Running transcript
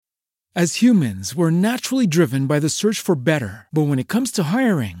As humans, we're naturally driven by the search for better. But when it comes to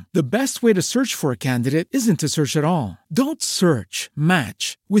hiring, the best way to search for a candidate isn't to search at all. Don't search,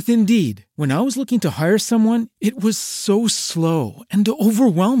 match with Indeed. When I was looking to hire someone, it was so slow and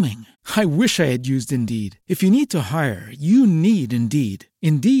overwhelming. I wish I had used Indeed. If you need to hire, you need Indeed.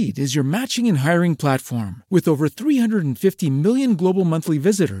 Indeed is your matching and hiring platform with over 350 million global monthly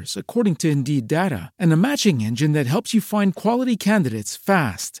visitors, according to Indeed data, and a matching engine that helps you find quality candidates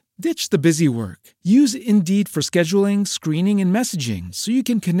fast. Ditch the busy work. Use Indeed for scheduling, screening, and messaging so you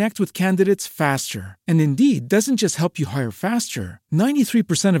can connect with candidates faster. And Indeed doesn't just help you hire faster.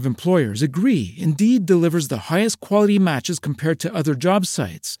 93% of employers agree Indeed delivers the highest quality matches compared to other job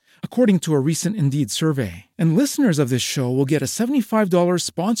sites, according to a recent Indeed survey. And listeners of this show will get a $75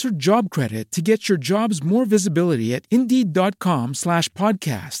 sponsored job credit to get your jobs more visibility at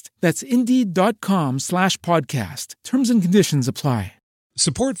Indeed.com/podcast. That's Indeed.com/podcast. Terms and conditions apply.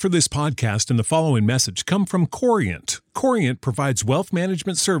 Support for this podcast and the following message come from Corient. Corient provides wealth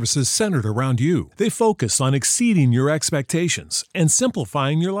management services centered around you. They focus on exceeding your expectations and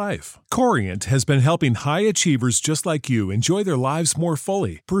simplifying your life. Corient has been helping high achievers just like you enjoy their lives more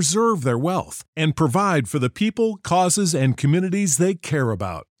fully, preserve their wealth, and provide for the people, causes, and communities they care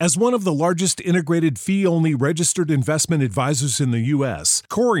about. As one of the largest integrated fee-only registered investment advisors in the U.S.,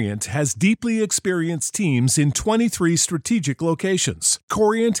 Corient has deeply experienced teams in 23 strategic locations.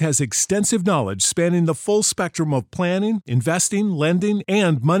 Corient has extensive knowledge spanning the full spectrum of planning, investing, lending,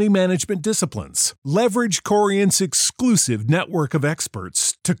 and money management disciplines. Leverage Corient's exclusive network of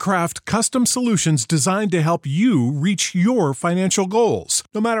experts to craft custom solutions designed to help you reach your financial goals,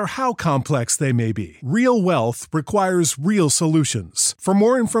 no matter how complex they may be. Real wealth requires real solutions. For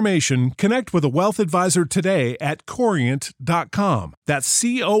more information, connect with a wealth advisor today at Corient.com. That's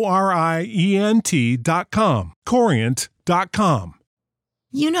Corient.com. Corient.com.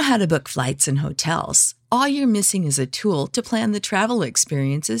 You know how to book flights and hotels. All you're missing is a tool to plan the travel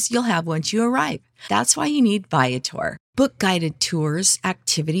experiences you'll have once you arrive. That's why you need Viator. Book guided tours,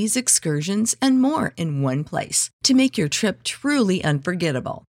 activities, excursions, and more in one place to make your trip truly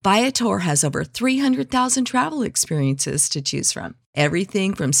unforgettable. Viator has over 300,000 travel experiences to choose from.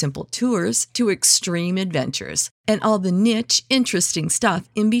 Everything from simple tours to extreme adventures and all the niche, interesting stuff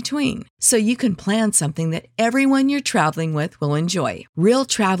in between. So you can plan something that everyone you're traveling with will enjoy. Real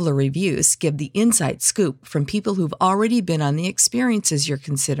traveler reviews give the inside scoop from people who've already been on the experiences you're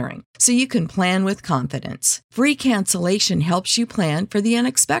considering. So you can plan with confidence. Free cancellation helps you plan for the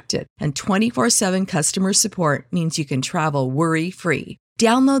unexpected. And 24/7 customer support means you can travel worry-free.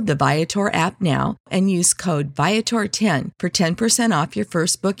 Download the Viator app now and use code Viator10 for 10% off your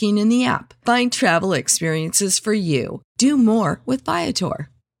first booking in the app. Find travel experiences for you. Do more with Viator.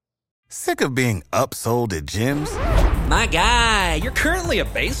 Sick of being upsold at gyms? My guy, you're currently a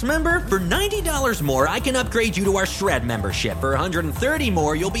base member? For $90 more, I can upgrade you to our Shred membership. For $130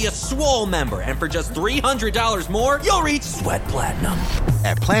 more, you'll be a Swole member. And for just $300 more, you'll reach Sweat Platinum.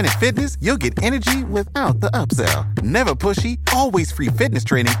 At Planet Fitness, you'll get energy without the upsell. Never pushy, always free fitness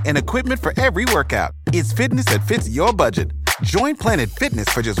training and equipment for every workout. It's fitness that fits your budget. Join Planet Fitness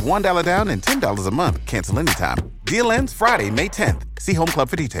for just $1 down and $10 a month. Cancel anytime. Deal ends Friday, May 10th. See Home Club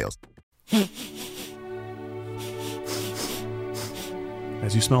for details.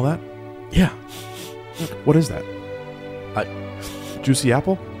 As you smell that? Yeah. What is that? Juicy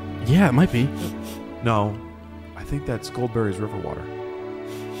apple? Yeah, it might be. No, I think that's Goldberry's river water.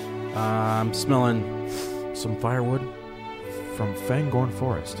 I'm smelling some firewood. From Fangorn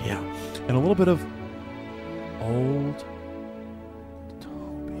Forest. Yeah. And a little bit of Old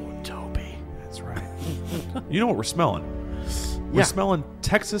Toby. That's right. You know what we're smelling? We're smelling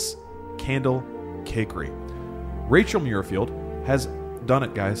Texas Candle Cakery. Rachel Muirfield has done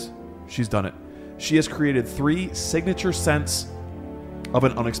it, guys. She's done it. She has created 3 signature scents of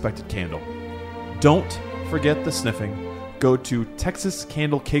an unexpected candle. Don't forget the sniffing. Go to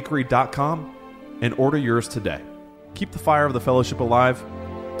TexasCandleCakery.com and order yours today. Keep the fire of the fellowship alive.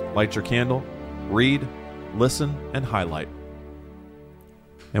 Light your candle. Read, listen, and highlight.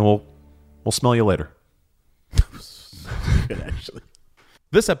 And we'll smell you later. Good, actually.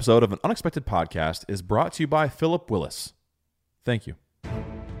 This episode of An Unexpected Podcast is brought to you by Philip Willis. Thank you.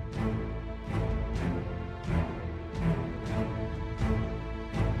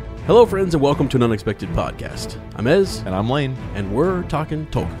 Hello, friends, and welcome to An Unexpected Podcast. I'm Ez. And I'm Lane. And we're talking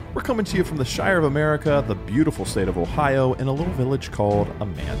Tolkien. We're coming to you from the Shire of America, the beautiful state of Ohio, in a little village called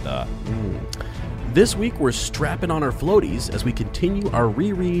Amanda. This week, we're strapping on our floaties as we continue our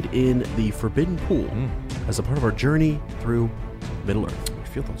reread in The Forbidden Pool as a part of our journey through Middle-earth. I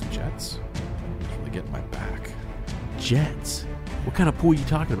feel those jets. It's really getting my back. Jets? What kind of pool are you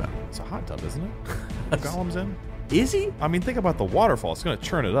talking about? It's a hot tub, isn't it? Gollum's in. Is he? I mean, think about the waterfall. It's going to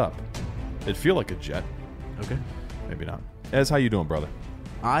churn it up. It'd feel like a jet. Okay. Maybe not. Ez, how you doing, brother?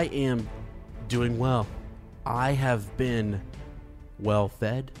 I am doing well. I have been well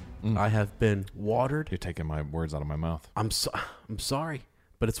fed. I have been watered. You're taking my words out of my mouth. I'm sorry,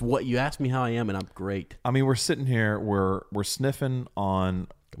 but it's what you asked me how I am, and I'm great. I mean, we're sitting here. We're sniffing on.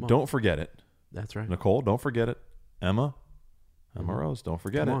 Don't forget it. That's right. Nicole, don't forget it. Emma Rose, don't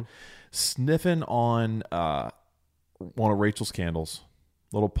forget Come it. on. Sniffing on one of Rachel's candles,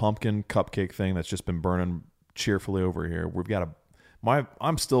 little pumpkin cupcake thing that's just been burning cheerfully over here. We've got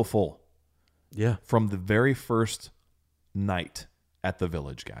I'm still full. Yeah. From the very first night at the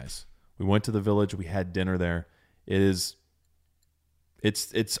Village, guys. We went to the Village. We had dinner there. It's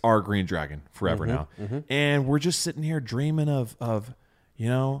our Green Dragon forever now. And we're just sitting here dreaming of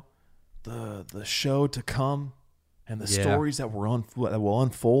the show to come and the stories that will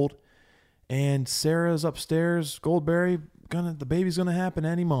unfold. And Sarah's upstairs, Goldberry, the baby's gonna happen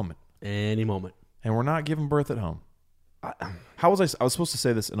any moment. Any moment. And we're not giving birth at home. I was supposed to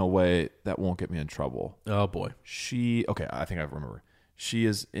say this in a way that won't get me in trouble. Oh boy. I think I remember. She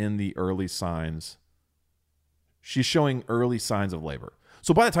is in the early signs. She's showing early signs of labor.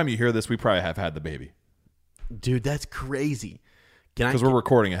 So by the time you hear this, we probably have had the baby. Dude, that's crazy. Because we're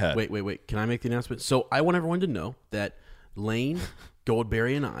recording ahead. Wait. Can I make the announcement? So I want everyone to know that Lane,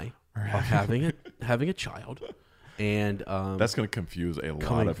 Goldberry, and I are having a child. And that's going to confuse a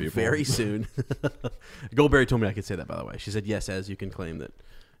lot of people. Very soon. Goldberry told me I could say that, by the way. She said, yes, as you can claim that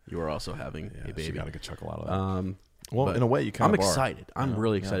you are also having a baby. She got a good chuckle out of that. Well, but in a way, you kind of I'm excited. I'm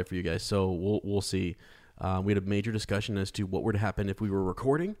really excited for you guys. So we'll see. We had a major discussion as to what would happen if we were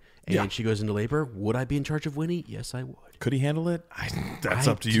recording, and she goes into labor. Would I be in charge of Winnie? Yes, I would. Could he handle it? That's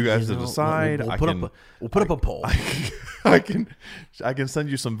up to you guys to decide. We'll put up a poll. I can send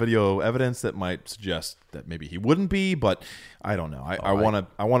you some video evidence that might suggest that maybe he wouldn't be, but I don't know. I want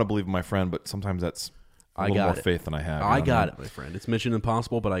to believe in my friend, but sometimes that's a little more faith than I have. I got it, my friend. It's Mission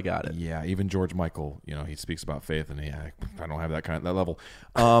Impossible, but I got it. Yeah, even George Michael, he speaks about faith, and I don't have that level.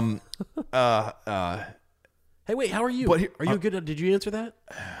 Hey, wait, how are you? Are you good? Did you answer that?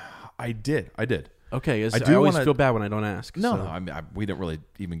 I did. Okay, I always feel bad when I don't ask. No, we didn't really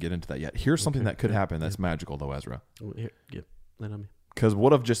even get into that yet. Here's something that could happen that's magical, though, Ezra. Here, lay it on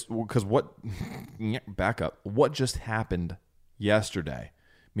me. Back up. What just happened yesterday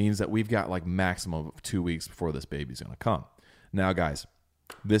means that we've got like maximum of 2 weeks before this baby's going to come. Now, guys,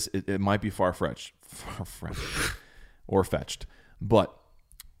 it might be far-fetched, or fetched, but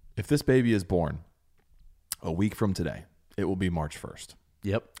if this baby is born a week from today, it will be March 1st.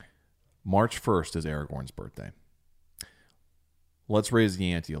 Yep. March 1st is Aragorn's birthday. Let's raise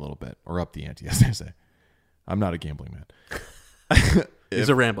the ante a little bit, or up the ante, as they say. I'm not a gambling man. He's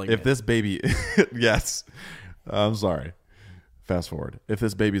a rambling man. If this baby, yes, I'm sorry. Fast forward. If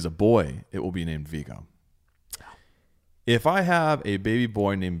this baby's a boy, it will be named Vigo. If I have a baby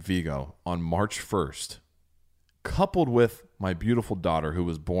boy named Vigo on March 1st, coupled with my beautiful daughter who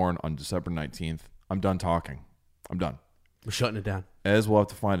was born on December 19th, I'm done talking. I'm done. We're shutting it down. Ez will have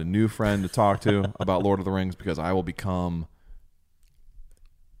to find a new friend to talk to about Lord of the Rings because I will become.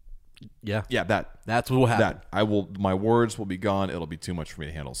 Yeah. That's what will happen. My words will be gone. It'll be too much for me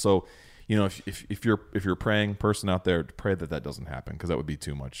to handle. So, if you're praying person out there, pray that doesn't happen because that would be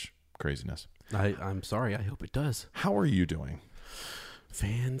too much craziness. I'm sorry. I hope it does. How are you doing?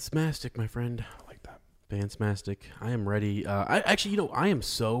 Fansmastic, my friend. I like that. Fansmastic. I am ready. I am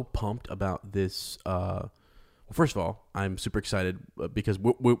so pumped about this. First of all, I'm super excited because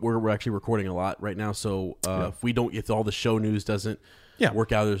we're actually recording a lot right now. So if all the show news doesn't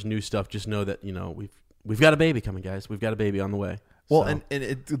work out, there's new stuff. Just know that we've got a baby coming, guys. We've got a baby on the way. Well, so.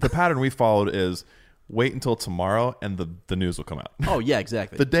 and the pattern we followed is wait until tomorrow and the news will come out. Oh yeah,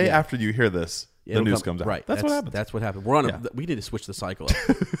 exactly. The day after you hear this, the news comes out. Right. That's what happens. That's what happened. We're on we need to switch the cycle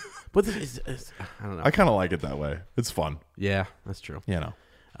up. But I don't know. I kind of like it that way. It's fun. Yeah, that's true.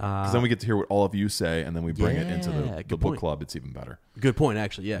 Because then we get to hear what all of you say, and then we bring it into the book club. It's even better. Good point,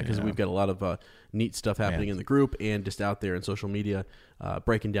 actually. Yeah, because we've got a lot of neat stuff happening in the group and just out there in social media,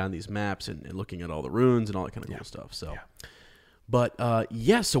 breaking down these maps and looking at all the runes and all that kind of cool stuff. So, but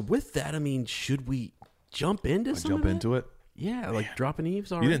so with that, I mean, should we jump into it? Yeah, like dropping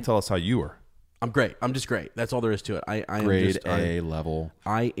eaves already. You didn't tell us how you were. I'm great. I'm just great. That's all there is to it. I Grade am A level.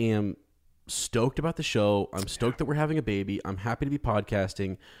 I am stoked about the show. I'm stoked that we're having a baby. I'm happy to be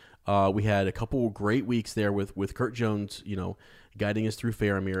podcasting. We had a couple great weeks there with Kurt Jones, guiding us through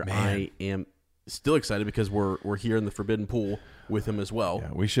Faramir. Man. I am still excited because we're here in the Forbidden Pool with him as well.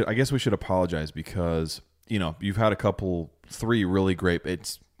 Yeah, I guess we should apologize because you've had three really great.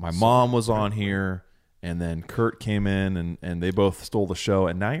 My mom was on here, and then Kurt came in, and they both stole the show,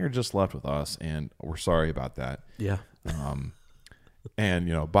 and now you're just left with us, and we're sorry about that. Yeah.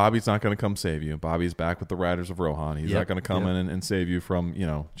 And Bobby's not going to come save you. Bobby's back with the Riders of Rohan. He's not going to come in and save you from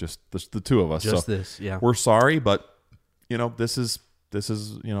just the two of us. Just this, yeah. We're sorry, but this is it's,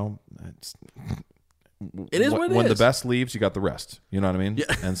 it is what it when is. the best leaves, you got the rest. You know what I mean? Yeah.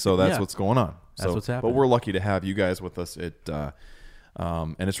 And so that's what's going on. That's what's happening. But we're lucky to have you guys with us.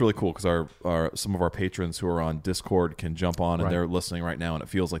 And it's really cool because some of our patrons who are on Discord can jump on and they're listening right now, and it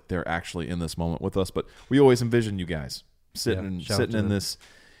feels like they're actually in this moment with us. But we always envision you guys sitting in this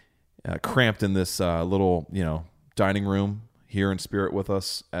cramped in this little dining room here in spirit with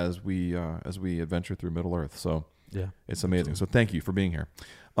us as we adventure through Middle Earth. So it's amazing. So thank you for being here.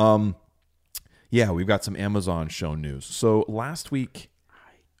 We've got some Amazon show news. So last week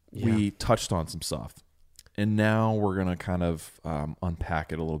we touched on some stuff, and now we're gonna kind of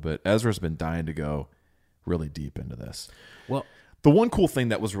unpack it a little bit. Ezra's been dying to go really deep into this. Well, the one cool thing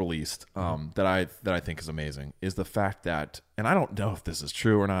that was released that I think is amazing is the fact that, and I don't know if this is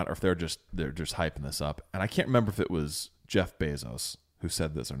true or not, or if they're just hyping this up, and I can't remember if it was Jeff Bezos who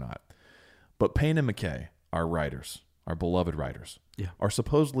said this or not, but Payne and McKay, our writers, our beloved writers, are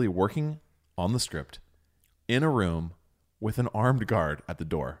supposedly working on the script in a room with an armed guard at the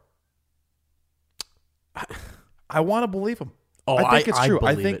door. I want to believe him. Oh, I think it's true.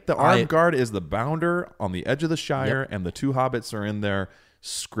 I think it. the armed guard is the bounder on the edge of the Shire, and the two hobbits are in there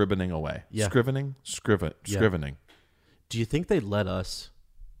scrivening away. Yeah. Scrivening. Do you think they'd let us,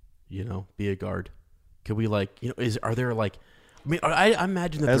 be a guard? Could we are there I mean, I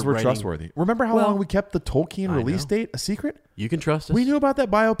imagine that as they're we're trustworthy. Remember how long we kept the Tolkien release date a secret? You can trust us. We knew about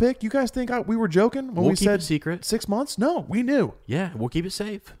that biopic. You guys think we were joking when we keep said it secret. 6 months? No, we knew. Yeah, we'll keep it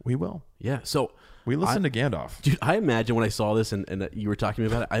safe. We will. Yeah, so we listened to Gandalf. Dude, I imagine when I saw this and you were talking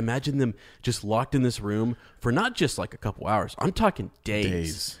about it, I imagine them just locked in this room for not just like a couple hours. I'm talking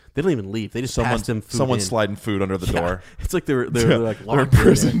days. They don't even leave. They just pass them food. Someone's sliding food under the door. It's like they're like locked in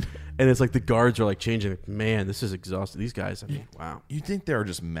prison. And it's like the guards are like changing. Man, this is exhausting. These guys, I mean, wow. You think there are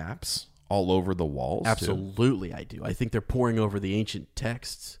just maps all over the walls? Absolutely, too? I do. I think they're poring over the ancient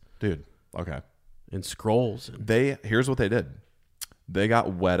texts. Dude, okay. And scrolls. Here's what they did. They got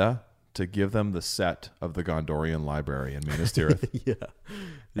Weta to give them the set of the Gondorian library in Minas Tirith.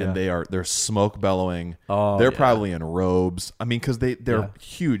 And they're smoke bellowing. Oh, they're probably in robes. I mean, because they're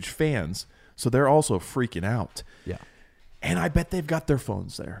huge fans, so they're also freaking out. Yeah. And I bet they've got their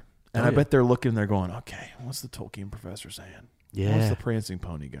phones there. And I bet they're looking, they're going, okay, what's the Tolkien professor saying? Yeah. What's the Prancing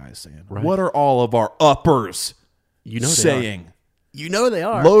Pony guy saying? Right. What are all of our uppers saying? You know they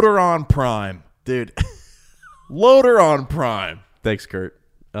are. Loader on Prime. Dude. Loader on Prime. Thanks, Kurt.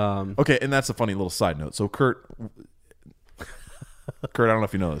 Okay, and that's a funny little side note. So Kurt, I don't know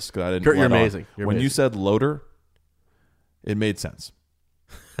if you know this because I didn't. Kurt, you're amazing. You said loader, it made sense.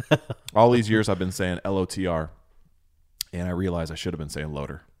 All these years I've been saying LOTR, and I realized I should have been saying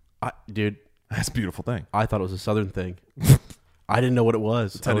loader. Dude, that's a beautiful thing. I thought it was a Southern thing. I didn't know what it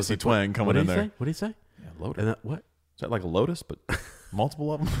was. Tennessee twang coming in there. What did he say? Yeah, loader. And what? Is that like a lotus, but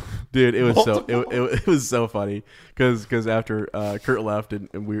multiple of them? Dude, it was it was so funny because after Kurt left and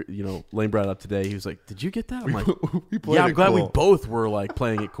we Lane brought it up today, he was like, "Did you get that?" I'm like, "Yeah, I'm glad we both were like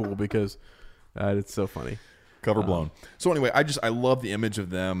playing it cool because it's so funny." Cover blown. So anyway, I love the image of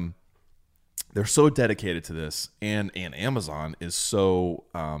them. They're so dedicated to this, and Amazon is so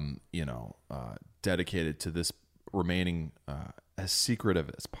dedicated to this remaining as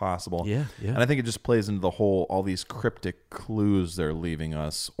secretive as possible. Yeah. And I think it just plays into all these cryptic clues they're leaving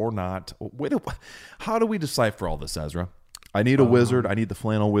us or not. How do we decipher all this, Ezra? I need a wizard. I need the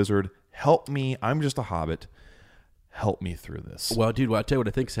flannel wizard. Help me. I'm just a hobbit. Help me through this. Well, dude, I'll tell you what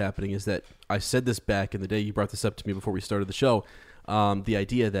I think is happening is that I said this back in the day. You brought this up to me before we started the show. The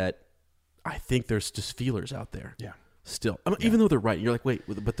idea that I think there's just feelers out there. Yeah. Still. I mean, even though they're writing. You're like, wait,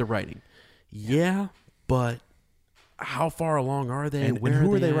 but they're writing. Yeah, but how far along are they? And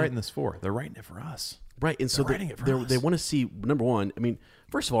who are they writing this for? They're writing it for us. Right. And so writing it for us. They want to see, number one, I mean,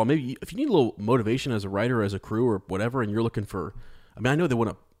 first of all, maybe if you need a little motivation as a writer, as a crew or whatever, and you're looking for, I mean, I know they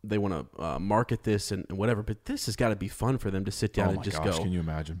want to market this and whatever, but this has got to be fun for them to sit down and just go. Can you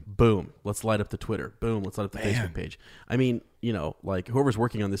imagine? Boom. Let's light up the Twitter. Boom. Let's light up the Facebook page. I mean, like whoever's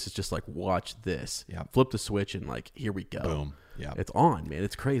working on this is just like, watch this. Yeah. Flip the switch and like, here we go. Boom. Yeah. It's on, man.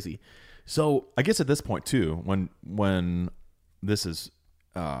 It's crazy. So I guess at this point too, when this is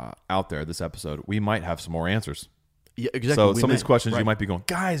out there, this episode, we might have some more answers. Yeah, exactly. So some of these questions you might be going,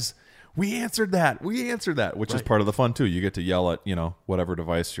 guys, we answered that, which is part of the fun too. You get to yell at whatever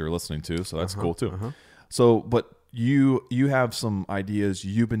device you're listening to, so that's cool too. So, but you have some ideas.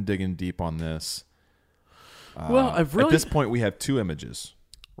 You've been digging deep on this. Well, I've really at this point we have 2 images,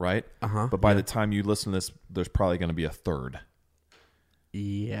 right? But by the time you listen to this, there's probably going to be a third.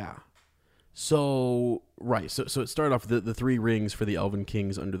 Yeah. So So it started off the 3 rings for the Elven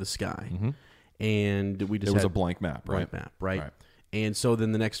Kings under the sky, and we just It was had a blank map, right? Blank map, right? And so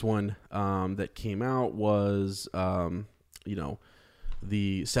then the next one that came out was the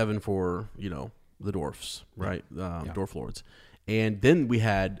 7 for the dwarfs, right? Dwarf lords. And then we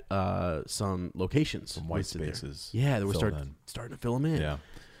had some locations. Some white spaces. Yeah, that were starting to fill them in. Yeah.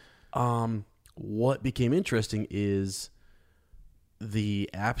 What became interesting is the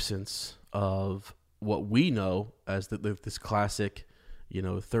absence of what we know as this classic,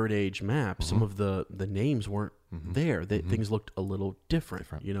 Third Age map. Some of the names weren't there. Things looked a little different.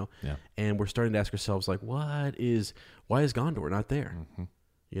 Yeah. And we're starting to ask ourselves, like, why is Gondor not there?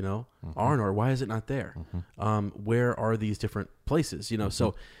 Arnor, why is it not there? Where are these different places?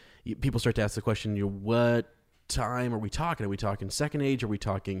 So people start to ask the question, what time are we talking? Are we talking Second Age? Are we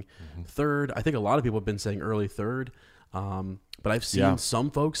talking Third? I think a lot of people have been saying early Third. But I've seen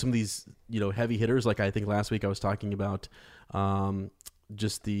some folks, some of these, heavy hitters, like I think last week I was talking about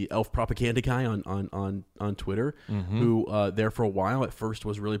just the elf propaganda guy on Twitter, who there for a while at first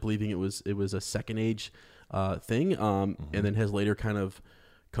was really believing it was a Second Age thing, and then has later kind of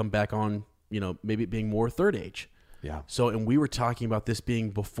come back on, maybe it being more Third Age. Yeah. So, and we were talking about this being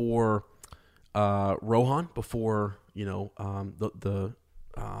before Rohan, before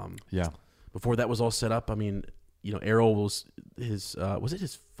before that was all set up. I mean, Errol was was it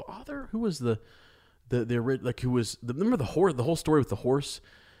his father? Who was the who was remember the horse? The whole story with the horse,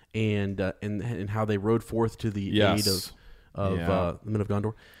 and how they rode forth to the aid of the men of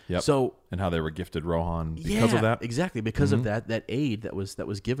Gondor. Yep. So, and how they were gifted Rohan because of that. Exactly, because of that aid that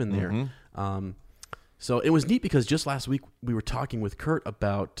was given there. So it was neat because just last week we were talking with Kurt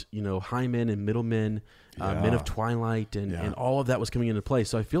about high men and middle men, men of Twilight, and all of that was coming into play.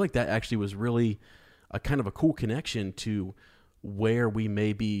 So I feel like that actually was really a kind of a cool connection to where we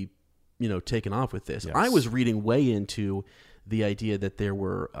may be, taking off with this. Yes. I was reading way into the idea that there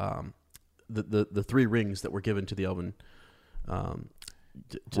were the 3 rings that were given to the Elven. To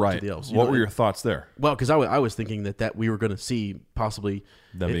the elves. What were your thoughts there? Well, because I was thinking that we were going to see possibly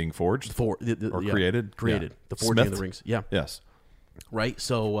them being forged or created, the forging of the rings. Yeah. Yes. Right.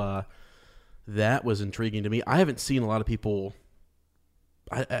 So that was intriguing to me. I haven't seen a lot of people.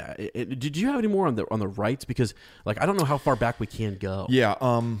 Did you have any more on the rights? Because I don't know how far back we can go. Yeah.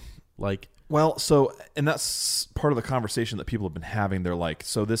 Well, so and that's part of the conversation that people have been having. They're like,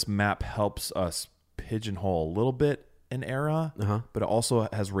 so this map helps us pigeonhole a little bit an era, but it also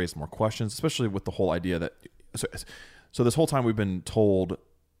has raised more questions, especially with the whole idea that so this whole time we've been told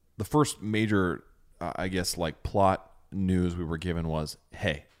the first major plot news we were given was,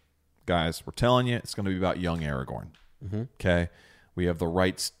 hey guys, we're telling you it's going to be about young Aragorn. Okay, we have the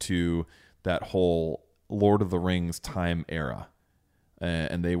rights to that whole Lord of the Rings time era,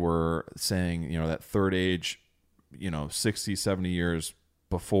 and they were saying that Third Age 60 70 years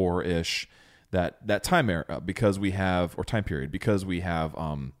before ish, that time era, because we have, or time period, because we have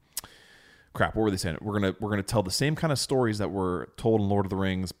what were they saying? We're gonna tell the same kind of stories that were told in Lord of the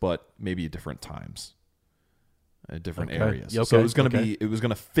Rings, but maybe at different times, at different areas. Okay. So it was gonna be, it was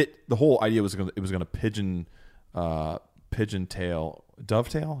gonna fit. The whole idea was it was gonna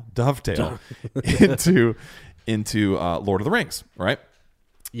dovetail into Lord of the Rings, right?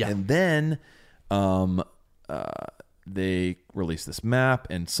 Yeah. And then they released this map,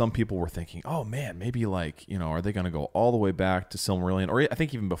 and some people were thinking, oh man, maybe are they going to go all the way back to Silmarillion? Or I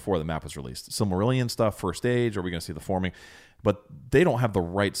think even before the map was released, Silmarillion stuff, First Age, are we going to see the forming? But they don't have the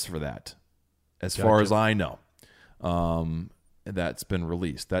rights for that, as far as I know. That's been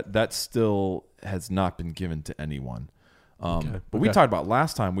released. That still has not been given to anyone. But we talked about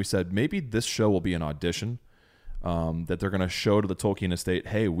last time, we said maybe this show will be an audition, that they're going to show to the Tolkien estate,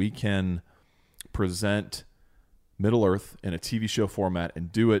 hey, we can present Middle-earth in a TV show format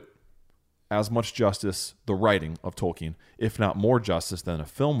and do it as much justice, the writing of Tolkien, if not more justice than a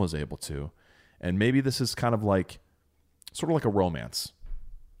film was able to. And maybe this is kind of sort of like a romance.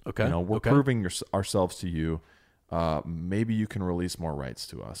 Okay. We're proving ourselves to you. Maybe you can release more rights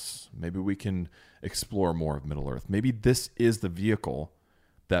to us. Maybe we can explore more of Middle-earth. Maybe this is the vehicle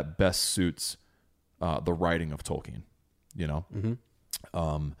that best suits the writing of Tolkien.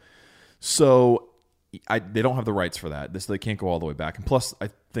 So they don't have the rights for that. They can't go all the way back. And plus, I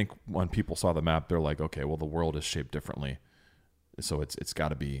think when people saw the map, they're like, okay, well, the world is shaped differently, so it's got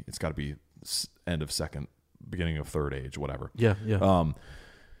to be end of second, beginning of Third Age, whatever. Yeah.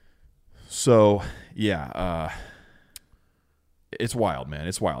 So yeah, it's wild, man.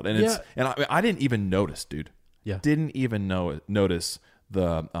 It's wild, and I didn't even notice, dude. Yeah, didn't even notice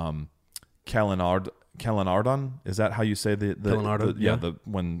the Kalinardon. Is that how you say the Kalinardon? Yeah, the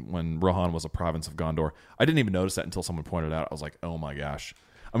when Rohan was a province of Gondor. I didn't even notice that until someone pointed it out. I was like, oh my gosh.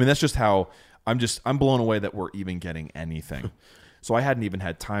 I mean, that's just how I'm blown away that we're even getting anything. So I hadn't even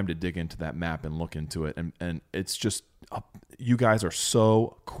had time to dig into that map and look into it, and it's just you guys are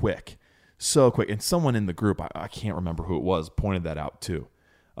so quick. And someone in the group, I can't remember who it was, pointed that out too.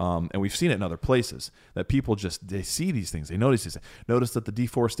 And we've seen it in other places that people they see these things. They notice these things. Notice that the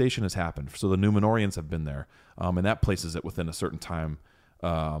deforestation has happened. So the Numenorians have been there. And that places it within a certain time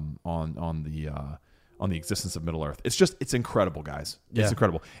on the existence of Middle Earth. It's incredible, guys. Yeah. It's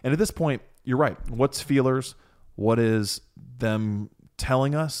incredible. And at this point, you're right. What's feelers? What is them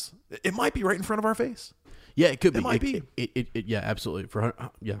telling us? It might be right in front of our face. Yeah, it could be. It might be. Yeah, absolutely.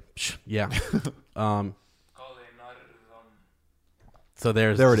 Yeah. So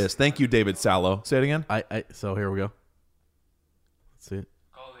there it is. Thank you, David Sallow. Say it again. So here we go. Let's see it.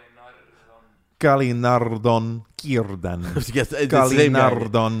 Kalinardon Círdan. Yes, it's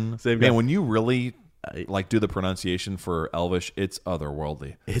Kalinardon. Same guy. Man, when you really do the pronunciation for Elvish, it's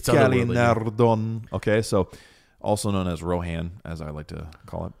otherworldly. It's otherworldly. Kalinardon. Okay, so also known as Rohan, as I like to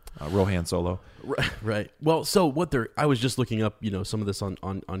call it, Rohan Solo. Right. Well, so I was just looking up, some of this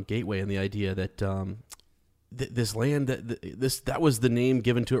on Gateway, and the idea that this land that was the name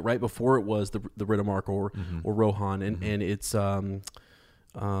given to it right before it was the Riddermark or Rohan, and it's I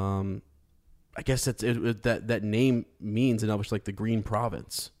guess that name means in Elvish like the Green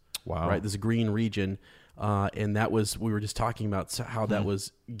Province. Wow. Right. This green region. And that was, we were just talking about how that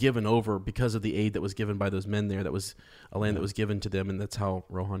was given over because of the aid that was given by those men there. That was a land that was given to them, and that's how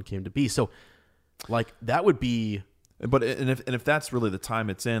Rohan came to be. So, like, that would be. But if that's really the time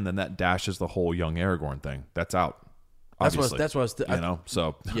it's in, then that dashes the whole young Aragorn thing. That's out. Obviously. That's what I was.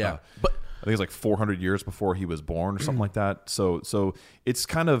 So yeah, but I think it's like 400 years before he was born or something like that. So it's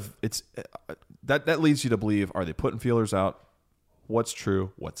kind of that leads you to believe: are they putting feelers out? What's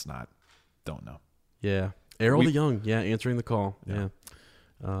true? What's not? Don't know. Yeah, Errol the Young. Yeah, answering the call. Yeah.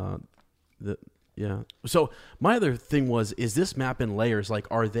 So my other thing is this map in layers? Like,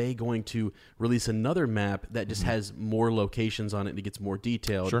 are they going to release another map that just has more locations on it and it gets more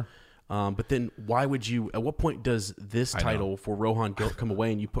detailed? Sure. But then why would you? At what point does this title for Rohan come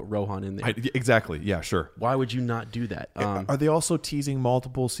away and you put Rohan in there? Exactly. Yeah. Sure. Why would you not do that? Are they also teasing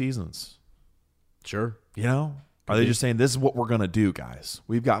multiple seasons? Sure. Are they just saying this is what we're gonna do, guys?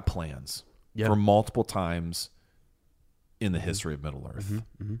 We've got plans for multiple times in the history of Middle Earth.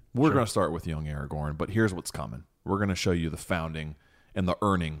 We're going to start with young Aragorn, but here's what's coming. We're going to show you the founding and the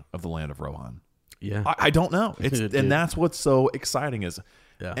earning of the land of Rohan. Yeah. I don't know. And that's what's so exciting is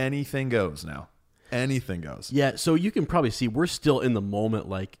anything goes now. Anything goes. Yeah, so you can probably see we're still in the moment,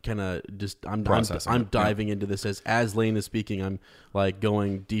 like kind of just I'm diving into this as Lane is speaking. I'm like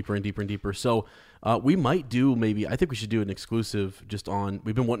going deeper and deeper and deeper. So we might do I think we should do an exclusive just on.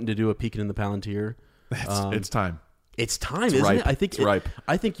 We've been wanting to do a Peeking in the Palantir. It's time. It's time, isn't it? I think it's ripe.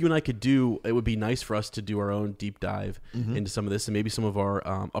 I think you and I could do. It would be nice for us to do our own deep dive into some of this, and maybe some of our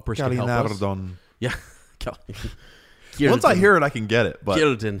uppers can help us. Yeah. Once I hear it, I can get it. But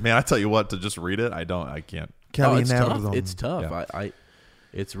Kjartan. man, I tell you what, to just read it, I can't. It's tough. It's tough. Yeah.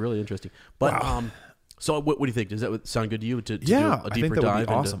 It's really interesting. But so what do you think? Does that sound good to you to do a deeper dive? Would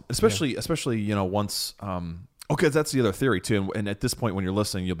be awesome. Especially once. Okay, that's the other theory too. And at this point, when you're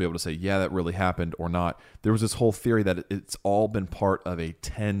listening, you'll be able to say, yeah, that really happened or not. There was this whole theory that it's all been part of a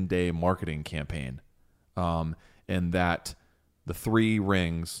 10-day marketing campaign, and that the 3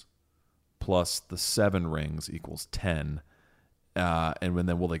 rings plus the 7 rings equals 10. And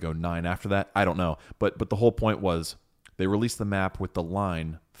then will they go 9 after that? I don't know. But the whole point was they released the map with the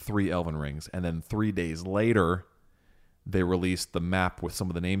line 3 elven rings, and then 3 days later they released the map with some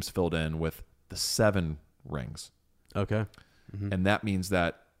of the names filled in with the 7 rings. Okay. And that means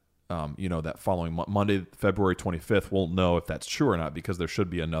that that following Monday, February 25th, we'll know if that's true or not, because there should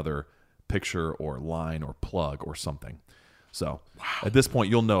be another picture or line or plug or something. So at this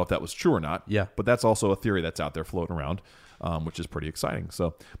point, you'll know if that was true or not. Yeah. But that's also a theory that's out there floating around, which is pretty exciting.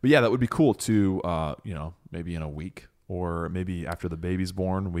 So, but yeah, that would be cool to, maybe in a week or maybe after the baby's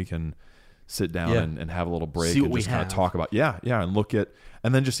born, we can sit down and have a little break and just kind of talk about, and look at,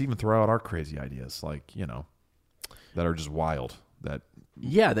 and then just even throw out our crazy ideas, like, that are just wild. That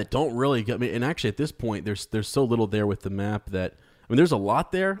don't really get me. And actually, at this point, there's so little there with the map that, there's a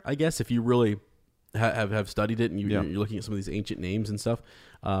lot there, I guess, if you really have studied it and you're looking at some of these ancient names and stuff.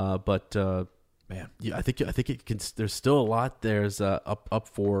 Man, I think it can. There's still a lot. There's up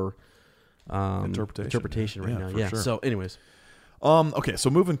for interpretation right now. for Yeah. sure. So, anyways, Okay, so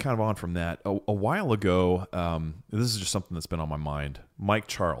moving kind of on from that, a while ago, this is just something that's been on my mind. Mike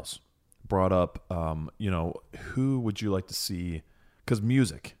Charles brought up, who would you like to see? Because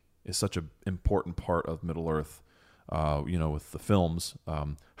music is such an important part of Middle Earth. With the films,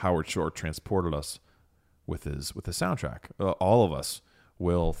 Howard Shore transported us with his soundtrack. All of us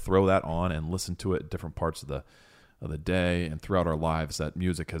will throw that on and listen to it at different parts of the day and throughout our lives. That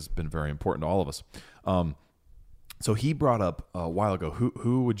music has been very important to all of us. So he brought up a while ago,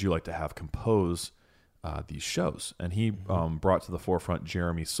 who would you like to have compose these shows? And he brought to the forefront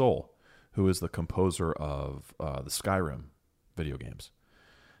Jeremy Soule, who is the composer of the Skyrim video games.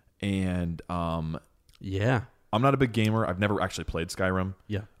 And yeah. I'm not a big gamer. I've never actually played Skyrim.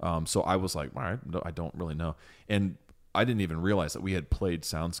 Yeah. So I was like, all right, no, I don't really know. And I didn't even realize that we had played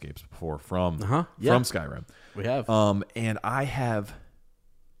soundscapes before from Skyrim. We have. And I have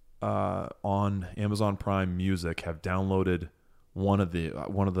on Amazon Prime Music have downloaded one of the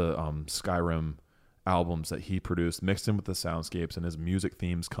Skyrim albums that he produced, mixed in with the soundscapes, and his music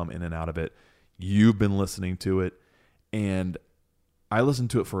themes come in and out of it. You've been listening to it, and I listened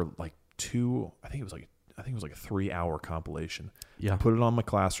to it for like I think it was like a 3-hour compilation. Yeah. I put it on my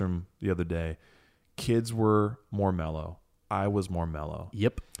classroom the other day. Kids were more mellow. I was more mellow.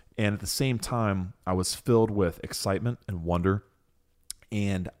 Yep. And at the same time, I was filled with excitement and wonder.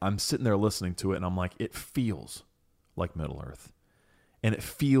 And I'm sitting there listening to it, and I'm like, it feels like Middle Earth. And it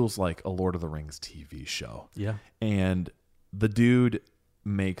feels like a Lord of the Rings TV show. Yeah. And the dude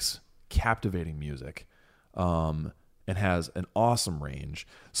makes captivating music. And has an awesome range.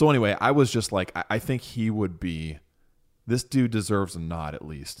 So anyway, I was just like, I think he would be, this dude deserves a nod at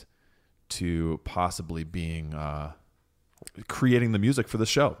least to possibly being, creating the music for the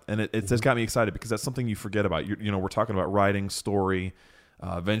show. And it has got me excited because that's something you forget about. We're talking about writing, story.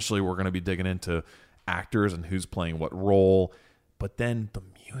 Eventually we're going to be digging into actors and who's playing what role. But then the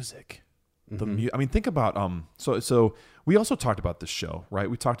music. I mean, think about, so we also talked about this show, right?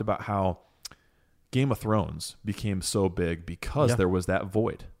 We talked about how Game of Thrones became so big because there was that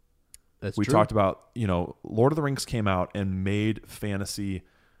void. We talked about, Lord of the Rings came out and made fantasy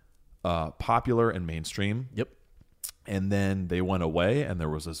popular and mainstream. Yep. And then they went away and there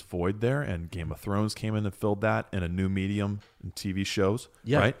was this void there, and Game of Thrones came in and filled that in a new medium in TV shows.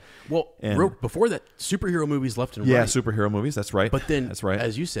 Yeah. Right? Well, before that, superhero movies left and right. Yeah, superhero movies. That's right. But then, that's right.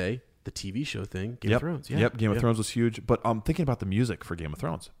 As you say, the TV show thing, Game of Thrones. Yeah. Yep, Game of Thrones was huge. But I'm thinking about the music for Game of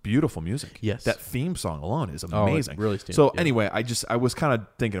Thrones. Beautiful music. Yes. That theme song alone is amazing. It really stands. So anyway, I was kind of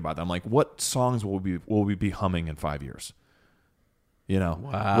thinking about that. I'm like, what songs will we be humming in 5 years?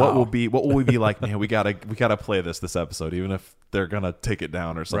 Wow. What will we be like? Man, we gotta play this episode, even if they're gonna take it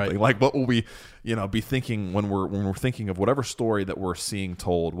down or something. Right. Like, what will we, be thinking when we're thinking of whatever story that we're seeing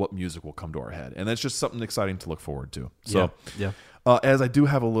told? What music will come to our head? And that's just something exciting to look forward to. So, yeah. As I do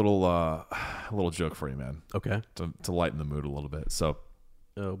have a little joke for you, man. Okay. To lighten the mood a little bit. So,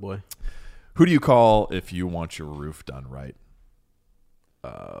 oh boy, who do you call if you want your roof done right?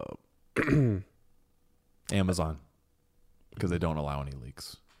 Amazon, because they don't allow any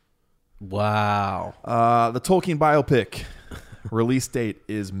leaks. Wow. The Tolkien biopic release date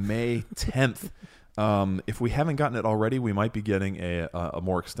is May 10th. If we haven't gotten it already, we might be getting a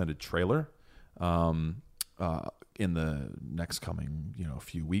more extended trailer in the next coming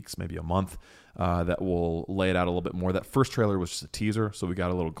few weeks, maybe a month, that will lay it out a little bit more. That first trailer was just a teaser, so we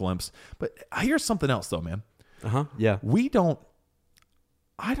got a little glimpse. But here's something else, though, man. Yeah.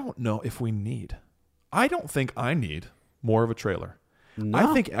 I don't know if we need. I don't think I need more of a trailer. No.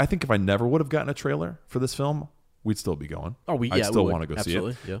 I think if I never would have gotten a trailer for this film, we'd still be going. I'd still want to go see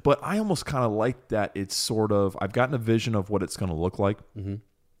it. Yeah. But I almost kind of like that it's sort of, I've gotten a vision of what it's going to look like,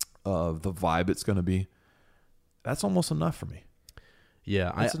 of the vibe it's going to be. That's almost enough for me.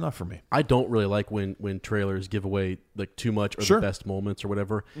 Yeah, that's enough for me. I don't really like when trailers give away like too much or the best moments or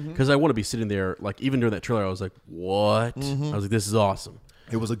whatever, because I want to be sitting there, like even during that trailer I was like, what? I was like, this is awesome.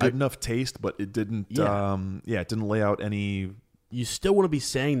 It was a good enough taste, but it didn't it didn't lay out any. You still want to be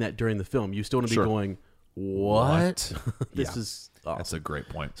saying that during the film. You still want to be going, what? This is awesome. That's a great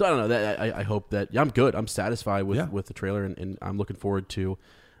point. So I don't know. That I hope that I'm good. I'm satisfied with the trailer, and I'm looking forward to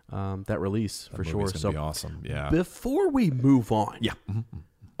that release for sure. So be awesome. Yeah. Before we move on,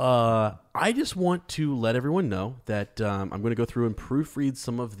 I just want to let everyone know that I'm going to go through and proofread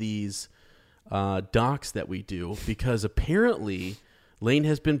some of these docs that we do, because apparently Lane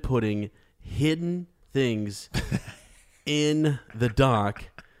has been putting hidden things in the doc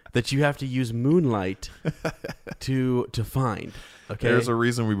that you have to use Moonlight to find. Okay, there's a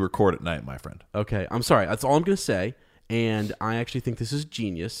reason we record at night, my friend. Okay, I'm sorry. That's all I'm going to say. And I actually think this is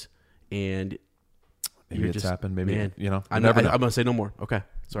genius. and Maybe it's happened. Maybe man, you know. I'm gonna say no more. Okay,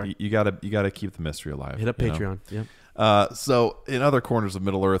 sorry. You gotta keep the mystery alive. Hit up Patreon. Yep. So in other corners of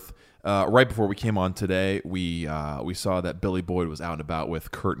Middle Earth, right before we came on today, we saw that Billy Boyd was out and about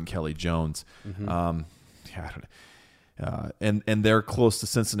with Kurt and Kelly Jones. And they're close to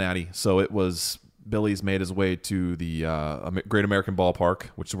Cincinnati, so it was Billy's made his way to the Great American Ballpark,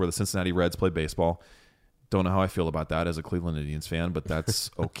 which is where the Cincinnati Reds play baseball. Don't know how I feel about that as a Cleveland Indians fan, but that's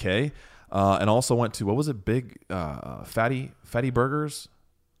okay. And also went to, what was it, Big Fatty Burgers?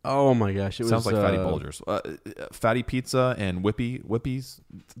 Oh my gosh, it sounds was, like Fatty Bulgers. Fatty Pizza and Whippy's.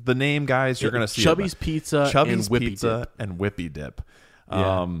 The name, guys, you're going to see Chubby's Pizza Chubby's and Whippy Pizza Dip. and Whippy Dip.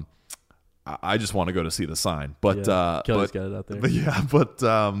 Yeah. I just want to go to see the sign, but Kelly's got it out there. But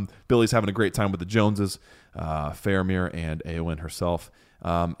Billy's having a great time with the Joneses, Faramir and Eowyn herself,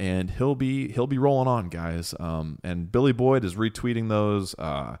 and he'll be rolling on, guys. And Billy Boyd is retweeting those.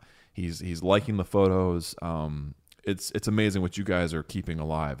 He's liking the photos. It's amazing what you guys are keeping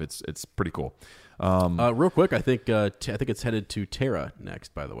alive. It's pretty cool. Real quick, I think it's headed to Terra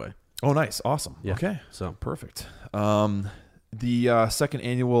next. By the way. Oh, nice, awesome. Yeah. Okay, so perfect. The second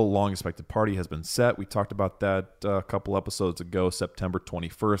annual Long Expected Party has been set. We talked about that a couple episodes ago, September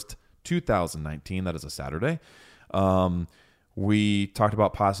 21st, 2019. That is a Saturday. We talked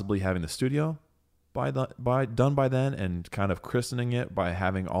about possibly having the studio done by then and kind of christening it by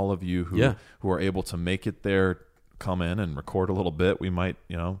having all of you who are able to make it there come in and record a little bit. We might,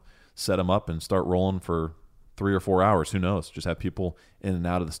 set them up and start rolling for 3 or 4 hours. Who knows? Just have people in and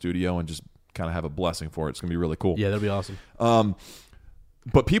out of the studio and just kind of have a blessing for it. It's going to be really cool. Yeah, that'd be awesome.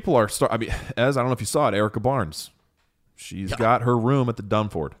 But people are I don't know if you saw it, Erica Barnes. She's got her room at the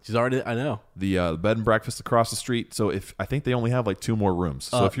Dunford. She's already, I know. The bed and breakfast across the street. So I think they only have like 2 more rooms.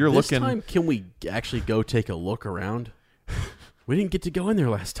 So if you're this looking, time, can we actually go take a look around? We didn't get to go in there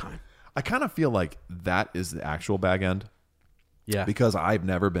last time. I kind of feel like that is the actual bag end. Yeah. Because I've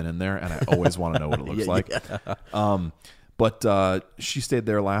never been in there and I always want to know what it looks like. Yeah. But she stayed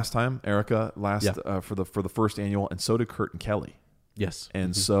there last time, Erica, for the first annual, and so did Kurt and Kelly. Yes.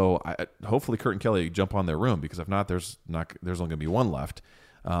 And so hopefully Kurt and Kelly jump on their room, because if not, there's only going to be one left.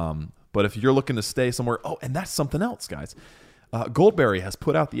 But if you're looking to stay somewhere, and that's something else, guys. Goldberry has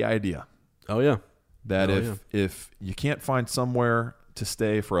put out the idea. Oh yeah. That if you can't find somewhere to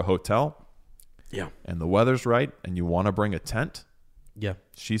stay for a hotel, and the weather's right, and you want to bring a tent,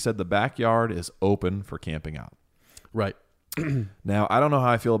 she said the backyard is open for camping out. Right. Now, I don't know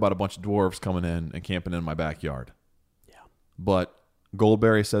how I feel about a bunch of dwarves coming in and camping in my backyard. Yeah. But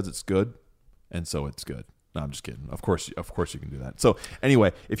Goldberry says it's good, and so it's good. No, I'm just kidding. Of course you can do that. So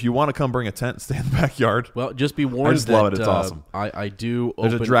anyway, if you want to come bring a tent and stay in the backyard, well, just be warned. I just love it. It's awesome. I do.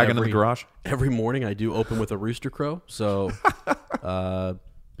 There's open a dragon in the garage every morning. I do open with a rooster crow. So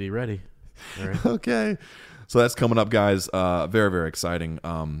be ready. All right. Okay. So that's coming up, guys. Very, very exciting.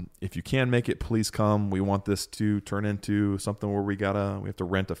 If you can make it, please come. We want this to turn into something where we have to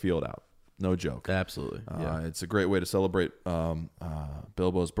rent a field out. No joke. Absolutely. It's a great way to celebrate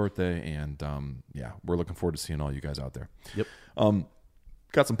Bilbo's birthday, and we're looking forward to seeing all you guys out there. Yep.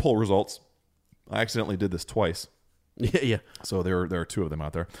 Got some poll results. I accidentally did this twice. Yeah. So there are 2 of them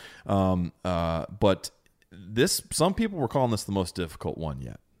out there. But some people were calling this the most difficult one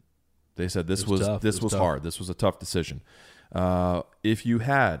yet. They said this was hard. This was a tough decision. If you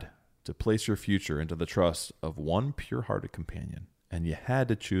had to place your future into the trust of one pure-hearted companion, and you had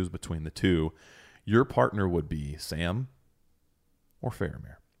to choose between the 2, your partner would be Sam or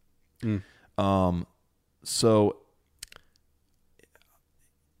Faramir. So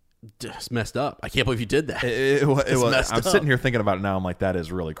it's messed up. I can't believe you did that. It was. I'm sitting here thinking about it now. I'm like, that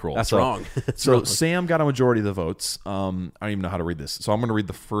is really cruel. That's wrong. So Sam got a majority of the votes. I don't even know how to read this. So I'm going to read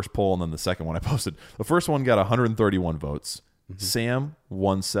the first poll and then the second one I posted. The first one got 131 votes. Mm-hmm. Sam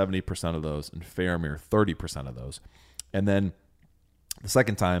won 70% of those, and Faramir 30% of those. And then the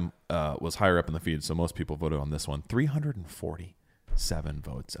second time was higher up in the feed, so most people voted on this one. 347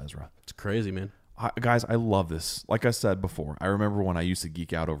 votes, Ezra. It's crazy, man. Guys, I love this. Like I said before, I remember when I used to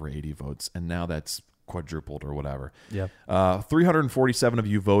geek out over 80 votes, and now that's quadrupled or whatever. Yeah. 347 of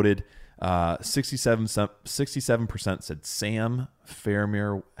you voted. 67% said Sam.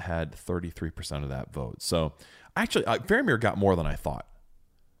 Faramir had 33% of that vote. So actually, Faramir got more than I thought,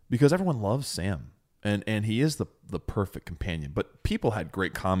 because everyone loves Sam. And he is the perfect companion. But people had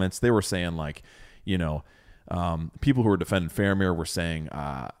great comments. They were saying, like, people who were defending Faramir were saying,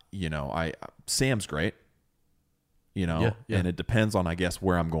 Sam's great, and it depends on, I guess,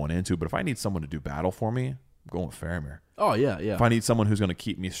 where I'm going into. But if I need someone to do battle for me, I'm going with Faramir. Oh, yeah. If I need someone who's going to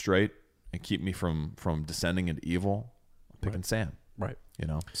keep me straight and keep me from descending into evil, I'm picking Sam. Right.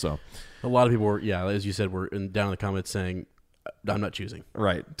 So a lot of people were, as you said, down in the comments saying, I'm not choosing.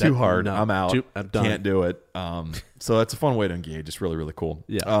 Right. Too hard. No, I'm out. I'm done. Can't do it. So that's a fun way to engage. It's really, really cool.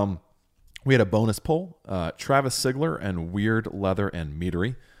 Yeah. We had a bonus poll. Travis Sigler and Weird Leather and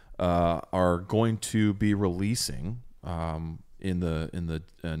Meadery are going to be releasing in the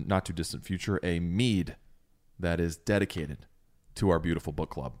not too distant future a mead that is dedicated to our beautiful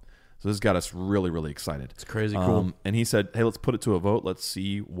book club. So this got us really, really excited. It's crazy cool. And he said, hey, let's put it to a vote. Let's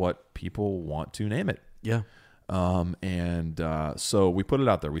see what people want to name it. Yeah. So we put it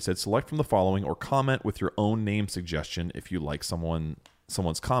out there. We said, select from the following or comment with your own name suggestion. If you like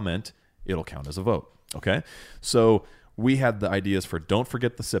someone's comment, it'll count as a vote. Okay. So we had the ideas for Don't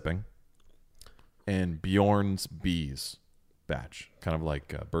Forget the Sipping and Bjorn's Bees batch, kind of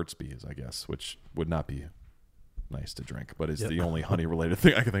like Burt's Bees, I guess, which would not be nice to drink, but it's the only honey related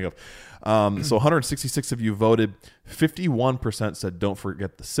thing I can think of. So 166 of you voted. 51% said Don't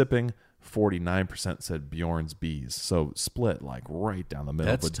Forget the Sipping. 49% said Bjorn's Bees. So split like right down the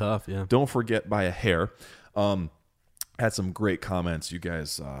middle. That's tough. Yeah. Don't forget by a hair. Had some great comments. You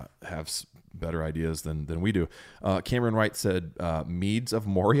guys have better ideas than we do. Cameron Wright said Meads of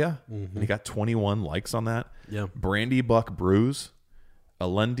Moria. And he got 21 likes on that. Yeah. Brandy Buck Brews,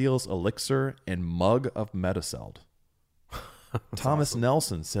 Elendil's Elixir, and Mug of Metaseld. Thomas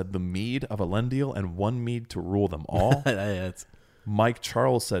Nelson said the mead of Elendil and one mead to rule them all. Mike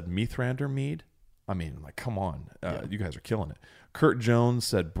Charles said Meathrander mead. I mean, like, come on. You guys are killing it. Kurt Jones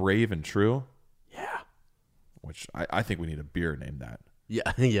said Brave and True. Yeah. Which I think we need a beer named that.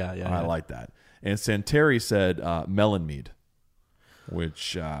 Yeah. I like that. And Santeri said Melon Mead,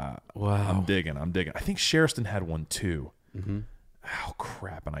 which wow. I'm digging. I think Sheriston had one too. Oh,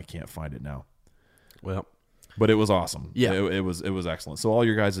 crap, and I can't find it now. Well, but it was awesome. Yeah. It was excellent. So all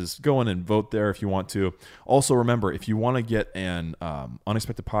your guys is go in and vote there if you want to. Also, remember, if you want to get an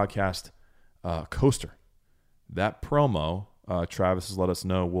Unexpected Podcast coaster, that promo, Travis has let us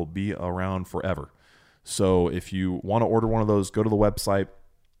know, will be around forever. So if you want to order one of those, go to the website,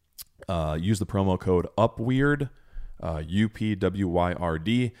 use the promo code UPWYRD,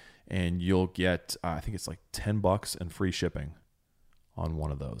 UPWYRD, and you'll get, I think it's like $10 and free shipping on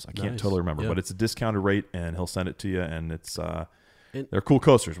one of those. I can't totally remember, but it's a discounted rate, and he'll send it to you, and it's they're cool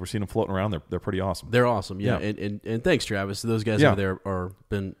coasters. We're seeing them floating around. They're pretty awesome. They're awesome, yeah. And thanks, Travis. Those guys over there are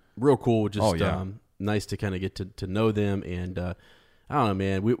been real cool. Just nice to kind of get to know them, and I don't know,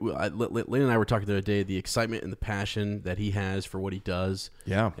 man. Lane and I were talking the other day, the excitement and the passion that he has for what he does,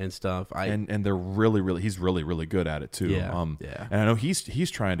 and stuff. And they're really, he's really, really good at it too. And I know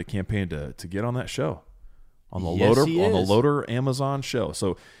he's trying to campaign to get on that show. On the Loader Amazon show.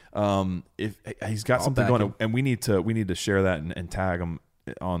 So if he's got something going, and we need to share that and tag him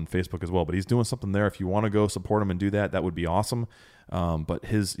on Facebook as well. But he's doing something there. If you want to go support him and do that, that would be awesome. But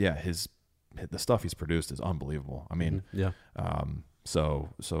the stuff he's produced is unbelievable. I mean, so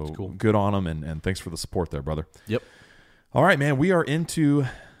cool. Good on him, and thanks for the support there, brother. Yep. All right, man. We are into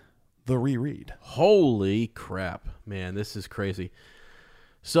the reread. Holy crap, man! This is crazy.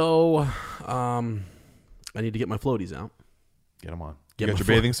 So, I need to get my floaties out. Get them on. You got your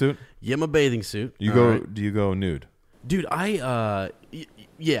bathing suit? Get my bathing suit. Do you go nude? Dude, I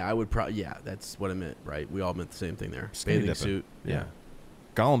would probably, that's what I meant, right? We all meant the same thing there. Bathing suit. Yeah.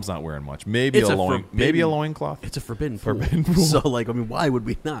 Gollum's not wearing much. Maybe a loincloth. It's a forbidden pool. So, like, I mean, why would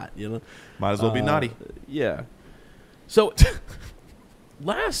we not, you know? Might as well be naughty. Yeah. So,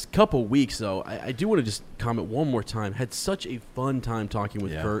 last couple weeks, though, I do want to just comment one more time. Had such a fun time talking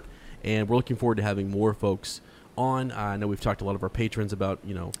with Kurt. And we're looking forward to having more folks on. I know we've talked to a lot of our patrons about,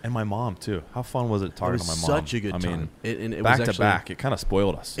 and my mom too. How fun was it talking to my mom? Such a good time. It back was actually, to back, it kind of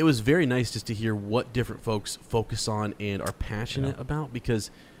spoiled us. It was very nice just to hear what different folks focus on and are passionate about,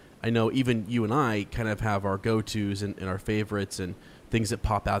 because I know even you and I kind of have our go-tos and our favorites and things that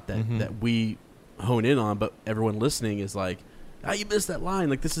pop out that we hone in on, but everyone listening is like, you missed that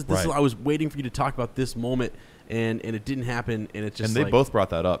line. Like, this is I was waiting for you to talk about this moment. And it didn't happen, and it just and they both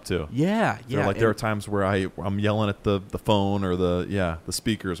brought that up too. Yeah. Like, there are times where I'm yelling at the phone or the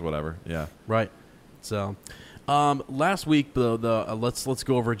speakers, whatever. Yeah, right. So, last week though, let's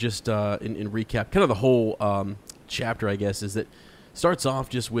go over just in recap, kind of the whole chapter. I guess is that starts off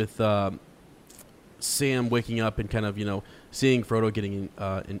just with Sam waking up and kind of seeing Frodo getting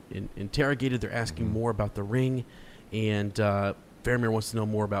interrogated. They're asking more about the ring, and Faramir wants to know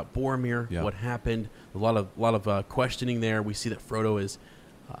more about Boromir, what happened. A lot of questioning there. We see that Frodo is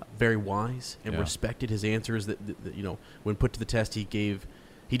very wise and respected his answers. That when put to the test, he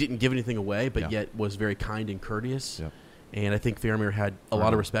didn't give anything away, but yet was very kind and courteous. Yep. And I think Faramir had a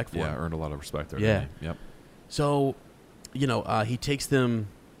lot of respect for him. Yeah, earned a lot of respect there. Yeah. Yep. So he takes them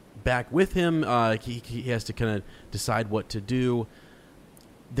back with him. He has to kind of decide what to do.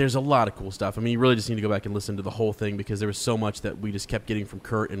 There's a lot of cool stuff. I mean, you really just need to go back and listen to the whole thing because there was so much that we just kept getting from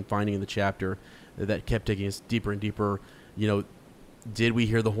Kurt and finding in the chapter that kept taking us deeper and deeper. Did we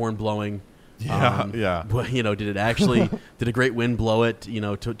hear the horn blowing? Yeah. Well, did it actually? Did a great wind blow it?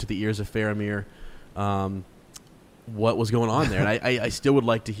 To the ears of Faramir? What was going on there? And I still would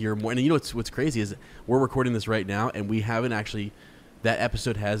like to hear more. And what's crazy is we're recording this right now, and we haven't actually. That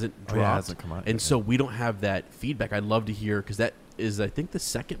episode hasn't dropped, hasn't come out. And so we don't have that feedback. I'd love to hear because that is, I think, the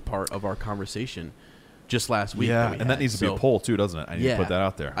second part of our conversation just last week. Yeah, and that needs to be a poll too, doesn't it? I need to put that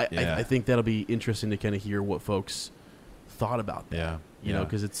out there. I think that'll be interesting to kind of hear what folks thought about that. Yeah,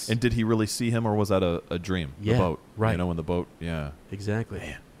 because it's. And did he really see him, or was that a dream? Yeah, the boat, right? When the boat, exactly.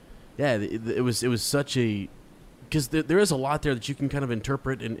 Man. Yeah, it was such a. Because there is a lot there that you can kind of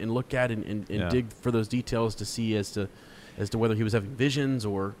interpret and look at and dig for those details to see as to whether he was having visions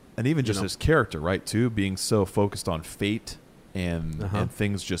or and even just his character, right? Too being so focused on fate and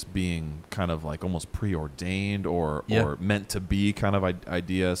things just being kind of like almost preordained or meant to be kind of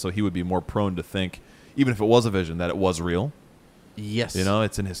idea. So he would be more prone to think, even if it was a vision, that it was real. Yes,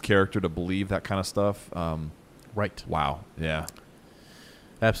 it's in his character to believe that kind of stuff. Right. Wow. Yeah.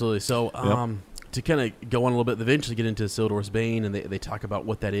 Absolutely. So. To kind of go on a little bit, they eventually get into Isildur's Bane, and they talk about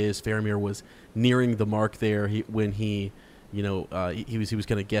what that is. Faramir was nearing the mark there when he was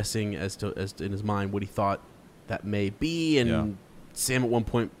kind of guessing as to in his mind what he thought that may be, and Sam at one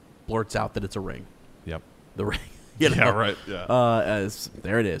point blurts out that it's a ring. Yep, the ring. Yeah, right. Yeah,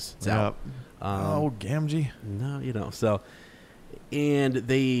 there it is. It's out. Gamgee. No, so, and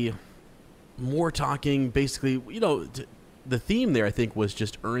they more talking basically. The theme there, I think, was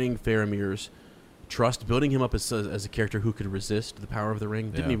just earning Faramir's trust, building him up as a character who could resist the power of the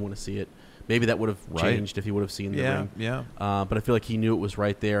ring. Didn't even want to see it. Maybe that would have changed if he would have seen the ring. Yeah. But I feel like he knew it was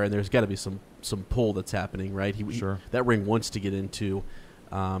right there, and there's got to be some pull that's happening, right? That ring wants to get into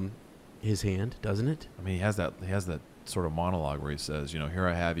his hand, doesn't it? I mean, he has that sort of monologue where he says, "Here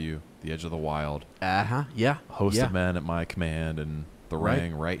I have you, the edge of the wild. Yeah. Host of men at my command, and the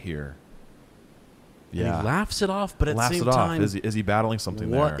ring right here." Yeah. And he laughs it off, but at the same time, is he battling something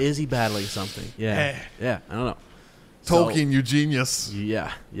there? What is he battling something? Yeah. Yeah, I don't know. Tolkien, you genius.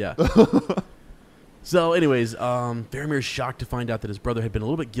 Yeah. So, anyways, Faramir is shocked to find out that his brother had been a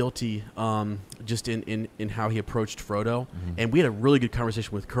little bit guilty just in how he approached Frodo. Mm-hmm. And we had a really good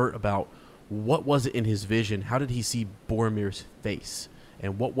conversation with Kurt about what was it in his vision? How did he see Boromir's face?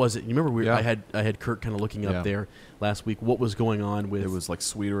 And what was it? You remember I had Kurt kind of looking up there last week. What was going on with? It was like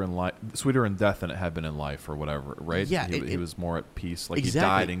sweeter in death than it had been in life, or whatever, right? Yeah, he was more at peace. Like exactly. He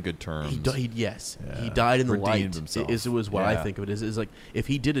died in good terms. He died in the light. Himself. It was what I think of it is like if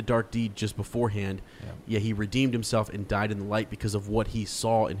he did a dark deed just beforehand, he redeemed himself and died in the light because of what he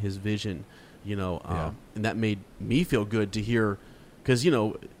saw in his vision. And that made me feel good to hear, because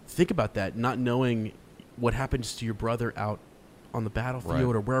think about that, not knowing what happens to your brother out on the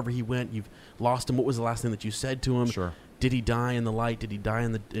battlefield or wherever he went. You've lost him. What was the last thing that you said to him? Sure. Did he die in the light? Did he die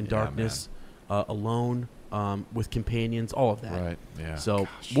in darkness, alone, with companions? All of that. Right. Yeah. So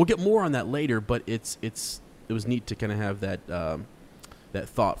we'll get more on that later, but it was neat to kind of have that that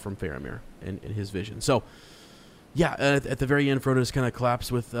thought from Faramir and his vision. So at the very end, Frodo just kind of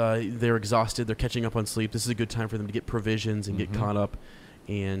collapsed with they're exhausted. They're catching up on sleep. This is a good time for them to get provisions and get caught up.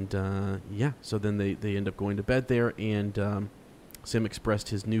 And so then they end up going to bed there, and Sam expressed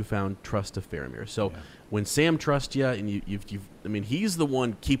his newfound trust of Faramir. So when Sam trusts you, and he's the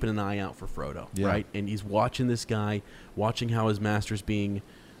one keeping an eye out for Frodo, right? And he's watching this guy, watching how his master's being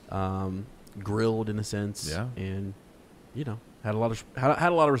grilled in a sense, and had a lot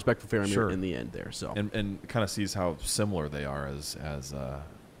of respect for Faramir in the end there. So and kind of sees how similar they are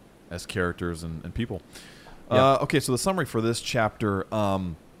as characters and people. Okay, so the summary for this chapter,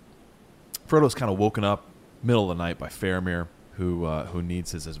 Frodo's kind of woken up middle of the night by Faramir, who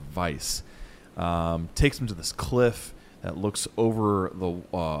needs his advice. Takes him to this cliff that looks over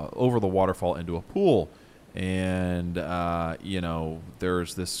the waterfall into a pool, and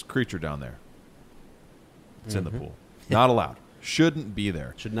there's this creature down there. It's in the pool. Not allowed. Shouldn't be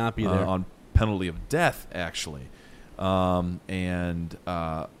there. Should not be there. On penalty of death, actually.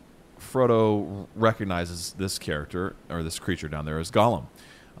 Frodo recognizes this character, or this creature down there, as Gollum,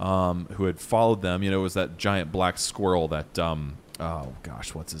 who had followed them. It was that giant black squirrel that,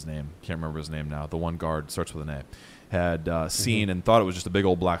 what's his name? Can't remember his name now. The one guard, starts with an A, had seen and thought it was just a big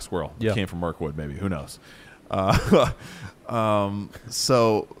old black squirrel. It came from Mirkwood, maybe. Who knows? So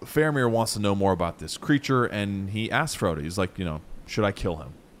Faramir wants to know more about this creature, and he asks Frodo, he's like, should I kill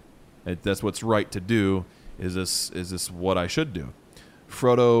him? That's what's right to do Is this what I should do?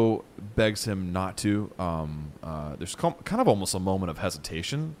 Frodo begs him not to. There's kind of almost a moment of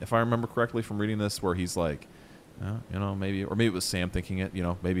hesitation, if I remember correctly from reading this, where he's like, maybe it was Sam thinking it.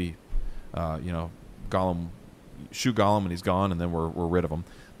 Maybe, Gollum, shoot Gollum and he's gone, and then we're rid of him.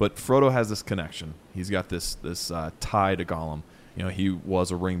 But Frodo has this connection. He's got this tie to Gollum. He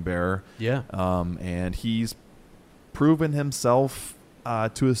was a ring bearer. Yeah. And he's proven himself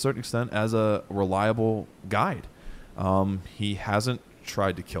to a certain extent as a reliable guide. He hasn't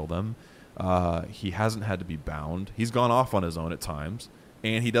tried to kill them. He hasn't had to be bound. He's gone off on his own at times,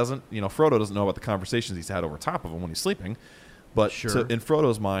 and he doesn't. Frodo doesn't know about the conversations he's had over top of him when he's sleeping. But Sure. In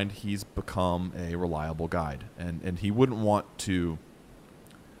Frodo's mind, he's become a reliable guide, and he wouldn't want to.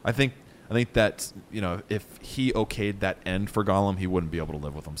 I think that if he okayed that end for Gollum, he wouldn't be able to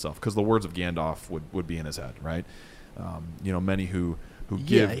live with himself, because the words of Gandalf would be in his head, right? Many who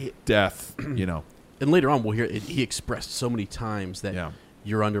give death, And later on, we'll hear he expressed so many times that Yeah.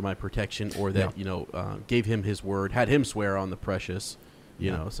 you're under my protection, or that gave him his word, had him swear on the precious.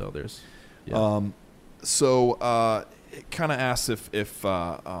 So there's. Yeah. It kind of asks if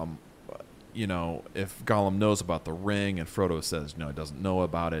Gollum knows about the ring, and Frodo says no, he doesn't know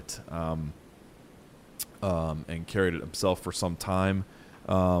about it, and carried it himself for some time.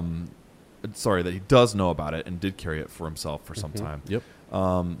 Sorry, that he does know about it and did carry it for himself for some time. Yep.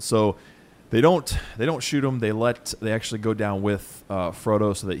 So they don't shoot him. They actually go down with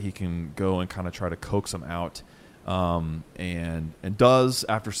Frodo so that he can go and kind of try to coax him out, and does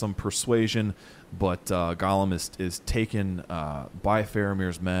after some persuasion. But Gollum is taken by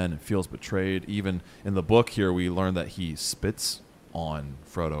Faramir's men and feels betrayed. Even in the book here, we learn that he spits on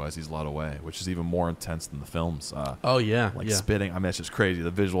Frodo as he's led away, which is even more intense than the films. Spitting. I mean, it's just crazy.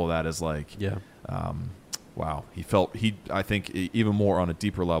 The visual of that is like, wow. I think even more on a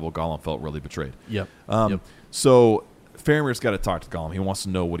deeper level, Gollum felt really betrayed. Yep. So Faramir's got to talk to Gollum. He wants to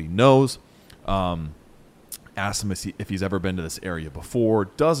know what he knows. Asks him if he's ever been to this area before.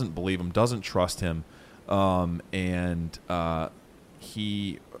 Doesn't believe him. Doesn't trust him.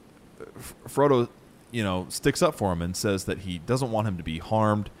 Frodo, sticks up for him and says that he doesn't want him to be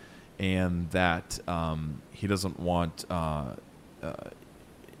harmed, and that he doesn't want, he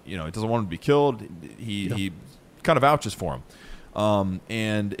doesn't want him to be killed. He kind of vouches for him,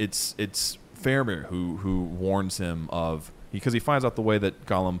 and it's Faramir who warns him because he finds out the way that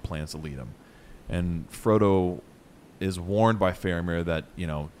Gollum plans to lead him. And Frodo is warned by Faramir that,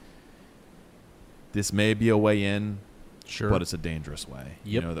 this may be a way in, Sure. but it's a dangerous way.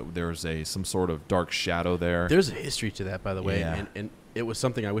 Yep. That there's some sort of dark shadow there. There's a history to that, by the way, Yeah. and it was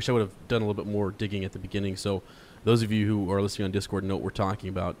something I wish I would have done a little bit more digging at the beginning. So those of you who are listening on Discord know what we're talking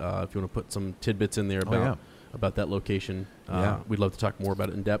about. If you want to put some tidbits in there about that location, we'd love to talk more about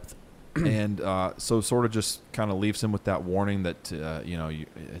it in depth. And so sort of just kind of leaves him with that warning that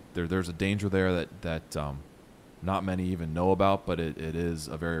there's a danger there that not many even know about, but it is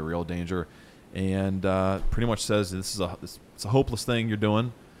a very real danger, and pretty much says it's a hopeless thing you're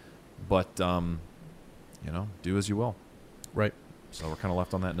doing, but do as you will. Right. So we're kind of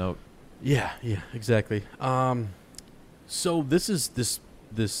left on that note. Yeah, exactly. So this is this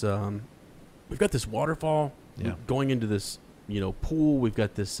we've got this waterfall going into this pool. We've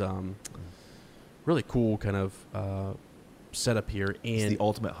got this really cool kind of setup here, and It's the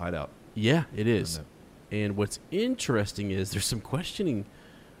ultimate hideout. Yeah, it is. Isn't And what's interesting is there's some questioning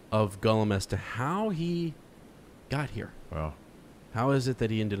of Gollum as to how he got here. Wow. How is it that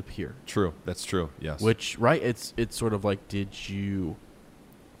he ended up here? True. That's true. Yes. Which, right, it's sort of like, did you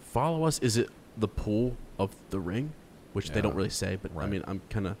follow us? Is it the pull of the ring? Which they don't really say, but Right. I mean, I'm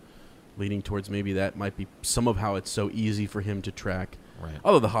kind of leaning towards maybe that might be some of how it's so easy for him to track. Right.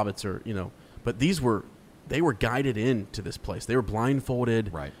 Although the hobbits are, but they were guided into this place. They were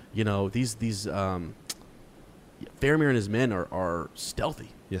blindfolded. Right. These Faramir and his men are stealthy.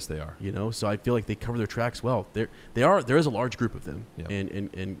 Yes, they are. So I feel like they cover their tracks well. There is a large group of them, Yep.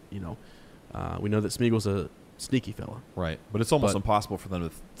 and we know that Smeagol's a sneaky fella. Right. But it's almost But- impossible for them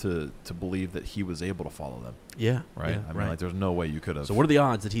to believe that he was able to follow them. Yeah, Right. yeah, I mean, like, there's no way you could have. So what are the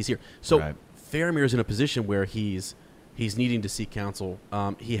odds that he's here? So Right. Faramir is in a position where he's needing to seek counsel.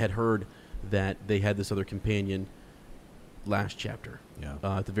 He had heard that they had this other companion last chapter,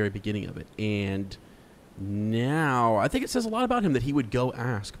 at the very beginning of it, and now I think it says a lot about him that he would go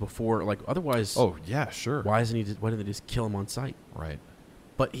ask before, like, otherwise. Oh yeah, sure. Why didn't they just kill him on sight? Right.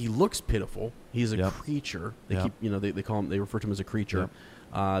 But he looks pitiful. He's a Yep. creature. They Yep. keep, they call him. They refer to him as a creature.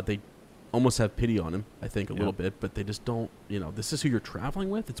 They almost have pity on him, I think, a little bit, but they just don't. This is who you're traveling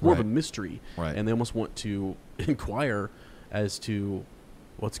with. It's more of a Right. mystery, Right. and they almost want to inquire as to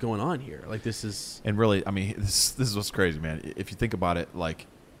what's going on here? Like, this is... And really, I mean, this is what's crazy, man. If you think about it, like,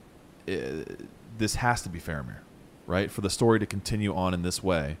 this has to be Faramir, right? For the story to continue on in this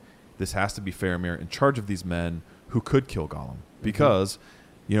way, this has to be Faramir in charge of these men who could kill Gollum. Because,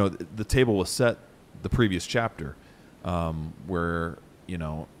 you know, the table was set the previous chapter where, you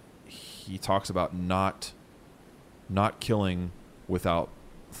know, he talks about not killing without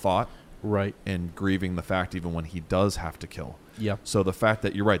thought. Right. And grieving the fact even when he does have to kill. Yeah. So the fact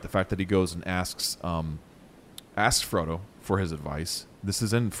that, you're right, the fact that he goes and asks Frodo for his advice, this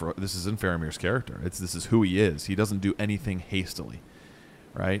is in Faramir's character. This is who he is. He doesn't do anything hastily,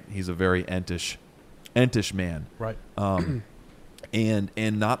 right? He's a very entish man. Right.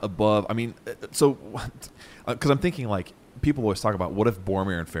 And not above. I mean, so because I'm thinking, like, people always talk about what if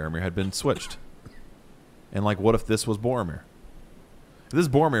Boromir and Faramir had been switched, and like what if this was Boromir? If this is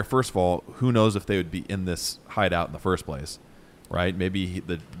Boromir, first of all, who knows if they would be in this hideout in the first place, right? Maybe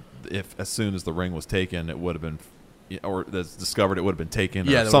if as soon as the ring was taken, it would have been, or discovered, it would have been taken,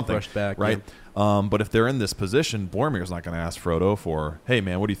 or something, rushed back, right? Yeah. But if they're in this position, Boromir's not going to ask Frodo for, hey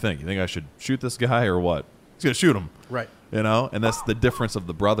man, what do you think? You think I should shoot this guy or what? He's going to shoot him, right? You know, and that's the difference of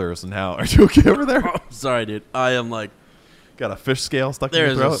the brothers. And how are you okay over there? Oh, sorry, dude. I am like, got a fish scale stuck in your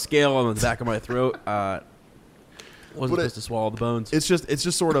throat. There's a scale on the back of my throat. Wasn't supposed to swallow the bones. It's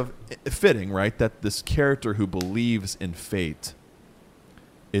just sort of fitting, right? That this character who believes in fate,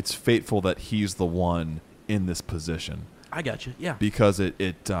 it's fateful that he's the one in this position. I got you. Yeah. Because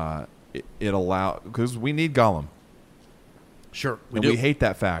it allows, because we need Gollum. Sure. We hate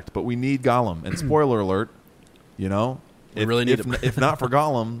that fact, but we need Gollum. And spoiler alert, you know, we really need him. If not for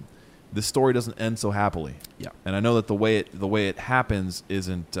Gollum, the story doesn't end so happily. Yeah. And I know that the way it happens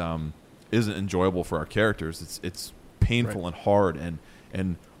isn't enjoyable for our characters. It's painful and hard,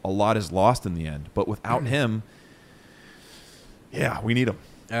 and a lot is lost in the end. But without him, yeah, we need him.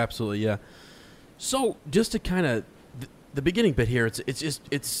 Absolutely, yeah. So just to kind of the beginning bit here, it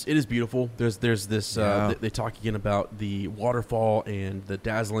is beautiful. There's this they talk again about the waterfall and the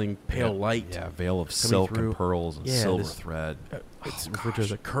dazzling pale light. Yeah, veil of silk and pearls and silver thread. It's referred to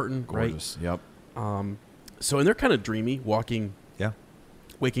as a curtain, gorgeous. Right? Yep. So and they're kind of dreamy, waking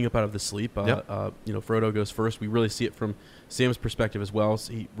up out of the sleep. You know, Frodo goes first. We really see it from Sam's perspective as well.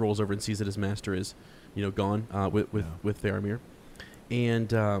 So he rolls over and sees that his master is, you know, gone with Faramir,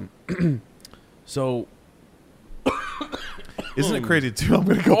 and so. Isn't it crazy too? I'm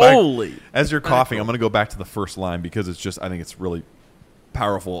going to go back as you're coughing. Mackerel. I'm going to go back to the first line because I think it's really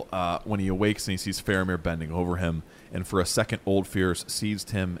powerful. When he awakes and he sees Faramir bending over him, and for a second, old fears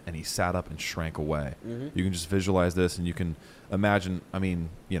seized him, and he sat up and shrank away. Mm-hmm. You can just visualize this, and you can imagine. I mean,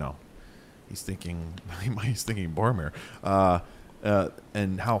 you know, he's thinking Boromir,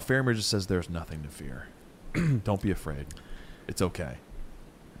 and how Faramir just says, "There's nothing to fear. Don't be afraid. It's okay."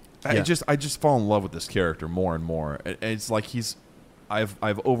 Yeah. I just fall in love with this character more and more. It's like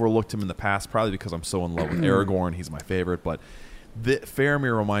I've overlooked him in the past, probably because I'm so in love with Aragorn. He's my favorite, but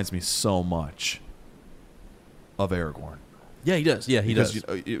Faramir reminds me so much of Aragorn. Yeah, he does. Yeah, he does.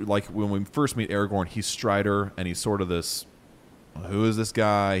 Like when we first meet Aragorn, he's Strider, and he's sort of this. Who is this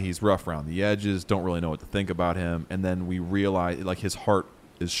guy? He's rough around the edges. Don't really know what to think about him. And then we realize, like, his heart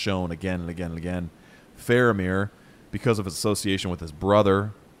is shown again and again and again. Faramir, because of his association with his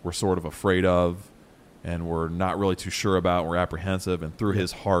brother, we're sort of afraid of, and we're not really too sure about. We're apprehensive, and through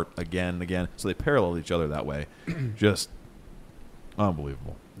his heart again and again. So they parallel each other that way. Just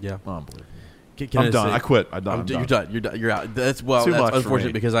unbelievable. Yeah, unbelievable. I'm done. I quit. I'm done. You're done. You're out. That's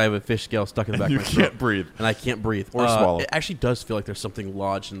unfortunate because I have a fish scale stuck in the back of my throat. You can't breathe. And I can't breathe. Or swallow. It actually does feel like there's something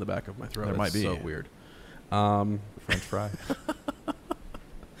lodged in the back of my throat. There might be. So weird. French fry.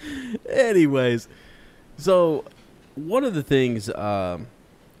 Anyways, so one of the things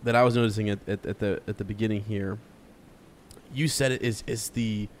that I was noticing at the beginning here, you said it is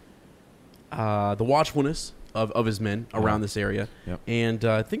the watchfulness of his men around this area. Yep. And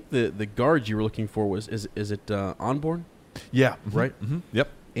I think the guard you were looking for was is it Onborn? Yeah. Right? Mm-hmm. Yep.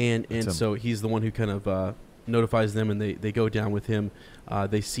 And so he's the one who kind of notifies them, and they go down with him.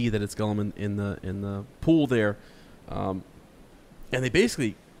 They see that it's Gollum in the pool there, and they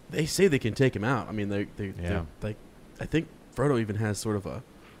say they can take him out. I mean, they I think Frodo even has sort of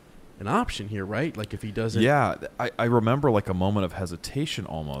an option here, right? Like if he doesn't. Yeah, I remember like a moment of hesitation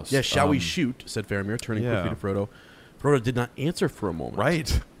almost. Yeah, shall we shoot? Said Faramir, turning quickly to Frodo. Frodo did not answer for a moment.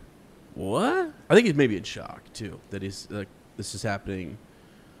 Right. What? I think he's maybe in shock too that he's like this is happening.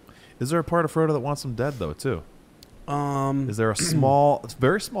 Is there a part of Frodo that wants him dead though too? Is there a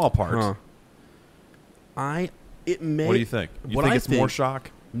very small part? It may. What do you think? You think it's more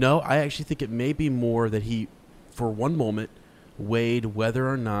shock? No, I actually think it may be more that he, for one moment, weighed whether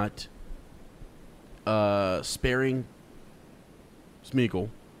or not sparing Smeagol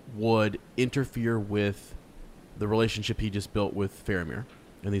would interfere with the relationship he just built with Faramir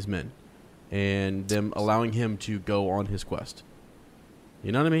and these men, and them allowing him to go on his quest.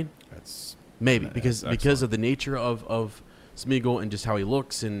 You know what I mean? That's maybe that's because of the nature of Smeagol and just how he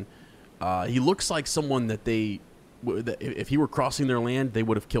looks, and he looks like someone that that if he were crossing their land, they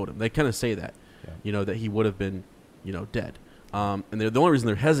would have killed him. They kind of say that, that he would have been, dead. And the only reason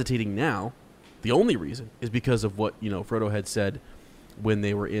they're hesitating now, the only reason, is because of what Frodo had said when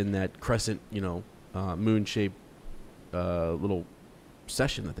they were in that crescent, moon-shaped little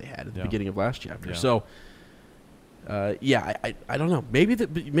session that they had at the beginning of last chapter. Yeah. So, I don't know.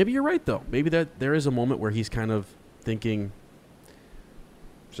 Maybe you're right though. Maybe that there is a moment where he's kind of thinking.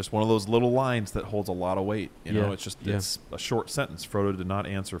 It's just one of those little lines that holds a lot of weight. It's just Yeah. it's a short sentence. Frodo did not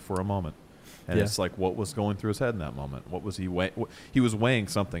answer for a moment, and it's like, what was going through his head in that moment? What was he weighing? He was weighing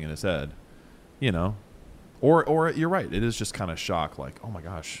something in his head, Or you're right. It is just kind of shock, like, oh my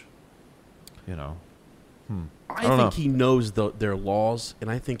gosh, I think he knows their laws, and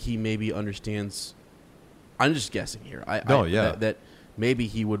I think he maybe understands. I'm just guessing here. That maybe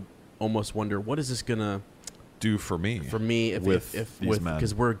he would almost wonder, what is this gonna do for me?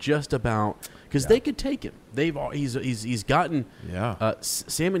 Because we're just about they could take him. He's gotten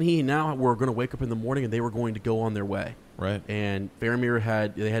Sam and he now were going to wake up in the morning and they were going to go on their way. Right. And Faramir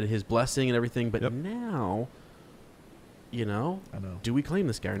had his blessing and everything, but now, I know. do we claim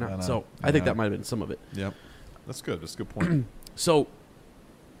this guy or not? I know. So I think that might have been some of it. Yep. That's good. That's a good point. So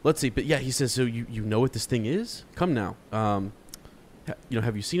let's see. But yeah, he says, so you know what this thing is? Come now.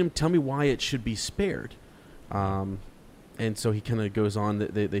 Have you seen him? Tell me why it should be spared. And so he kind of goes on.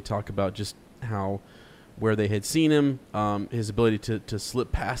 They talk about just where they had seen him, his ability to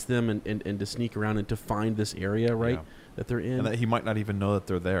slip past them and to sneak around and to find this area, right, that they're in. And that he might not even know that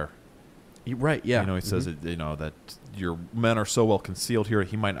they're there. Right, yeah. He says, that your men are so well concealed here,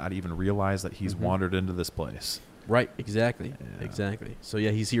 he might not even realize that he's wandered into this place. Right, exactly. Yeah. Exactly. So,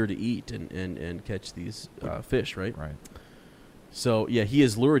 yeah, he's here to eat and catch these fish, right? Right. So, yeah, he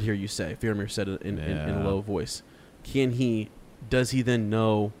is lured here, you say. Faramir said it in a low voice. Does he then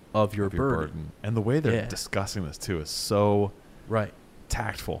know of your burden? And the way they're discussing this, too, is so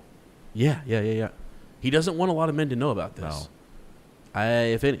tactful. Yeah. He doesn't want a lot of men to know about this. No.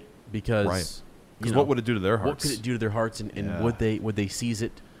 If any, because what would it do to their hearts? What could it do to their hearts, and would they seize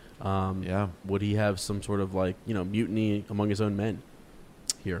it? Would he have some sort of mutiny among his own men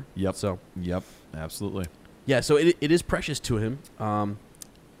here? Yep. So yep, absolutely. Yeah. So it is precious to him.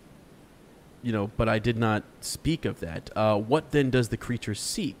 But I did not speak of that. What then does the creature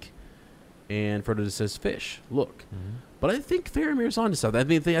seek? And Frodo just says, fish. Look. Mm-hmm. But I think Faramir's onto something.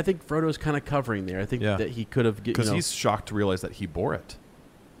 I think Frodo's kind of covering there. I think that he could have... Because he's shocked to realize that he bore it.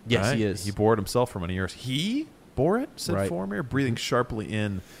 Yes, right? he is. He bore it himself for many years. He bore it, said right. Faramir, breathing sharply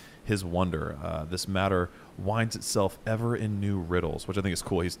in his wonder. This matter winds itself ever in new riddles, which I think is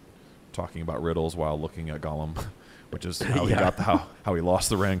cool. He's talking about riddles while looking at Gollum, which is how he got how he lost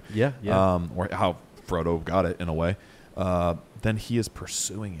the ring. Yeah. Or how Frodo got it in a way. Then he is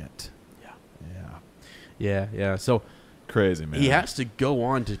pursuing it. Yeah. So crazy, man. He has to go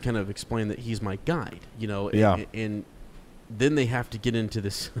on to kind of explain that he's my guide, and then they have to get into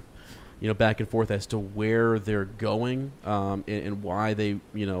this, back and forth as to where they're going, and why they,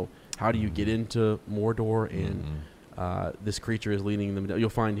 how do you get into Mordor, and this creature is leading them. You'll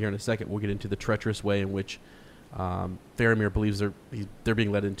find here in a second. We'll get into the treacherous way in which Faramir believes they're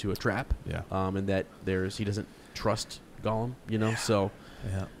being led into a trap, and that he doesn't trust Gollum, so.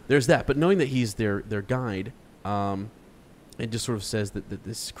 Yeah. There's that, but knowing that he's their guide, it just sort of says that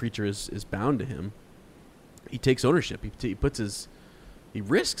this creature is bound to him. He takes ownership. He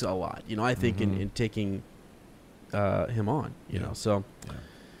risks a lot, I think, in taking him on, So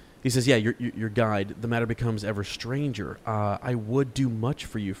he says, your guide. The matter becomes ever stranger. I would do much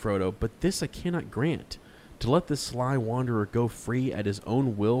for you, Frodo, but this I cannot grant. To let this sly wanderer go free at his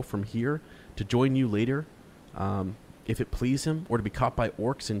own will from here, to join you later, if it please him, or to be caught by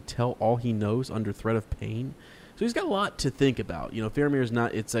orcs and tell all he knows under threat of pain. So he's got a lot to think about. Faramir's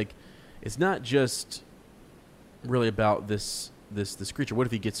not. It's not just really about this creature. What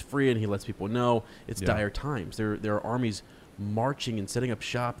if he gets free and he lets people know? It's dire times. There are armies marching and setting up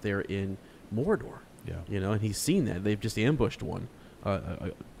shop there in Mordor. Yeah. And he's seen that. They've just ambushed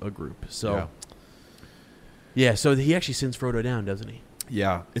a group. So so he actually sends Frodo down, doesn't he?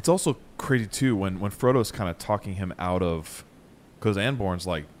 Yeah, it's also crazy too when Frodo's kind of talking him out of, because Anborn's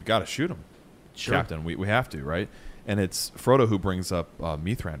like, "You got to shoot him, sure. Captain. We have to, right?" And it's Frodo who brings up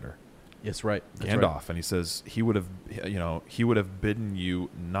Mithrandir, Yes, right. That's Gandalf, right. and he says he would have bidden you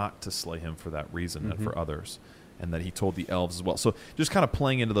not to slay him for that reason and for others, and that he told the elves as well. So just kind of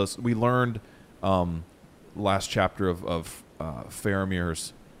playing into those, we learned last chapter of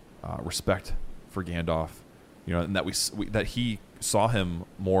Faramir's respect for Gandalf, and that that he saw him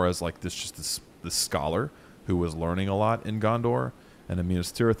more as like this scholar who was learning a lot in Gondor and in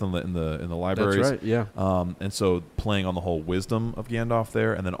Minas Tirith in the libraries. That's right. Yeah. And so playing on the whole wisdom of Gandalf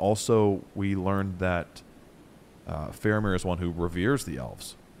there, and then also we learned that Faramir is one who reveres the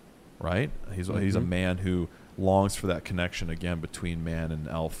elves, right? He's a man who longs for that connection again between man and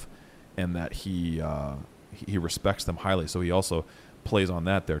elf, and that he respects them highly. So he also plays on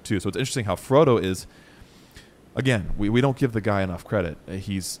that there too. So it's interesting how Frodo is. Again, we don't give the guy enough credit.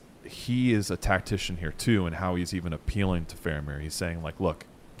 He is a tactician here too, and how he's even appealing to Faramir. He's saying like, look,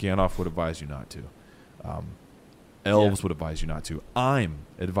 Gandalf would advise you not to. Elves would advise you not to. I'm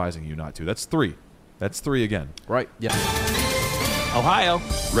advising you not to. That's three. That's three again. Right. Yeah. Ohio,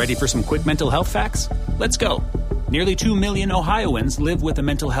 ready for some quick mental health facts? Let's go. Nearly 2 million Ohioans live with a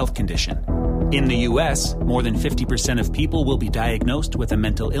mental health condition. In the U.S., more than 50% of people will be diagnosed with a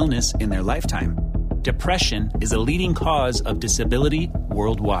mental illness in their lifetime. Depression is a leading cause of disability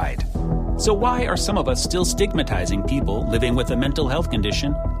worldwide. So why are some of us still stigmatizing people living with a mental health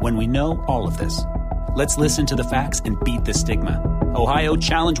condition when we know all of this? Let's listen to the facts and beat the stigma. Ohio,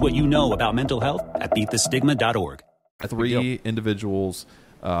 challenge what you know about mental health at beatthestigma.org. Three individuals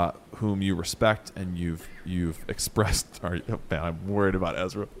whom you respect and you've expressed. I'm worried about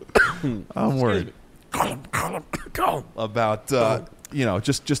Ezra. I'm worried. Call him. About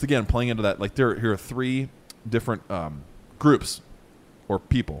just again playing into that. Like here are three different groups or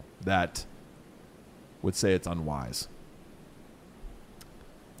people that would say it's unwise.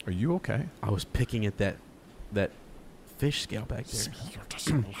 Are you okay? I was picking at that fish scale back there.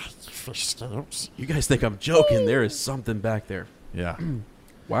 doesn't like fish scales. You guys think I'm joking? There is something back there. Yeah.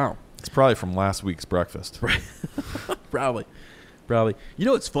 Wow. It's probably from last week's breakfast. Right. Probably. You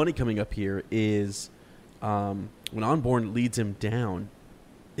know what's funny coming up here is when Onborn leads him down,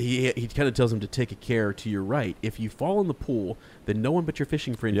 he kind of tells him to take a care to your right. If you fall in the pool, then no one but your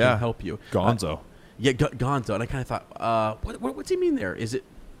fishing friend can help you. Gonzo. Gonzo. And I kind of thought, what's he mean there? Is it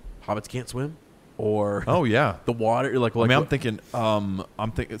hobbits can't swim? Or the water? I'm thinking.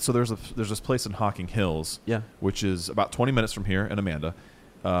 So there's this place in Hocking Hills, which is about 20 minutes from here in Amanda,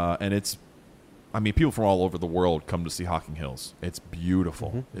 and it's. I mean, people from all over the world come to see Hocking Hills. It's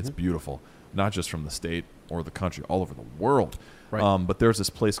beautiful. It's beautiful, not just from the state or the country, all over the world. Right. But there's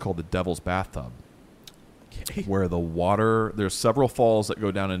this place called the Devil's Bathtub, where the water. There's several falls that go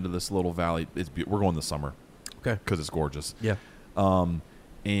down into this little valley. We're going this summer, because it's gorgeous. Yeah.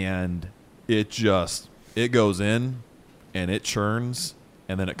 And it goes in and it churns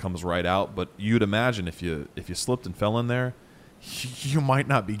and then it comes right out. But you'd imagine if you slipped and fell in there, you might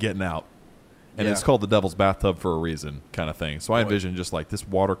not be getting out. And it's called the Devil's Bathtub for a reason, kind of thing. So I envision just like this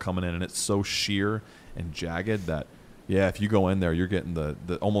water coming in and it's so sheer and jagged that, if you go in there, you're getting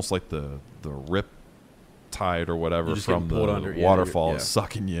the almost like the rip tide or whatever from the waterfall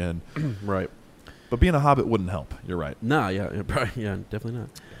sucking you in. Right. But being a hobbit wouldn't help. You're right. Nah, definitely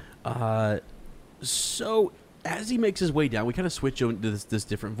not. So as he makes his way down, we kind of switch into this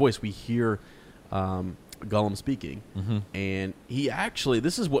different voice. We hear Gollum speaking, and he actually,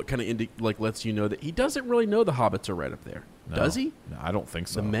 this is what kind of lets you know that he doesn't really know the hobbits are right up there. No, does he? No, I don't think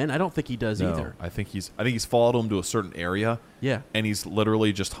so. The men, I don't think he does either. I think he's followed him to a certain area. Yeah, and he's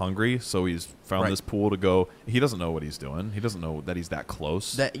literally just hungry, so he's found this pool to go. He doesn't know what he's doing. He doesn't know that he's that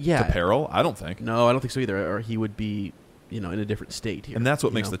close to peril. I don't think. No, I don't think so either. Or he would be, in a different state here. And that's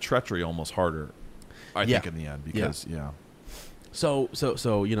what makes the treachery almost harder. I think in the end, because So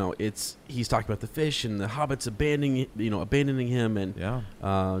it's he's talking about the fish and the hobbits abandoning him, and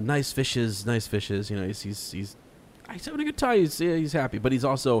nice fishes. He's having a good time. He's happy, but he's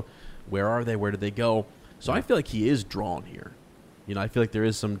also, where are they? Where did they go? So I feel like he is drawn here. I feel like there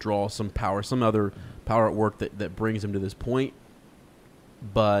is some draw, some power, some other power at work that brings him to this point.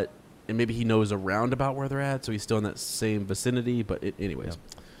 But and maybe he knows around about where they're at, so he's still in that same vicinity. But anyways,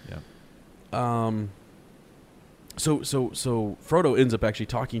 So Frodo ends up actually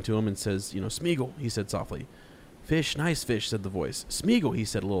talking to him and says, Smeagol, he said softly. Fish, nice fish, said the voice. Smeagol, he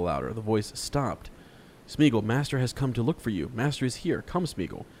said a little louder. The voice stopped. Smeagol, Master has come to look for you. Master is here. Come,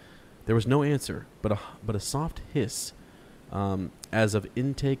 Smeagol. There was no answer, but a soft hiss, as of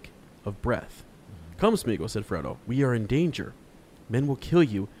intake of breath. Come, Smeagol, said Frodo. We are in danger. Men will kill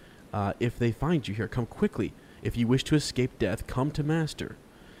you if they find you here. Come quickly. If you wish to escape death, come to Master.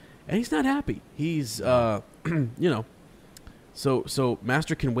 And he's not happy. He's, So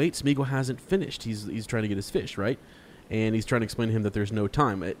Master can wait. Smeagol hasn't finished. He's trying to get his fish, right? And he's trying to explain to him that there's no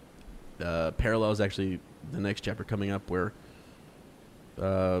time. It parallels actually the next chapter coming up where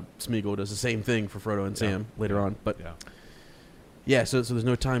Smeagol does the same thing for Frodo and Sam later on. But so there's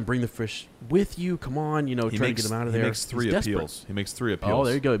no time. Bring the fish with you. Come on, try to get him out of there. He makes 3 appeals. He makes 3 appeals. Oh,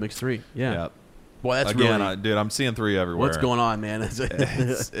 there you go. He makes 3. Yeah. Well, that's again, really... dude, I'm seeing 3 everywhere. What's going on, man?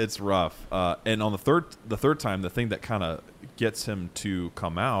 It's rough. And on the third time, the thing that kind of gets him to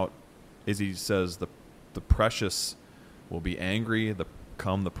come out is he says the precious will be angry. The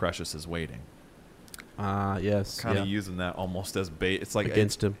precious is waiting. Yes. Kind of using that almost as bait. It's like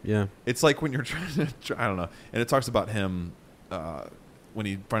against him. Yeah. It's like when you're trying to. I don't know. And it talks about him when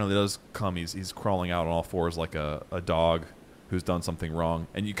he finally does come. He's crawling out on all fours like a dog who's done something wrong.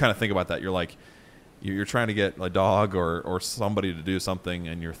 And you kind of think about that. You're like. You're trying to get a dog or somebody to do something,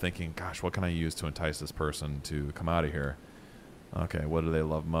 and you're thinking, gosh, what can I use to entice this person to come out of here? Okay, what do they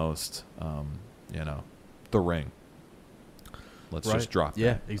love most? The ring. Let's just drop it.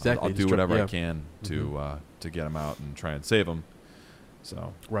 Yeah, exactly. I'll do whatever I can to get him out and try and save him.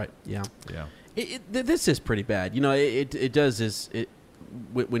 So right, yeah. This is pretty bad. It does is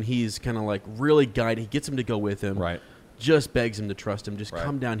when he's kind of like really guiding, he gets him to go with him. Right. Just begs him to trust him. Just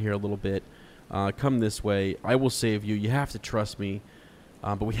come down here a little bit. Come this way. I will save you. You have to trust me.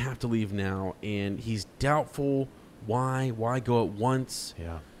 But we have to leave now. And he's doubtful. Why? Why go at once?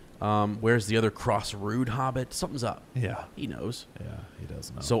 Yeah. Where's the other cross-rude hobbit? Something's up. Yeah. He knows. Yeah, he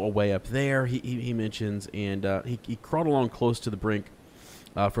does know. So away up there, he mentions. And he crawled along close to the brink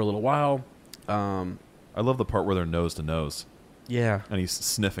for a little while. I love the part where they're nose to nose. Yeah. And he's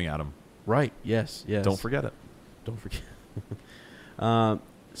sniffing at him. Right. Yes. Don't forget it. Don't forget.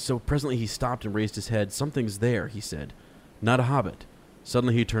 So presently he stopped and raised his head. Something's there, he said. Not a hobbit.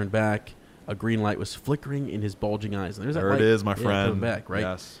 Suddenly he turned back. A green light was flickering in his bulging eyes. And there's that there light. It is, my friend. Coming back, right?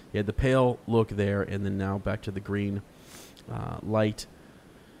 Yes. He had the pale look there, and then now back to the green light.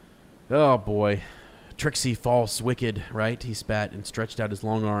 Oh, boy. Tricksy, false, wicked, right? He spat and stretched out his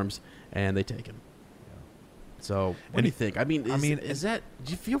long arms, and they take him. So, what do you think? I mean, is that?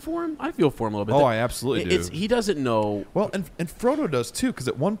 Do you feel for him? I feel for him a little bit. Oh, I absolutely do. He doesn't know. Well, and Frodo does too, because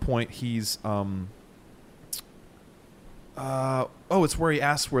at one point he's it's where he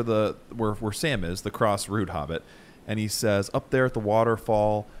asks where Sam is, the cross-rude hobbit, and he says, "Up there at the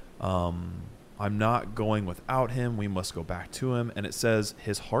waterfall, I'm not going without him. We must go back to him." And it says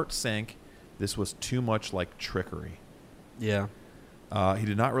his heart sank. This was too much like trickery. Yeah. He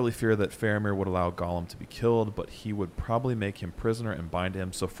did not really fear that Faramir would allow Gollum to be killed, but he would probably make him prisoner and bind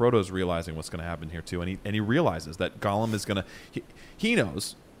him. So Frodo's realizing what's going to happen here too, and he realizes that Gollum is going to. He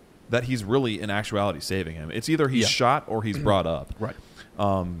knows that he's really in actuality saving him. It's either he's shot or he's brought up, right?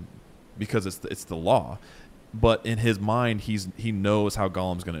 Because it's the law. But in his mind, he knows how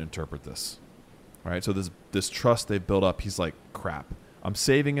Gollum's going to interpret this, right? So this trust they built up, he's like, crap, I'm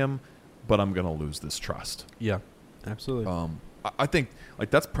saving him, but I'm going to lose this trust. Yeah, absolutely. I think like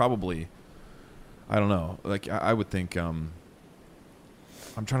that's probably, I don't know. Like I would think. I'm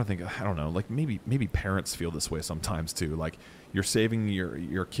trying to think. I don't know. Like maybe parents feel this way sometimes too. Like you're saving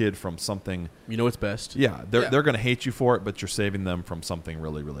your kid from something. You know what's best. Yeah, they're going to hate you for it, but you're saving them from something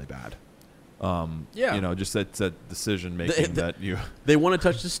really really bad. Just that decision making that you. They want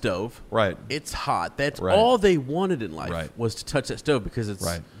to touch the stove. Right. It's hot. That's all they wanted in life. Right. Was to touch that stove because it's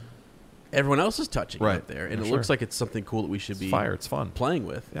right. Everyone else is touching right. up there, and it looks like it's something cool that we should be fire. It's fun playing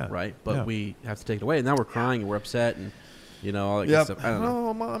with, right? But we have to take it away, and now we're crying and we're upset, and all that good stuff. I don't know.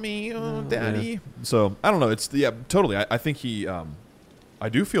 Oh, mommy, daddy. Yeah. So I don't know. It's totally. I think he. I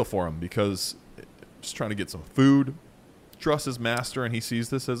do feel for him because just trying to get some food, trust his master, and he sees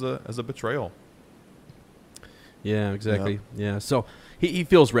this as a betrayal. Yeah, exactly. Yeah. So he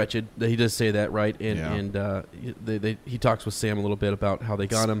feels wretched. He does say that, right? And he talks with Sam a little bit about how they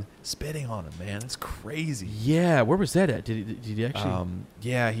got him. Spitting on him, man. It's crazy. Yeah. Where was that at? Did he actually?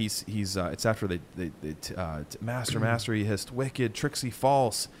 He's it's after they Master, he hissed, wicked, tricksy,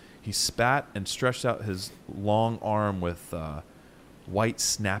 false. He spat and stretched out his long arm with white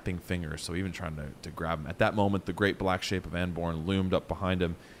snapping fingers, so even trying to grab him. At that moment, the great black shape of Anborn loomed up behind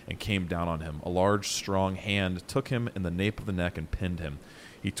him and came down on him. A large, strong hand took him in the nape of the neck and pinned him.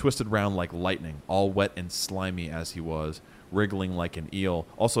 He twisted round like lightning, all wet and slimy as he was, wriggling like an eel.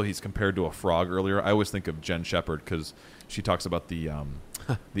 Also, he's compared to a frog earlier. I always think of Jen Shepherd because she talks about the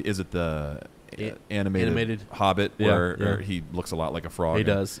animated Hobbit where he looks a lot like a frog. He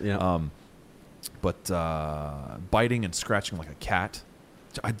does, yeah. But biting and scratching like a cat.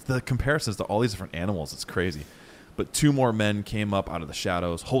 The comparisons to all these different animals, it's crazy. But 2 more men came up out of the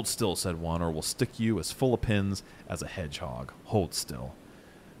shadows. Hold still, said one, or we'll stick you as full of pins as a hedgehog. Hold still.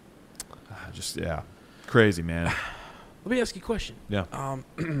 Crazy, man. Let me ask you a question. Yeah.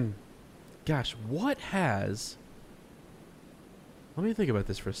 Gosh, what has... Let me think about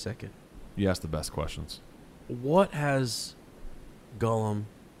this for a second. You asked the best questions. What has Gollum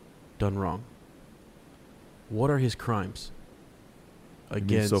done wrong? What are his crimes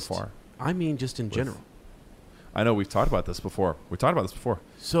against... so far? I mean, just in general. I know we've talked about this before.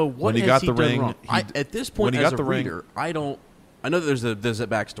 So what when he has got he the done ring, wrong? At this point, when he as got a the ring, reader, I know that there's a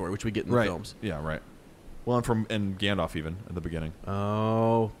backstory, which we get in the films. Yeah, right. Well, and Gandalf even at the beginning.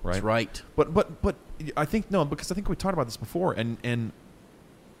 Oh, right. That's right. But I think because I think we talked about this before, and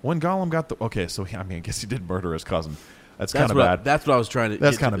when Gollum got the I guess he did murder his cousin. That's kind of bad. That's what I was trying to.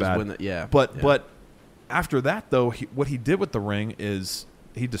 That's kind of bad. But But after that though, what he did with the ring is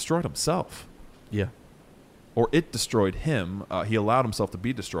he destroyed himself. Yeah. Or it destroyed him. He allowed himself to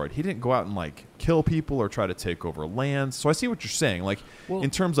be destroyed. He didn't go out and like kill people or try to take over lands. So I see what you're saying. Like in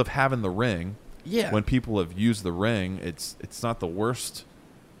terms of having the ring. Yeah. When people have used the ring, it's not the worst.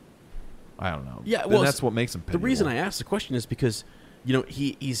 I don't know. Yeah. Well, that's what makes him pitiable. The reason I asked the question is because, Gollum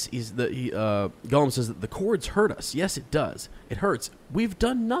says that the cords hurt us. Yes, it does. It hurts. We've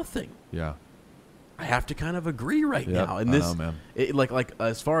done nothing. Yeah. I have to kind of agree right now. And this, I know, man. Like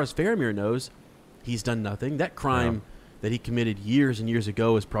as far as Faramir knows, he's done nothing. That crime that he committed years and years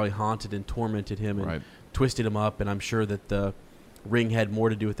ago has probably haunted and tormented him and twisted him up. And I'm sure that the ring had more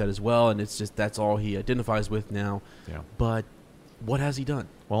to do with that as well. And it's just that's all he identifies with now. Yeah. But what has he done?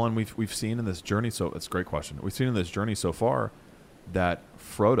 Well, and we've seen in this journey. So it's a great question. We've seen in this journey so far that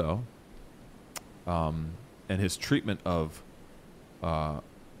Frodo, and his treatment of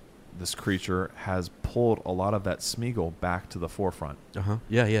this creature has pulled a lot of that Smeagol back to the forefront.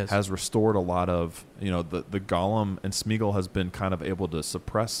 Yeah, he has. Has restored a lot of, the Gollum, and Smeagol has been kind of able to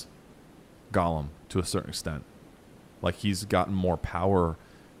suppress Gollum to a certain extent. Like he's gotten more power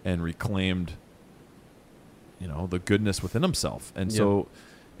and reclaimed, the goodness within himself. And so,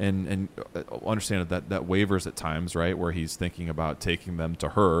 and understand that wavers at times, right? Where he's thinking about taking them to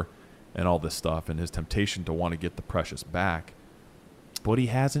her and all this stuff and his temptation to want to get the precious back. But he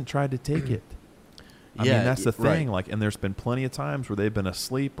hasn't tried to take it. I mean, that's the thing. Right. Like, and there's been plenty of times where they've been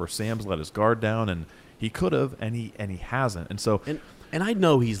asleep or Sam's let his guard down, and he could have, and he hasn't. And so, and I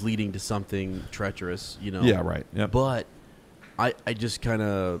know he's leading to something treacherous, Yeah, right. Yep. But I just kind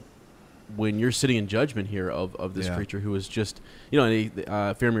of, when you're sitting in judgment here of this creature who is just, and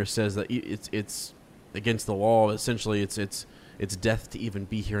Faramir says that it's against the law. Essentially, it's death to even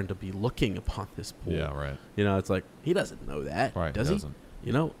be here and to be looking upon this pool. Yeah, right. It's like he doesn't know that, right? Does he?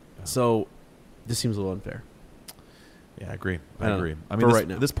 Doesn't. So this seems a little unfair. Yeah, I agree. I agree. I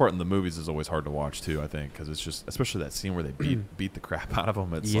mean, this part in the movies is always hard to watch too. I think because it's just, especially that scene where they beat the crap out of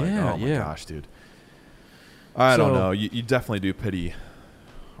him. It's like, oh my gosh, dude. I don't know. You definitely do pity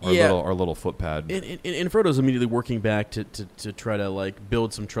our little footpad. And Frodo's immediately working back to try to like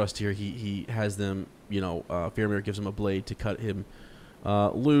build some trust here. He has them. Faramir gives him a blade to cut him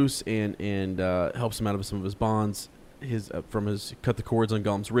loose and helps him out of some of his bonds. Cut the cords on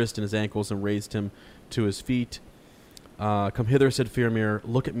Gollum's wrist and his ankles and raised him to his feet. Come hither, said Faramir.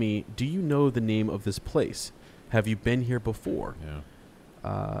 Look at me. Do you know the name of this place? Have you been here before?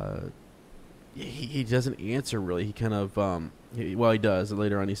 Yeah. He doesn't answer really. He kind of he does.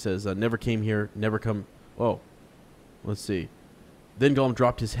 Later on, he says, "Never came here. Never come." Oh, let's see. Then Gollum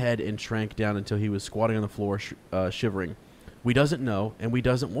dropped his head and shrank down until he was squatting on the floor, shivering. "We doesn't know, and we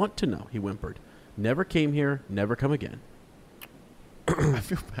doesn't want to know," he whimpered. "Never came here, never come again." I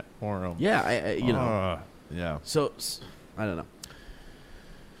feel bad for him. Yeah, yeah. So, I don't know.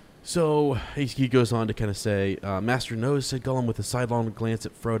 So, he goes on to kind of say, "Master knows," said Gollum with a sidelong glance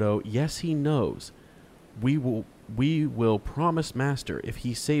at Frodo. "Yes, he knows. We will promise Master, if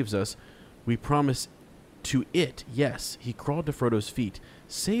he saves us, we promise to it, yes." He crawled to Frodo's feet.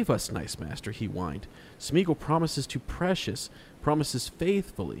 "Save us, nice Master," he whined. "Smeagol promises to Precious, promises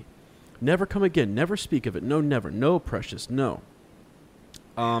faithfully. Never come again, never speak of it, no, never, no, Precious, no."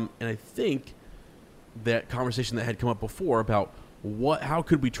 And I think that conversation that had come up before about how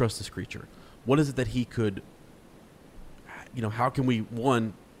could we trust this creature? What is it that he could, how can we,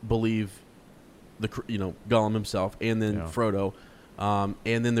 one, believe Gollum himself and then Frodo,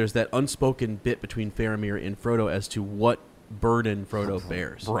 and then there's that unspoken bit between Faramir and Frodo as to what burden Frodo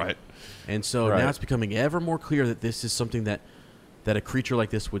bears. Right. And so now it's becoming ever more clear that this is something that a creature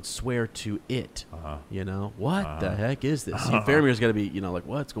like this would swear to it. What the heck is this? Faramir's got to be, like,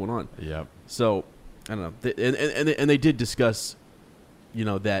 what's going on? Yep. So, I don't know. And they did discuss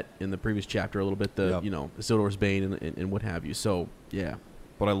that in the previous chapter a little bit, the Isildur's Bane and what have you. So yeah.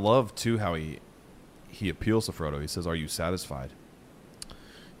 But I love too how he appeals to Frodo. He says, "Are you satisfied?"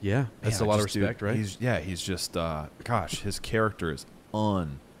 Yeah, that's a lot of respect, right? He's just gosh, his character is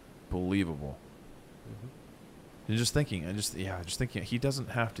unbelievable. And just thinking, he doesn't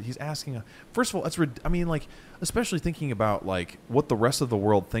have to. He's asking. First of all, especially thinking about like what the rest of the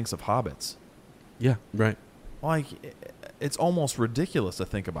world thinks of hobbits. Yeah, right. Like, it's almost ridiculous to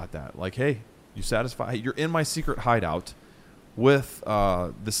think about that. Like, hey, you satisfied? You're in my secret hideout with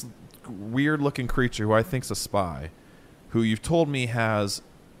this weird-looking creature who I think's a spy, who you've told me has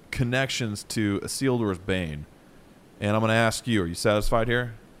connections to Isildur's Bane, and I'm going to ask you: are you satisfied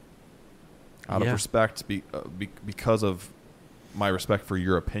here? Out of respect, because of my respect for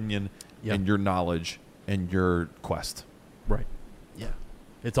your opinion and your knowledge and your quest. Right. Yeah.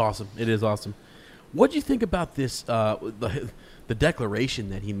 It's awesome. It is awesome. What do you think about this? The declaration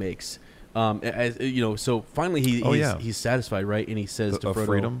that he makes, as you know. So finally, he's satisfied, right? And he says to Frodo,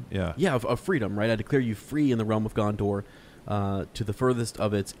 freedom, of freedom, right? I declare you free in the realm of Gondor, to the furthest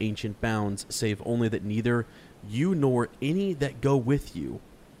of its ancient bounds, save only that neither you nor any that go with you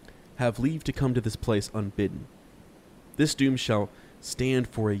have leave to come to this place unbidden. This doom shall stand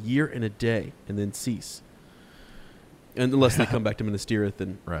for a year and a day, and then cease, and unless they come back to Minas Tirith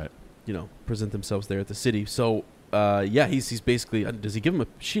and present themselves there at the city. So, he's basically. Does he give him a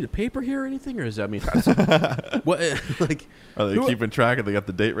sheet of paper here or anything, or is that, what? Like, are they keeping track? They got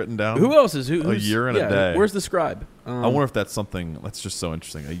the date written down. Who else is a year and a day? Where's the scribe? I wonder if that's something that's just so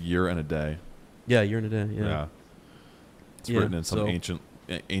interesting. A year and a day. Yeah, a year and a day. Yeah. It's written in some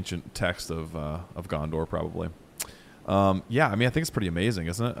ancient text of Gondor, probably. I think it's pretty amazing,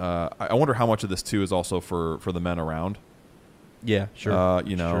 isn't it? I wonder how much of this too is also for the men around. Yeah, sure.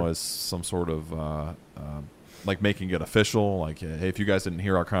 As some sort of like making it official. Like, hey, if you guys didn't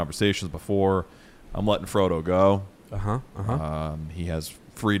hear our conversations before, I'm letting Frodo go. He has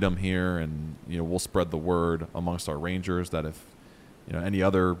freedom here, and we'll spread the word amongst our rangers that if any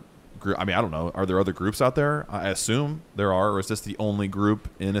other group. I don't know. Are there other groups out there? I assume there are, or is this the only group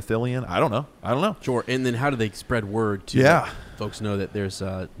in Ithilien? I don't know. Sure. And then how do they spread word to let folks know that there's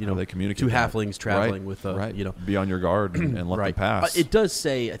they communicate two halflings traveling with be on your guard and let them pass. It does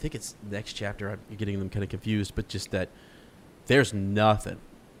say, I think it's next chapter. I'm getting them kind of confused, but just that there's nothing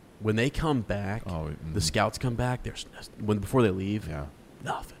when they come back. The scouts come back. Before they leave.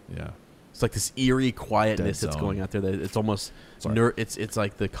 Nothing. Yeah. It's like this eerie quietness that's going out there. That it's almost it's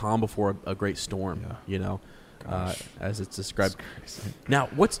like the calm before a great storm. As it's described. Now,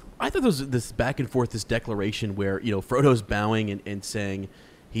 I thought there was this back and forth, this declaration where Frodo's bowing and saying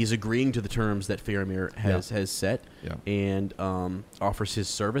he's agreeing to the terms that Faramir has set, and offers his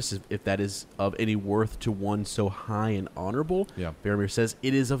service if that is of any worth to one so high and honorable. Faramir says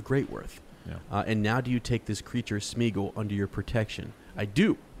it is of great worth. And now do you take this creature Smeagol under your protection? I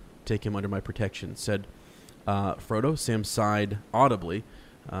do take him under my protection, said Frodo. Sam sighed audibly,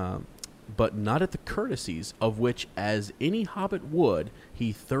 but not at the courtesies of which, as any hobbit would,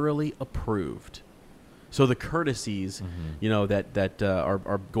 he thoroughly approved. So the courtesies, that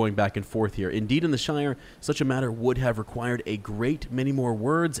are going back and forth here. Indeed, in the Shire, such a matter would have required a great many more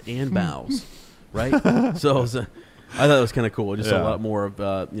words and bows, right? So I thought it was kind of cool. Just a lot more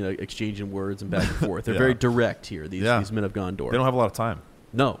of exchanging words and back and forth. They're very direct here. These men of Gondor. They don't have a lot of time.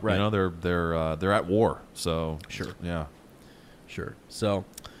 No, right. They're at war. So sure. Yeah. Sure. So,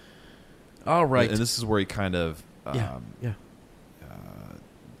 all right. And this is where he kind of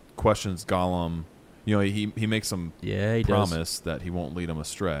questions Gollum. He makes some promise that he won't lead him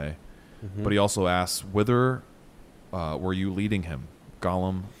astray, but he also asks, "Whither were you leading him?"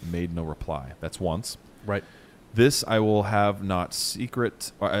 Gollum made no reply. That's once. Right. This I will have not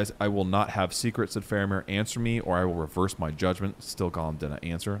secret. I will not have secret, said Faramir. Answer me, or I will reverse my judgment. Still Gollum didn't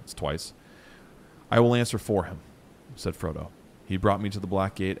answer. It's twice. I will answer for him, said Frodo. He brought me to the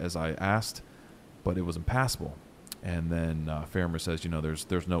Black Gate as I asked, but it was impassable. And then Faramir says,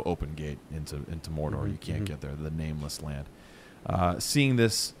 there's no open gate into Mordor. You can't get there. The nameless land. Seeing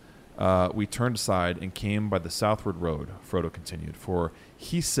this, we turned aside and came by the southward road, Frodo continued. For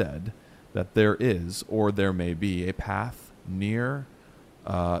he said that there is, or there may be, a path near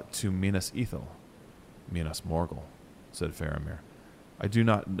to Minas Ithil. Minas Morgul, said Faramir. I do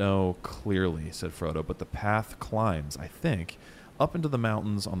not know clearly, said Frodo, but the path climbs, I think, up into the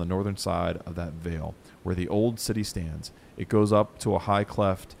mountains on the northern side of that vale, where the old city stands. It goes up to a high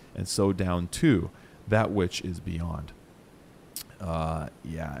cleft, and so down to that which is beyond.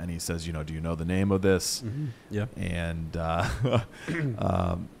 And he says, do you know the name of this? Yeah. And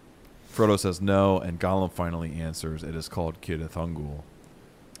Frodo says no, and Gollum finally answers, it is called Cirith Ungol.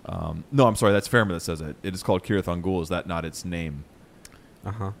 No, I'm sorry. That's Faramir that says it. It is called Cirith Ungol. Is that not its name?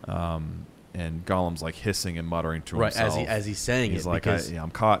 And Gollum's like hissing and muttering to himself. Right, as he's saying he's it. like,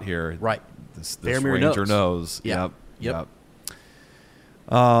 I'm caught here. Right. This Faramir ranger knows. Yep.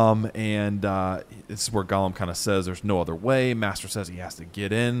 And this is where Gollum kind of says there's no other way. Master says he has to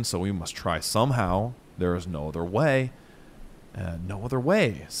get in, so we must try somehow. There is no other way. No other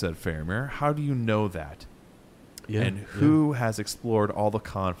way, said Faramir. How do you know that? Yeah, and who has explored all the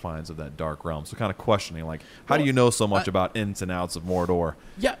confines of that dark realm? So kind of questioning, like, how do you know so much about ins and outs of Mordor?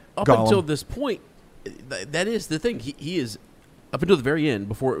 Yeah, up Gollum. until this point, that is the thing. He is, up until the very end,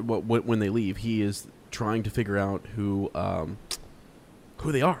 before when they leave, he is trying to figure out who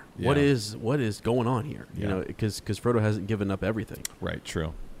they are. Yeah. What is going on here? You know, because Frodo hasn't given up everything. Right,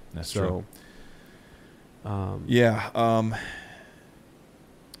 true. That's true.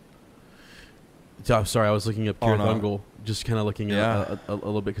 So, sorry, I was looking up Cirith Ungol, just kind of looking at a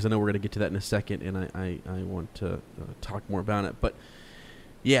little bit, because I know we're going to get to that in a second, and I want to talk more about it. But,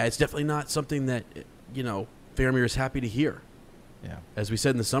 yeah, it's definitely not something that, Faramir is happy to hear. Yeah. As we said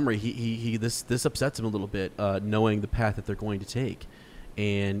in the summary, this upsets him a little bit, knowing the path that they're going to take.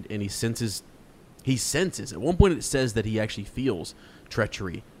 And he senses, at one point it says that he actually feels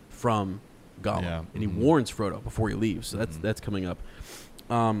treachery from Gollum, and he warns Frodo before he leaves. So that's coming up.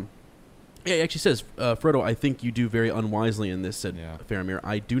 Yeah, he actually says, Frodo, I think you do very unwisely in this, said Faramir.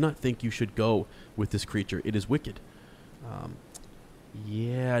 I do not think you should go with this creature. It is wicked.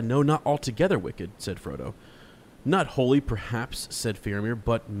 No, not altogether wicked, said Frodo. Not wholly, perhaps, said Faramir,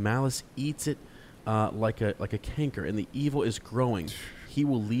 but malice eats it like a canker, and the evil is growing. He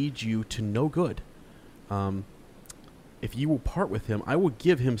will lead you to no good. If you will part with him, I will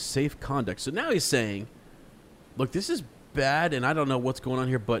give him safe conduct. So now he's saying, look, this is bad, and I don't know what's going on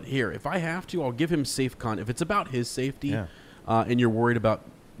here, but here, if I have to, I'll give him safe conduct. If it's about his safety, and you're worried about,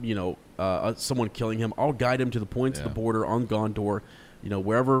 someone killing him, I'll guide him to the points of the border on Gondor,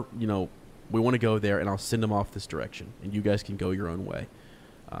 wherever, we want to go there, and I'll send him off this direction, and you guys can go your own way.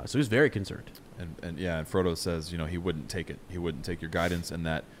 So he's very concerned. And Frodo says, he wouldn't take it. He wouldn't take your guidance, and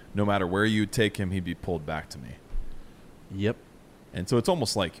that no matter where you take him, he'd be pulled back to me. Yep. And so it's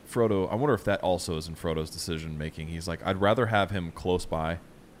almost like Frodo, I wonder if that also is in Frodo's decision making. He's like, I'd rather have him close by.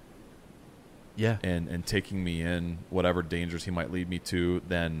 Yeah. And taking me in whatever dangers he might lead me to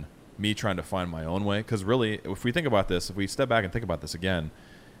than me trying to find my own way. Because really, if we think about this, if we step back and think about this again,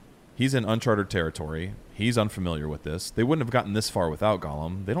 he's in uncharted territory. He's unfamiliar with this. They wouldn't have gotten this far without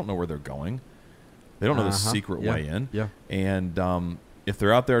Gollum. They don't know where they're going. They don't know the secret way in. Yeah. And if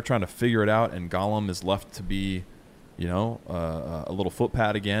they're out there trying to figure it out and Gollum is left to be, a little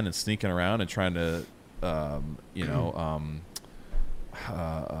footpad again and sneaking around and trying to,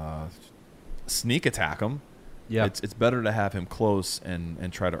 sneak attack him. Yeah. It's better to have him close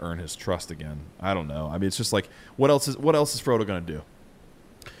and try to earn his trust again. I don't know. I mean, it's just like, what else is Frodo going to do?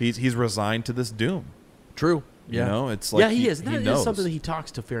 He's resigned to this doom. True. Yeah. It's like he is. That knows. is something that he talks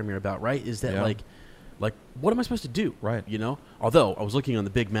to Faramir about, right? Is that like, what am I supposed to do? Right. Although I was looking on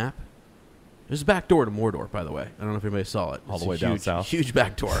the big map, there's a back door to Mordor, by the way. I don't know if anybody saw it. All the way down south. Huge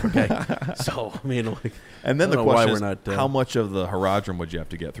back door. Okay. So I mean, and then the question is, how much of the Haradrim would you have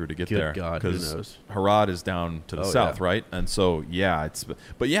to get through to get there? Good God, who knows? Harad is down to the south, right? And so they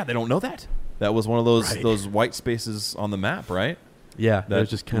don't know that. That was one of those white spaces on the map, right? Yeah, that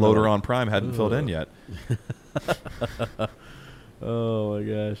just kind Loader on Prime hadn't filled in yet. Oh my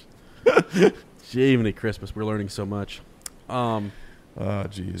gosh! Jiminy Christmas, we're learning so much. Oh,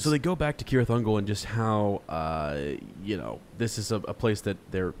 geez. So they go back to Cirith Ungol and just how this is a place that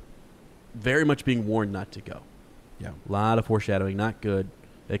they're very much being warned not to go. Yeah, a lot of foreshadowing, not good,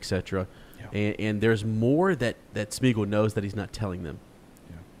 etc. Yeah. And there's more that Smeagol knows that he's not telling them.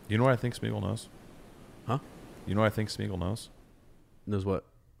 Yeah. You know what I think Smeagol knows? Huh? You know what I think Smeagol knows? Knows what?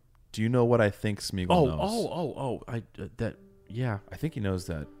 Do you know what I think Smeagol knows? I think he knows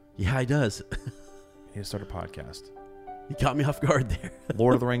that. Yeah, he does. He has to start a podcast. You caught me off guard there.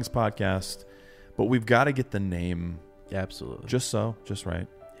 Lord of the Rings podcast. But we've got to get the name. Absolutely. Just right. Yeah.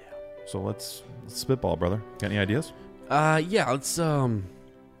 So let's spitball, brother. Got any ideas? Let's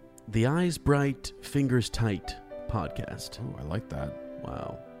The Eyes Bright, Fingers Tight podcast. Oh, I like that.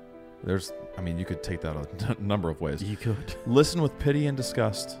 Wow. You could take that a number of ways. You could. Listen with Pity and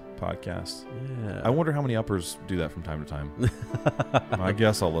Disgust podcast. Yeah. I wonder how many uppers do that from time to time. I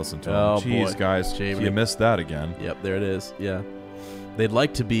guess I'll listen to them. Oh, Jeez, boy. guys. Jamie. You missed that again. Yep, there it is. Yeah. They'd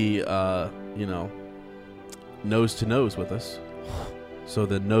like to be, nose to nose with us. So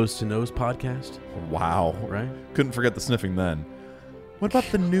the Nose to Nose podcast. Wow. Right? Couldn't forget the sniffing then. What about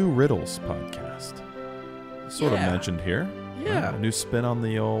the New Riddles podcast? sort of mentioned here. Yeah. A new spin on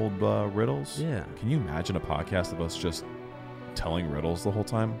the old riddles. Yeah. Can you imagine a podcast of us just telling riddles the whole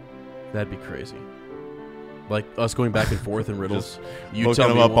time? That'd be crazy. Like us going back and forth in riddles. You looking tell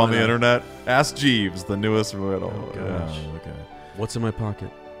them me up on one, the internet. Ask Jeeves, the newest riddle. Oh, gosh. Yeah, okay. What's in my pocket?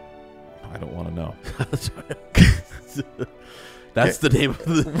 I don't want to know. That's the name of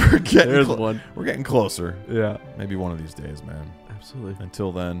the. We're getting There's one. We're getting closer. Yeah. Maybe one of these days, man. Absolutely.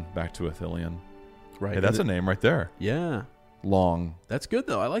 Until then, back to Athelion. Right. Hey, that's a name right there. Yeah. Long. That's good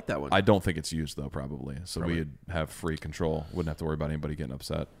though. I like that one. I don't think it's used though, probably. So Probably. we'd have free control. Wouldn't have to worry about anybody getting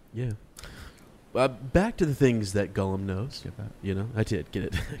upset. Yeah. Back to the things that Gollum knows. Get that? You know, I did get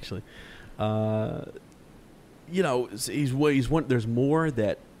it actually. You know, he's one. There's more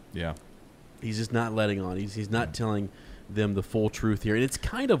that Yeah. he's just not letting on. He's not telling them the full truth here, and it's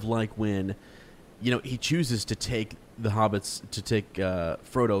kind of like when, you know, he chooses to take the hobbits to take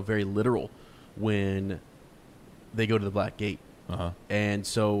Frodo very literal when they go to the Black Gate, and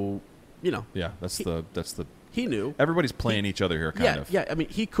so you know, Yeah. That's the. he knew. Everybody's playing each other here, kind of. Yeah. I mean,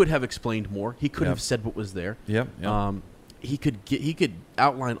 he could have explained more. He could Yep. have said what was there. Yep. He could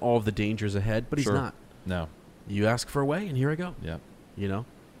outline all of the dangers ahead, but he's Sure. not. No. You ask for a way, and here I go. Yeah. You know,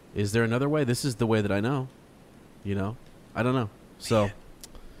 is there another way? This is the way that I know. You know, I don't know. So,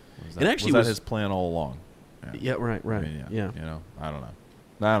 Was It actually was was- that his plan all along? yeah, right. I mean, yeah. You know, I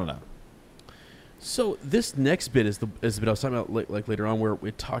don't know. So this next bit is the bit I was talking about like later on, where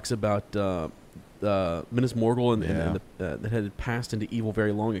it talks about Minas Morgul and that had passed into evil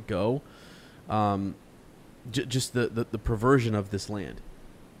very long ago. Just the perversion of this land,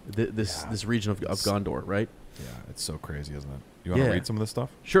 this region of Gondor, right? Yeah, it's so crazy, isn't it? You want to Yeah. read some of this stuff?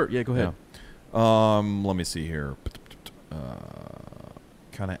 Sure. Yeah. Go ahead. Yeah. Let me see here.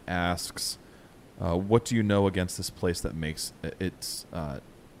 Kind of asks, what do you know against this place that makes its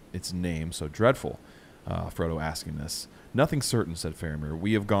name so dreadful? Frodo asking this. Nothing certain, said Faramir.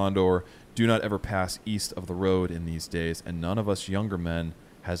 We of Gondor do not ever pass east of the road in these days, and none of us younger men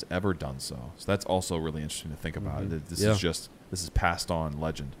has ever done so. So that's also really interesting to think about. This is passed on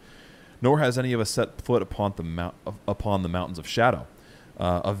legend. Nor has any of us set foot upon the mountains of shadow.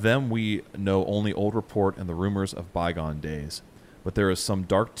 Of them we know only old report and the rumors of bygone days. But there is some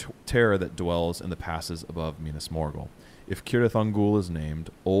dark terror that dwells in the passes above Minas Morgul. If Cirith Ungol is named,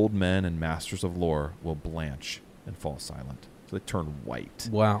 old men and masters of lore will blanch and fall silent. So they turn white.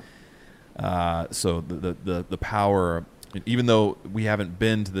 Wow. So the power, even though we haven't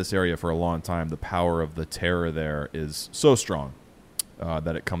been to this area for a long time, the power of the terror there is so strong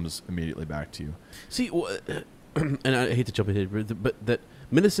that it comes immediately back to you. See, and I hate to jump ahead, but that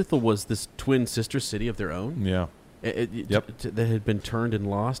Minas Ithil was this twin sister city of their own. Yeah. That had been turned and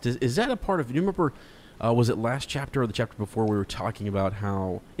lost. Is that a part of? Do you remember? Was it last chapter or the chapter before we were talking about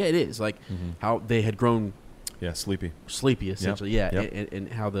how? Yeah, it is like how they had grown. Yeah, sleepy Essentially. Yeah,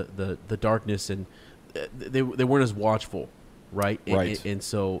 and how the darkness and they weren't as watchful, right? Right. And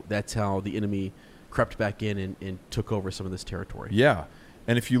so that's how the enemy crept back in and took over some of this territory. Yeah,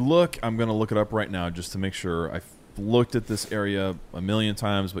 and if you look, I'm going to look it up right now just to make sure. I've looked at this area a million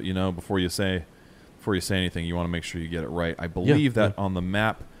times, but you know, before you say anything, you want to make sure you get it right. I believe that on the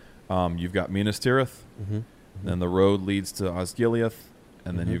map, you've got Minas Tirith, then the road leads to Osgiliath,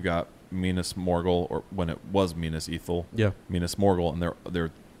 and then you've got Minas Morgul, or when it was Minas Ithil, Minas Morgul, and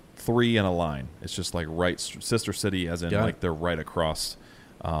they're three in a line. It's just like sister city, as in like they're right across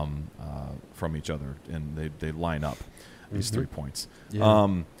from each other, and they line up these 3 points.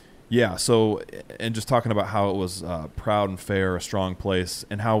 So, and just talking about how it was proud and fair, a strong place,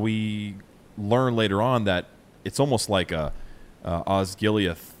 and how we learn later on that it's almost like a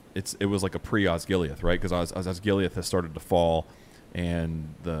Osgiliath. It was like a pre-Osgiliath, right? Because Osgiliath has started to fall,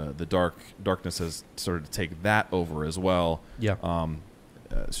 and the darkness has started to take that over as well. Yeah.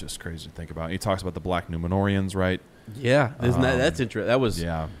 It's just crazy to think about. He talks about the Black Númenóreans, right? Yeah, isn't that's interesting? That was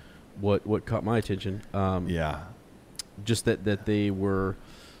what caught my attention. Just that they were,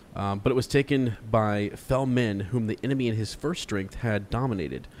 but it was taken by fell men whom the enemy in his first strength had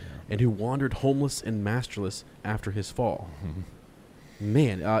dominated, and who wandered homeless and masterless after his fall.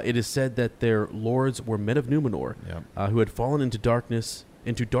 Man, it is said that their lords were men of Númenor, who had fallen into dark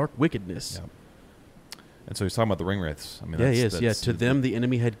wickedness. And so he's talking about the Ringwraiths. I mean, To them, the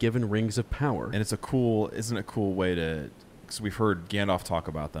enemy had given rings of power. And isn't it a cool way to? Because we've heard Gandalf talk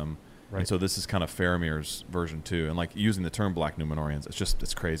about them, right? And so this is kind of Faramir's version too, and like using the term Black Númenóreans.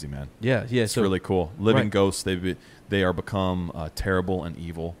 It's crazy, man. Yeah. It's really cool. Living ghosts. They are become terrible and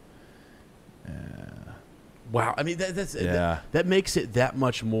evil. Wow. I mean, that makes it that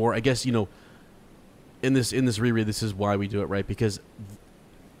much more. I guess, you know, in this reread, this is why we do it, right? Because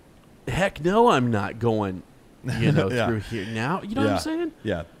heck no, I'm not going Yeah. through here. Now, you know what I'm saying?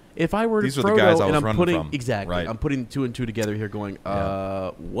 Yeah. If I were These are Frodo the guys I was and I'm running putting from. exactly, Right. I'm putting 2 and 2 together here, going,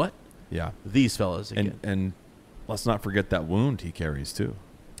 what? Yeah. These fellas again. And let's not forget that wound he carries too.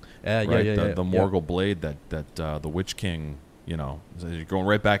 Yeah, Right? yeah, The Morgul blade that the Witch King, you're going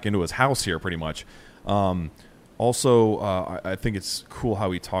right back into his house here, pretty much. Also, I think it's cool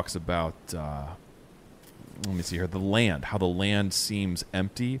how he talks about. Let me see here. The land, how the land seems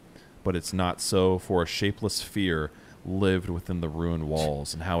empty, but it's not so. For a shapeless sphere lived within the ruined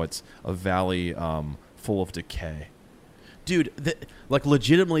walls, and how it's a valley full of decay. Dude, like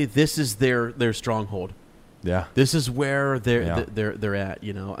legitimately, this is their stronghold. Yeah. This is where they're at. I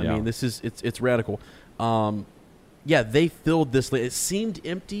Yeah. mean, this is it's radical. Yeah, they filled this. It seemed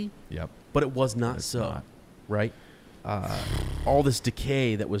empty. Yep. But it was not It's so. not. Right. All this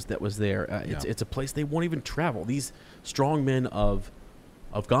decay that was there. Yeah. It's a place they won't even travel. These strong men of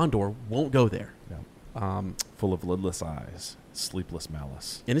Gondor won't go there. Yeah. Full of lidless eyes, sleepless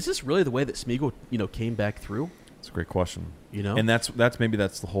malice. And is this really the way that Smeagol, came back through? It's a great question. And that's maybe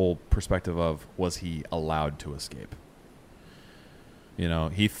that's the whole perspective of, was he allowed to escape?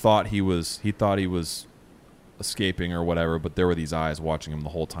 He thought he was escaping or whatever, but there were these eyes watching him the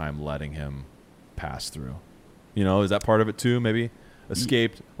whole time, letting him pass through. Is that part of it too? Maybe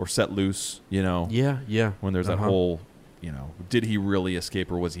escaped or set loose. Yeah. When there's that whole, did he really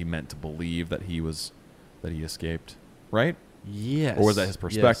escape, or was he meant to believe that he escaped? Right? Yes. Or was that his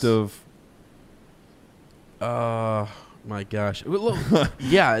perspective? My gosh. Well,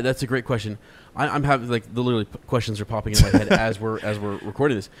 yeah, that's a great question. I'm having literally questions are popping in my head as we're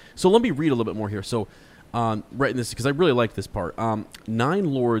recording this. So let me read a little bit more here. So, right in this, because I really like this part. 9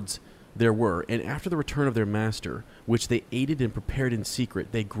 lords there were, and after the return of their master, which they aided and prepared in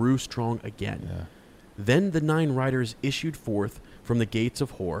secret, they grew strong again. Yeah. Then the 9 riders issued forth from the gates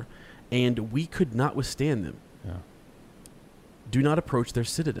of Hor, and we could not withstand them. Yeah. Do not approach their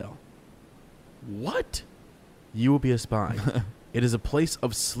citadel. What? You will be a spy. It is a place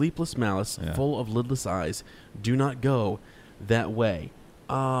of sleepless malice, full of lidless eyes. Do not go that way.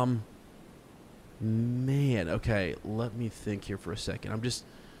 Man, okay, let me think here for a second.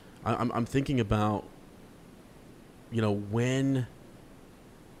 I'm thinking about, when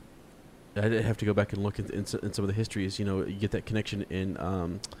I have to go back and look in some of the histories. You get that connection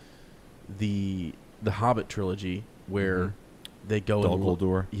in the Hobbit trilogy where they go Dol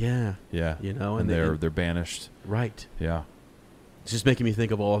Guldur. Yeah. And they're banished. Right. Yeah. It's just making me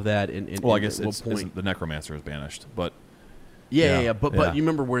think of all of that. Well, I guess the necromancer is banished, but yeah. But you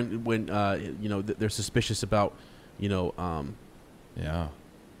remember when they're suspicious about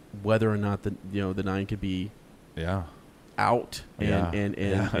whether or not the 9 could be out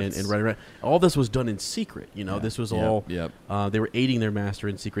and right around. All this was done in secret. This was all. They were aiding their master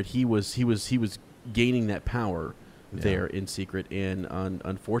in secret. He was gaining that power there in secret, and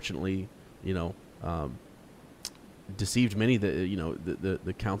unfortunately, deceived many.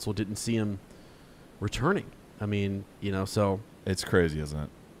 The council didn't see him returning. I mean, so it's crazy, isn't it?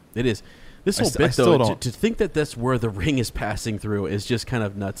 It is. This whole bit, though, to think that that's where the ring is passing through is just kind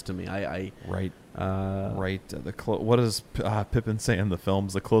of nuts to me. Right. What does Pippin say in the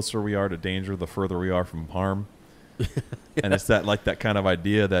films? The closer we are to danger, the further we are from harm. And it's that kind of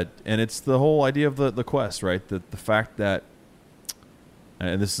idea and it's the whole idea of the quest, right? The fact that,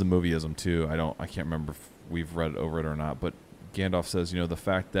 and this is a movieism too. I can't remember if we've read over it or not, but Gandalf says, the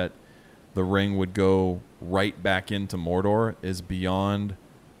fact that the ring would go right back into Mordor is beyond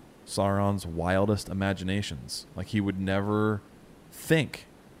Sauron's wildest imaginations. Like, he would never think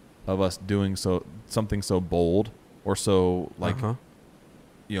of us doing something so bold or so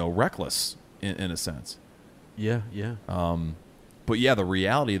reckless in a sense. Yeah. But yeah, the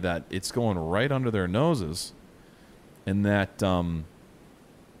reality that it's going right under their noses, and that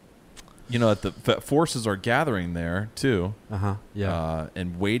that the forces are gathering there too.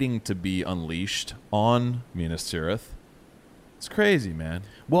 And waiting to be unleashed on Minas Tirith. It's crazy, man.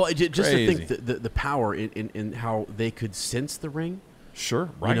 Well, just to think the power in how they could sense the ring. Sure,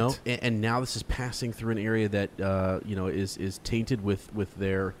 right. And now this is passing through an area that is tainted with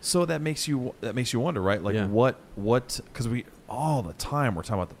their. So that makes you wonder, right? Like what? Because we all the time we're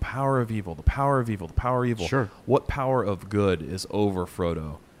talking about the power of evil, the power of evil, the power of evil. Sure. What power of good is over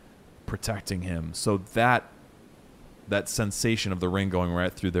Frodo, protecting him? So that sensation of the ring going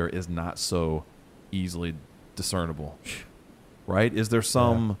right through there is not so easily discernible, right? Is there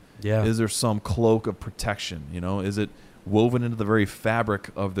some? Is there some cloak of protection? Is it woven into the very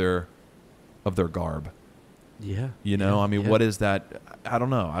fabric of their garb? What is that? I don't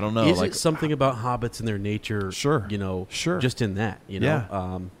know. Is it something about hobbits and their nature? Sure. Just in that.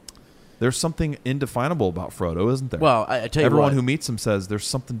 There's something indefinable about Frodo, isn't there? Well, I tell you everyone what, who meets him says there's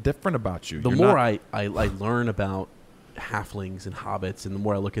something different about you. The You're more not- I learn about halflings and hobbits, and the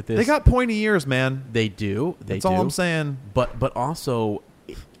more I look at this, they got pointy ears, man. They do. That's all I'm saying. But also,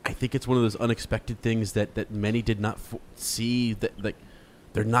 I think it's one of those unexpected things that many did not see. That like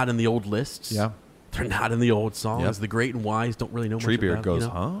they're not in the old lists. Yeah, they're not in the old songs. Yep. The great and wise don't really know much Treebeard about. goes, you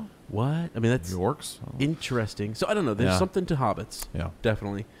know? huh? What? I mean, that's Orcs. Oh. interesting. So I don't know. There's Yeah. something to hobbits. Yeah,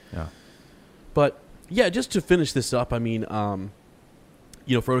 definitely. Yeah, but yeah, just to finish this up, I mean,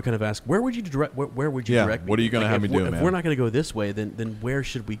 Frodo kind of asked, "Where would you direct? Where would you direct me? What are you going to have me do, man? If we're not going to go this way, then where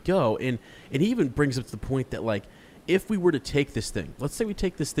should we go?" And he even brings up the point that like, if we were to take this thing, let's say we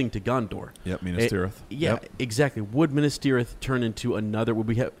take this thing to Gondor. Yep, Minas Tirith. Yeah, Yep. exactly. Would Minas Tirith turn into another?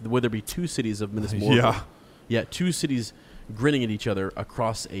 Would there be two cities of Minas Morgul? Yeah. Yeah, two cities grinning at each other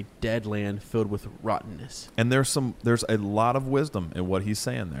across a dead land filled with rottenness. And there's a lot of wisdom in what he's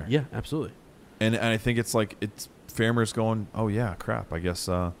saying there. Yeah, absolutely. And I think it's like Faramir's going, oh yeah, crap. I guess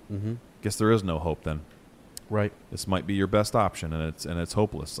guess there is no hope then. Right. This might be your best option, and it's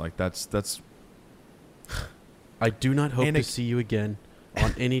hopeless. Like that's. I do not hope to see you again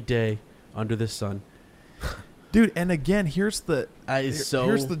on any day under the sun. Dude, and again, here's the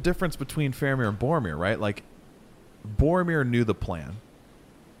here's the difference between Faramir and Boromir, right? Like, Boromir knew the plan.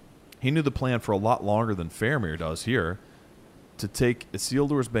 He knew the plan for a lot longer than Faramir does here, to take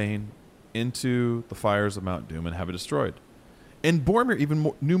Isildur's Bane into the fires of Mount Doom and have it destroyed. And Boromir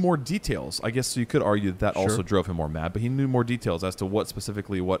even knew more details. I guess so you could argue that Sure. also drove him more mad, but he knew more details as to what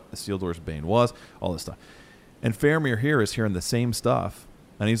Isildur's Bane was, all this stuff. And Faramir here is hearing the same stuff,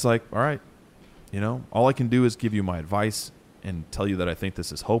 and he's like, all right, all I can do is give you my advice and tell you that I think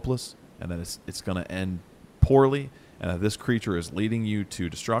this is hopeless and that it's going to end poorly and that this creature is leading you to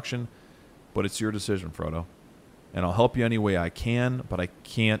destruction, but it's your decision, Frodo. And I'll help you any way I can, but I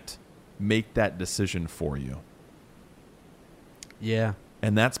can't make that decision for you. Yeah.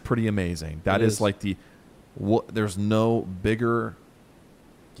 And that's pretty amazing. That is like there's no bigger...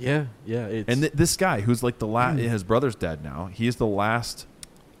 Yeah. It's and this guy who's like the last... His brother's dead now. He is the last...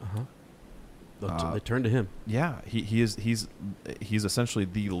 They turn to him. Yeah, he's essentially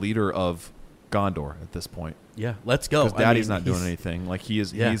the leader of Gondor at this point. Yeah, let's go. Because Daddy's not doing anything. Like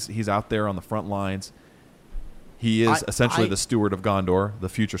he's out there on the front lines. He is essentially the steward of Gondor, the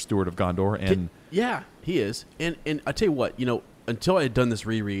future steward of Gondor, and yeah, he is. And I tell you what, until I had done this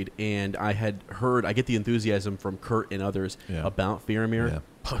reread and I had heard, I get the enthusiasm from Kurt and others about Faramir.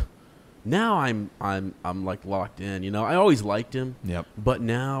 Yeah. Now I'm like locked in. I always liked him. Yep. But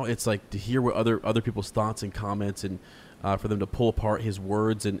now it's like to hear what other people's thoughts and comments and for them to pull apart his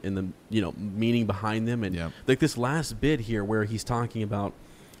words and the meaning behind them and like this last bit here where he's talking about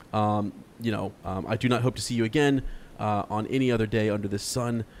I do not hope to see you again on any other day under the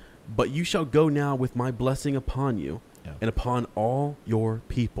sun, but you shall go now with my blessing upon you and upon all your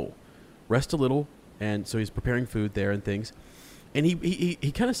people. Rest a little, and so he's preparing food there and things. And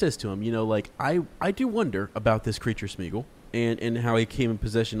he kind of says to him, I do wonder about this creature Smeagol and how he came in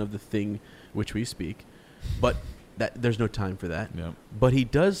possession of the thing which we speak, but that there's no time for that. Yep. But he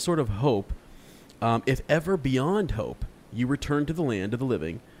does sort of hope, if ever beyond hope, you return to the land of the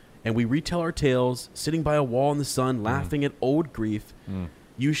living, and we retell our tales, sitting by a wall in the sun, laughing at old grief.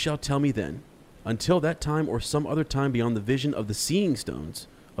 You shall tell me then, until that time or some other time beyond the vision of the Seeing Stones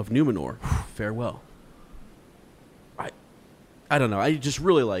of Numenor, farewell. I don't know. I just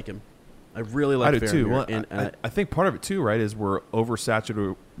really like him. I really like Faramir. I do too. Well, and I think part of it too, right, is we're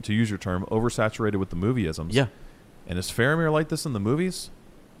oversaturated, to use your term, oversaturated with the movieisms. Yeah. And is Faramir like this in the movies?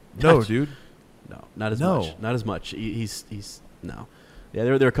 No, dude. No, not as much. Not as much. He's no. Yeah,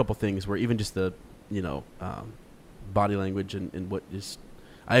 there are a couple things where even just the body language and what is,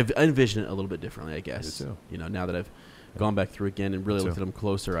 I envision it a little bit differently, I guess. I do too. Now that I've gone back through again and really looked at him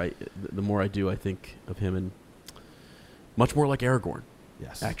closer, the more I do, I think of him and much more like Aragorn.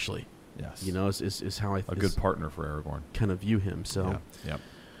 Yes. Actually. Yes. Is how I a good partner for Aragorn. Kind of view him. So. Yeah.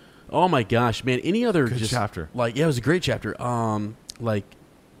 Oh my gosh, man! Any other good chapter? It was a great chapter. Like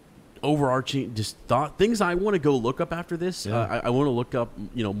overarching, just things I want to go look up after this. Yeah. I want to look up,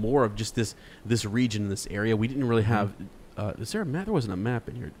 more of just this region, this area. We didn't really have. Is there a map? There wasn't a map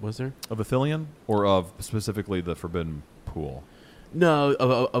in here, was there? Of Ithilien, or of specifically the Forbidden Pool? No,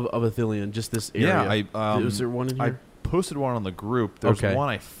 of Ithilien, just this area. Yeah, is there one in here? I posted one on the group. There's one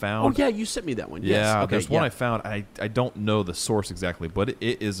I found. Oh yeah, you sent me that one. Yeah, yes. Okay, there's one I found. I don't know the source exactly, but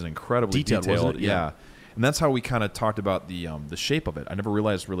it is an incredibly detailed. Wasn't it? Yeah. And that's how we kind of talked about the shape of it. I never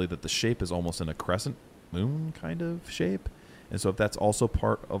realized really that the shape is almost in a crescent moon kind of shape. And so if that's also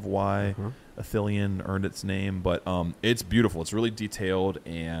part of why Ithilien earned its name, but it's beautiful. It's really detailed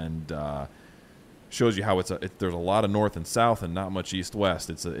and shows you how there's a lot of north and south and not much east west.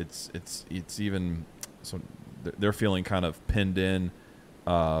 It's even so they're feeling kind of pinned in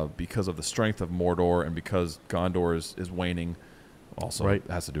because of the strength of Mordor and because Gondor is waning. Also, it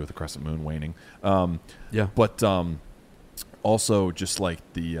has to do with the crescent moon waning. But also just like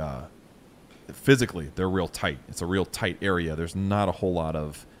the physically, they're real tight. It's a real tight area. There's not a whole lot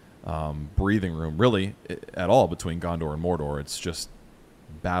of breathing room really at all between Gondor and Mordor. It's just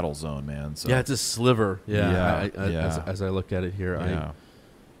battle zone, man. So it's a sliver. As I look at it here,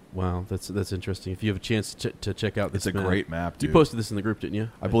 wow, that's interesting. If you have a chance to check out this, it's a great map. Dude. You posted this in the group, didn't you?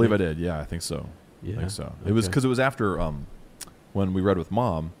 I believe I did. Yeah, I think so. Yeah, I think so. It was because it was after when we read with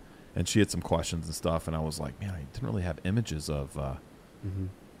Mom, and she had some questions and stuff, and I was like, man, I didn't really have images of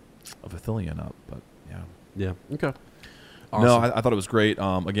Ithilien up, but yeah, okay. Awesome. No, I thought it was great.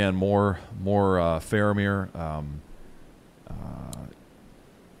 Again, more Faramir.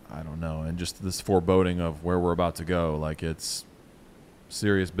 I don't know, and just this foreboding of where we're about to go. Like it's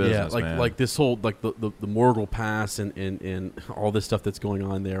serious business, man. Like this whole the Morgul Pass and all this stuff that's going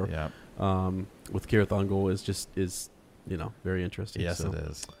on there. Yeah. With Cirith Ungol is very interesting. Yes, it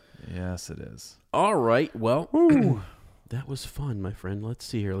is. Yes, it is. All right. Well, that was fun, my friend. Let's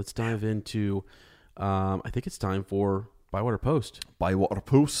see here. Let's dive into. I think it's time for Bywater Post. Bywater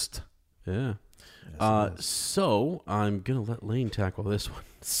Post. Yeah. So I'm gonna let Lane tackle this one.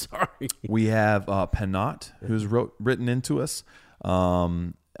 Sorry. We have Penot, who's written into us.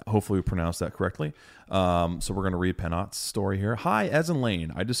 Hopefully we pronounced that correctly. So we're going to read Penot's story here. Hi, Ez and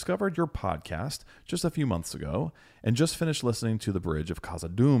Lane. I discovered your podcast just a few months ago and just finished listening to the Bridge of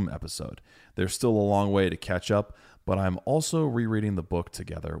Khazad-dûm episode. There's still a long way to catch up, but I'm also rereading the book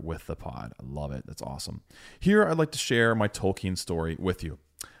together with the pod. I love it. That's awesome. Here, I'd like to share my Tolkien story with you.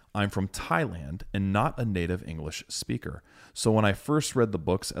 I'm from Thailand and not a native English speaker. So when I first read the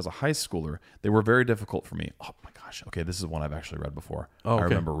books as a high schooler, they were very difficult for me. Oh my gosh. Okay, this is one I've actually read before. Oh, okay. I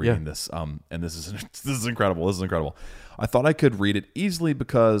remember reading this. And this is incredible. This is incredible. I thought I could read it easily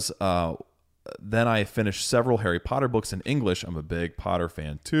because then I finished several Harry Potter books in English. I'm a big Potter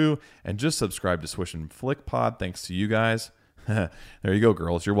fan too, and just subscribed to Swish and Flick Pod thanks to you guys. There you go,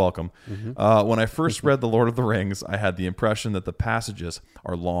 girls. You're welcome. When I first read The Lord of the Rings, I had the impression that the passages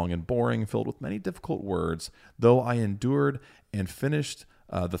are long and boring, filled with many difficult words, though I endured and finished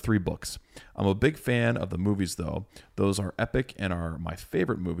the 3 books. I'm a big fan of the movies, though. Those are epic and are my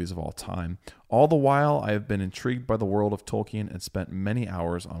favorite movies of all time. All the while, I have been intrigued by the world of Tolkien and spent many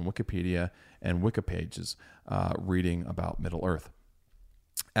hours on Wikipedia and Wikipages reading about Middle-earth.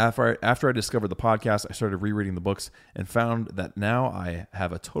 After I discovered the podcast, I started rereading the books and found that now I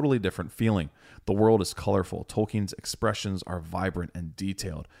have a totally different feeling. The world is colorful. Tolkien's expressions are vibrant and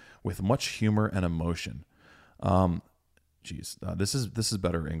detailed, with much humor and emotion. This is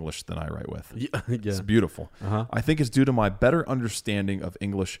better English than I write with. Yeah. It's beautiful. I think it's due to my better understanding of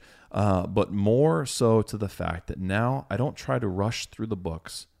English, but more so to the fact that now I don't try to rush through the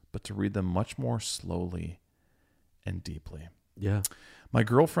books, but to read them much more slowly and deeply. Yeah. My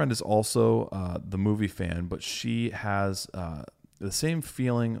girlfriend is also the movie fan, but she has the same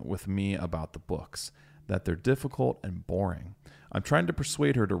feeling with me about the books, that they're difficult and boring. I'm trying to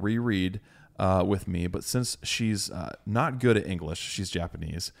persuade her to reread with me, but since she's not good at English, she's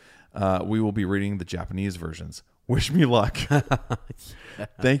Japanese, we will be reading the Japanese versions. Wish me luck.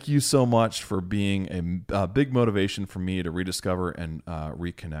 Thank you so much for being a big motivation for me to rediscover and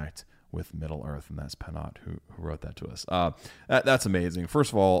reconnect with Middle-earth, and that's Penot who wrote that to us. That's amazing.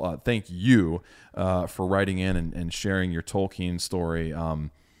 First of all, thank you for writing in and sharing your Tolkien story.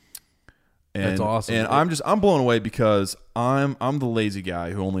 That's awesome. And I'm blown away because I'm the lazy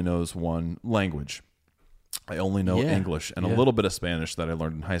guy who only knows one language. I only know English and a little bit of Spanish that I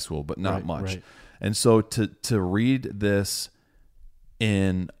learned in high school, but not much. Right. And so to read this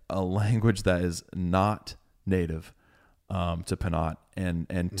in a language that is not native to Penot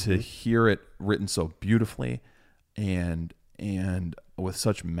and to hear it written so beautifully and with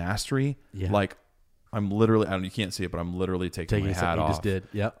such mastery, like I'm literally, you can't see it, but I'm literally taking my hat off. You just did.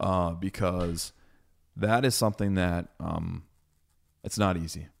 Yeah. Because that is something that it's not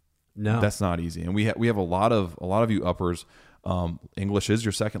easy. No, that's not easy. And we have a lot of you uppers. English is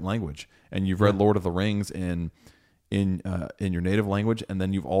your second language, and you've read Lord of the Rings in your native language, and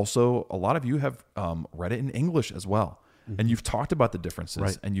then you've also, a lot of you have read it in English as well. And you've talked about the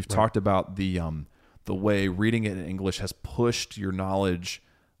differences, and you've talked about the way reading it in English has pushed your knowledge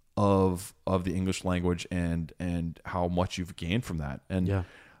of the English language and how much you've gained from that. And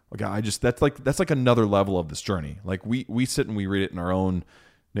that's like another level of this journey. Like we sit and we read it in our own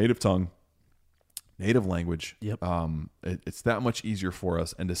native tongue, native language. Yep. It's that much easier for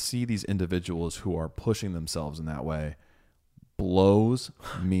us, and to see these individuals who are pushing themselves in that way blows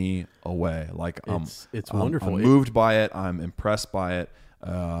me away. Like it's wonderful. I'm moved by it. I'm impressed by it.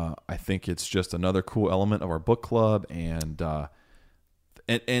 I think it's just another cool element of our book club, and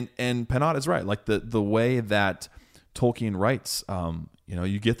Penat is right. Like the way that Tolkien writes,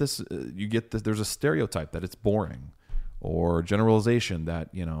 you get this. There's a stereotype that it's boring, or generalization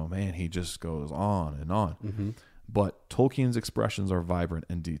that man, he just goes on and on. Mm-hmm. But Tolkien's expressions are vibrant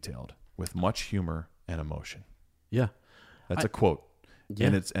and detailed, with much humor and emotion. Yeah. That's a quote,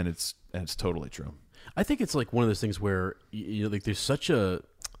 yeah. and it's totally true. I think it's like one of those things where like there's such a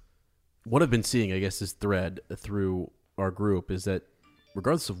what I've been seeing, I guess, this thread through our group is that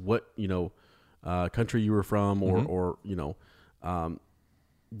regardless of what country you were from, or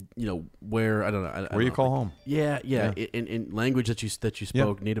where I don't know where you call home, yeah. In language that you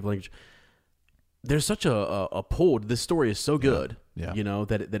spoke, native language. There's such a pull. This story is so good,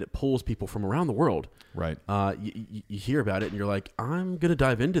 that it pulls people from around the world. Right. You hear about it and you're like, I'm gonna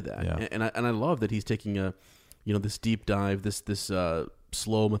dive into that. Yeah. And I love that he's taking this deep dive, this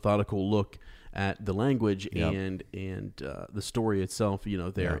slow, methodical look at the language and the story itself.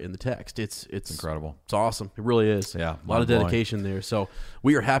 There in the text, it's incredible. It's awesome. It really is. Yeah. A lot of dedication there. So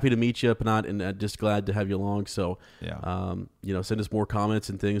we are happy to meet you, Penat, and just glad to have you along. So send us more comments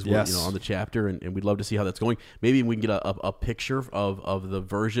and things on the chapter, and we'd love to see how that's going. Maybe we can get a picture of the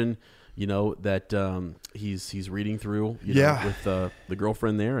version that he's reading through with the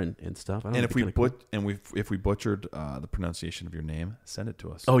girlfriend there and stuff. And if we butchered the pronunciation of your name, send it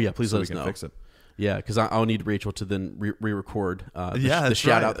to us. Oh yeah, please let us know. We can fix it. Yeah, because I'll need Rachel to then re-record the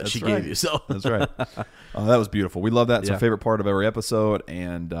shout out that she gave you. So that's right. That was beautiful. We love that. It's our favorite part of every episode.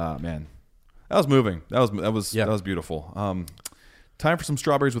 And man, that was moving. That was beautiful. Time for some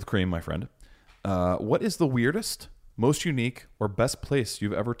strawberries with cream, my friend. What is the weirdest, most unique, or best place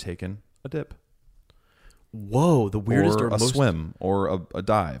you've ever taken a dip? Whoa, the weirdest or most... swim, or a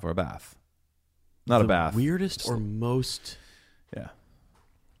dive, or a bath. Not a bath. Weirdest or most... Yeah.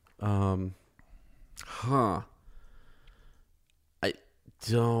 I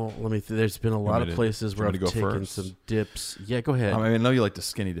don't... Let me... There's been a lot of places where I've taken some dips. Yeah, go ahead. I know you like to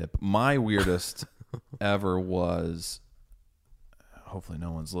skinny dip. My weirdest ever was... Hopefully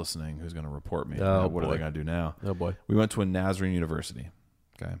no one's listening who's going to report me. What are they going to do now? Oh, boy. We went to a Nazarene university.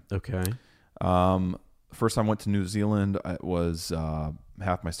 Okay. First time I went to New Zealand, it was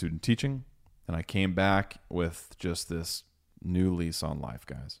half my student teaching, and I came back with just this new lease on life,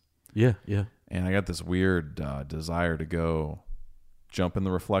 guys. Yeah. And I got this weird desire to go jump in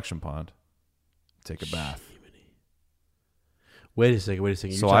the reflection pond, take a bath. Wait a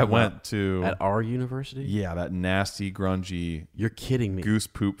second. So I went to... At our university? Yeah, that nasty, grungy... You're kidding me. Goose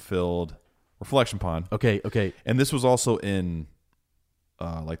poop-filled reflection pond. Okay. And this was also in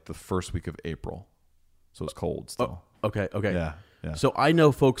like the first week of April. So it's cold still. Oh, okay. Yeah. So I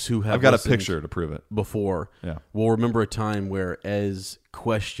know folks who have... I've got a picture to prove it. Before. Yeah. Will remember a time where Ez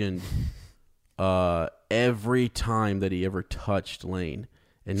questioned every time that he ever touched Lane.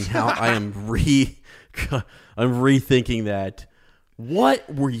 And now I'm rethinking that. What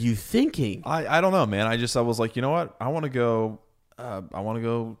were you thinking? I don't know, man. I was like, you know what? I want to go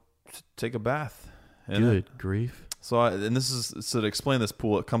take a bath. Good grief. So to explain this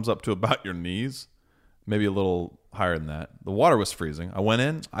pool, it comes up to about your knees, maybe a little higher than that. The water was freezing. I went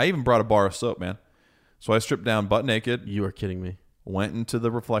in. I even brought a bar of soap, man. So I stripped down butt naked. You are kidding me. Went into the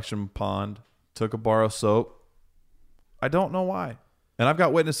reflection pond, took a bar of soap. I don't know why. And I've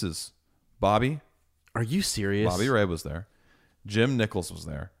got witnesses. Bobby. Are you serious? Bobby Ray was there. Jim Nichols was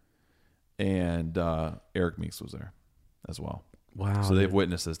there. And Eric Meeks was there as well. Wow. So they have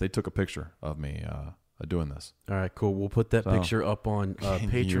witnesses. They took a picture of me doing this. All right, cool. We'll put that picture up on Patreon.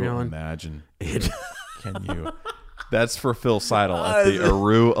 Can you imagine? Can you? That's for Phil Seidel at the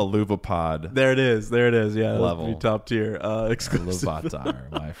Aru Aluva Pod. There it is. Yeah, level. Top tier. Exclusive.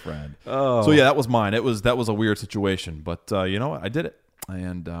 Aluvatar, my friend. Oh. So yeah, that was mine. That was a weird situation, but you know what? I did it,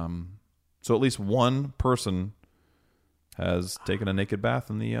 and so at least one person has taken a naked bath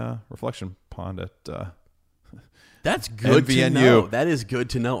in the reflection pond at. That's good NVNU. To know. That is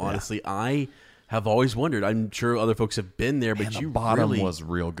good to know. Honestly, I have always wondered. I'm sure other folks have been there, but the bottom was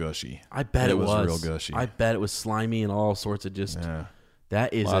real gushy. I bet it was real gushy. I bet it was slimy and all sorts of just. Yeah.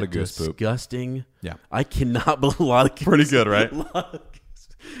 That is a disgusting. Yeah, I cannot believe a lot of pretty good, right?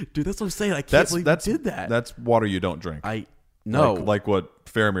 Dude, that's what I'm saying. I can't believe you did that. That's water you don't drink. No, like what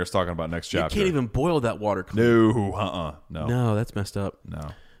Faramir's talking about next chapter. You can't even boil that water. No, no, that's messed up. No.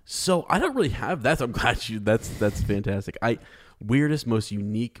 So I don't really have that. So I'm glad you. That's fantastic. Weirdest, most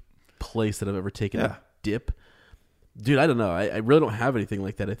unique place that I've ever taken a dip. Dude, I don't know. I really don't have anything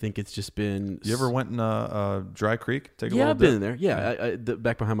like that. I think it's just been. You ever went in a dry creek? Take a yeah, little I've been dip? in there. Yeah,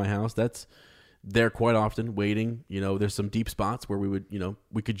 back behind my house. That's there quite often, waiting. There's some deep spots where we would,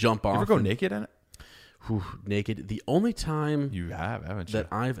 we could jump off. You ever go naked in it? Naked. The only time you have, haven't you? that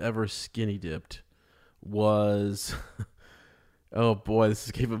I've ever skinny dipped was. Oh boy, this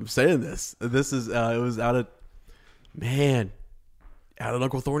is keep saying this. This is it was out at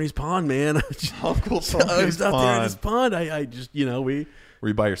Uncle Thorny's pond, man. Uncle I Thorny's was out there in this pond. I just we were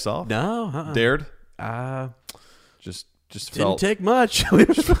you by yourself? No, dared. Just didn't felt. take much.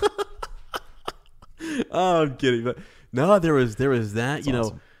 Oh, I'm kidding, but no, there was that.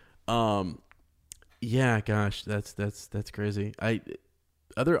 That's awesome. Yeah, gosh, that's crazy.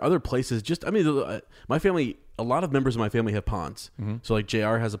 Other places, my family. A lot of members of my family have ponds. Mm-hmm. So like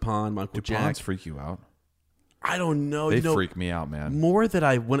JR has a pond. My Uncle Jack. Ponds freak you out? I don't know. They freak me out, man. More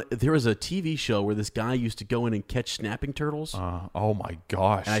that there was a TV show where this guy used to go in and catch snapping turtles. Oh my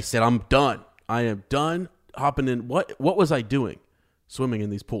gosh! And I said, I'm done. I am done hopping in. What was I doing? Swimming in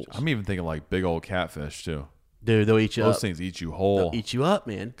these pools. I'm even thinking like big old catfish too. Dude, they'll eat you up. Those things eat you whole. They'll eat you up,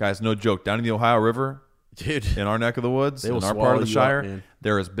 man. Guys, no joke. Down in the Ohio River, dude, in our neck of the woods, in our part of the Shire, up,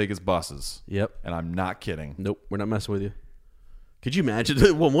 they're as big as buses. Yep. And I'm not kidding. Nope, we're not messing with you. Could you imagine?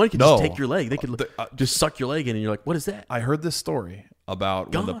 Well, one could just take your leg. They could just suck your leg in, and you're like, what is that? I heard this story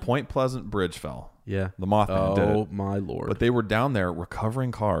about when the Point Pleasant Bridge fell. Yeah. The Mothman did it. Oh, my Lord. But they were down there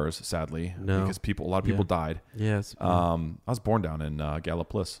recovering cars, sadly, because a lot of people died. Yes. I was born down in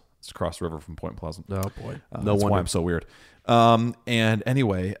Gallipolis. It's across the river from Point Pleasant. Oh, boy. That's why I'm so weird. And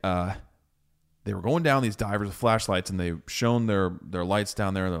anyway, they were going down, these divers with flashlights, and they shone their lights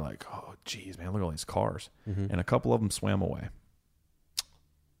down there, and they're like, oh, geez, man, look at all these cars. Mm-hmm. And a couple of them swam away.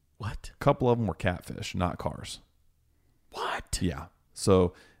 What? A couple of them were catfish, not cars. What? Yeah.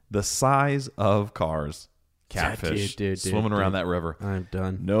 So the size of cars, catfish, swimming around that river. I'm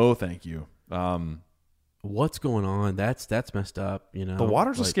done. No, thank you. What's going on? That's messed up. The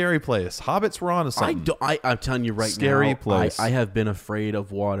water's a scary place. Hobbits were on to something. I'm telling you right now. Scary place. I have been afraid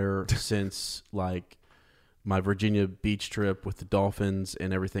of water since like my Virginia beach trip with the dolphins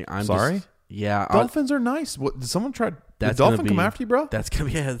and everything. I'm sorry. Yeah, dolphins are nice. What, did someone try? Did dolphin come after you, bro? That's gonna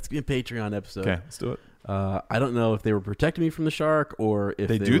be a Patreon episode. Okay, let's do it. I don't know if they were protecting me from the shark or if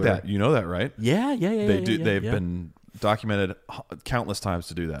they do that. You know that, right? Yeah. They do. They've been documented countless times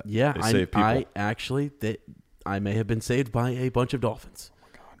to do that. Yeah, they save people. I may have been saved by a bunch of dolphins. Oh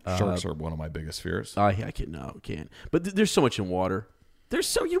my God. Sharks are one of my biggest fears. I can't. But there's so much in water.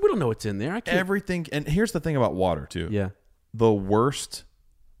 There's we don't know what's in there. I can't. Everything. And here's the thing about water too. Yeah. The worst,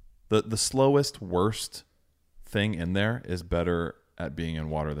 the slowest, worst thing in there is better at being in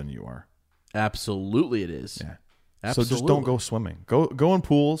water than you are. Absolutely, it is. Yeah. Absolutely. So just don't go swimming. Go in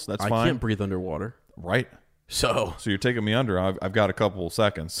pools. That's fine. I can't breathe underwater. Right. So you're taking me under. I've got a couple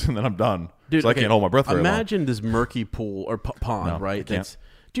seconds and then I'm done. Dude, so I can't hold my breath very long. Imagine this murky pool or pond, right?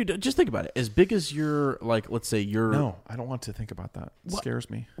 Dude, just think about it. As big as your, let's say your... No, I don't want to think about that. It scares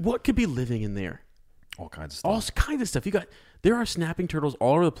me. What could be living in there? All kinds of stuff. All kinds of stuff. There are snapping turtles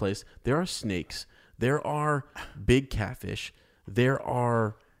all over the place. There are snakes. There are big catfish. There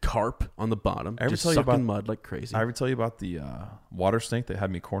are carp on the bottom. Just sucking mud like crazy. I ever tell you about the water snake that had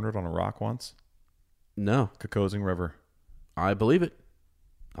me cornered on a rock once? No. Kokosing River. I believe it.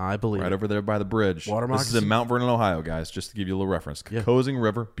 Right over there by the bridge. Water This is in Mount Vernon, Ohio, guys, just to give you a little reference. Kokosing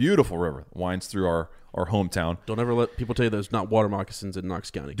River, beautiful river, winds through our hometown. Don't ever let people tell you there's not water moccasins in Knox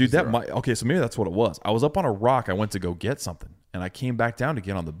County. Dude, so maybe that's what it was. I was up on a rock. I went to go get something, and I came back down to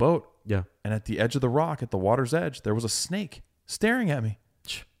get on the boat. Yeah. And at the edge of the rock, at the water's edge, there was a snake staring at me.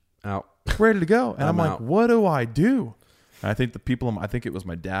 Out. Ready to go. And I'm like, what do I do? And I think I think it was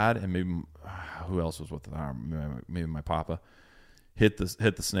my dad and maybe, who else was with it? Maybe my papa. Hit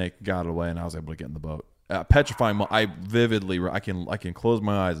the snake, got it away, and I was able to get in the boat. Petrifying. I can close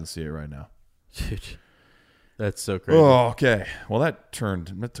my eyes and see it right now. Dude, that's so crazy. Oh, okay. Well, that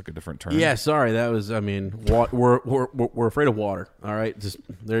took a different turn. Yeah, sorry. That was. I mean, we're afraid of water. All right, just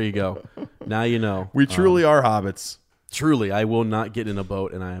there you go. Now you know. We truly are hobbits. Truly, I will not get in a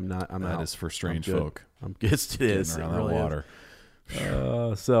boat, and I am not. That is for strange folk. It is. Around that water.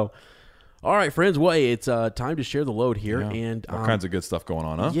 So. All right, friends. Well, hey, it's time to share the load here, and all kinds of good stuff going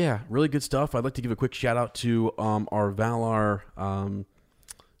on, huh? Yeah, really good stuff. I'd like to give a quick shout out to our Valar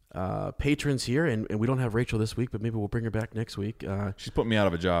patrons here, and we don't have Rachel this week, but maybe we'll bring her back next week. She's putting me out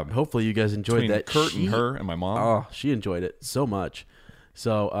of a job. Hopefully, you guys enjoyed that. Kurt and her and my mom. Oh, she enjoyed it so much.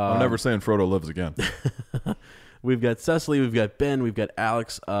 So I'm never saying Frodo lives again. We've got Cecily, we've got Ben, we've got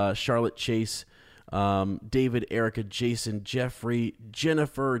Alex, Charlotte, Chase. David, Erica, Jason, Jeffrey,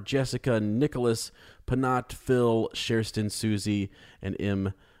 Jennifer, Jessica, Nicholas, Panat, Phil, Sherston, Susie,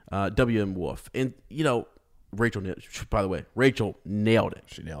 and WM Wolf. And, Rachel, by the way, Rachel nailed it.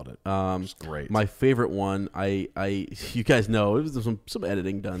 She nailed it. It's great. My favorite one, you guys know, it was some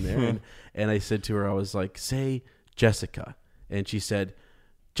editing done there. and I said to her, I was like, say Jessica. And she said,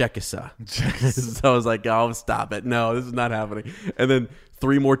 Jekissa. So I was like, oh, stop it. No, this is not happening. And then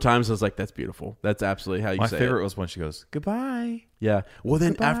 3 more times, I was like, that's beautiful. That's absolutely how you say it. My favorite was when she goes, goodbye. Yeah. Well,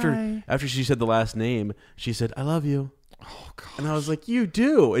 then goodbye. after she said the last name, she said, I love you. Oh, God. And I was like, you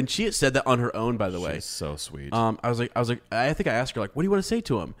do. And she had said that on her own, by the way. She's so sweet. I was like, I think I asked her, like, what do you want to say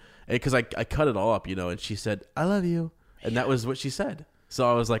to him? Because I cut it all up, and she said, I love you. And that was what she said.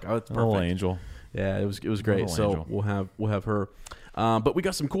 So I was like, oh, it's perfect. Little angel. Yeah, it was great. Little So angel. we'll have her. But we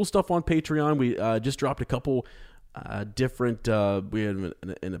got some cool stuff on Patreon. We just dropped a couple different. We had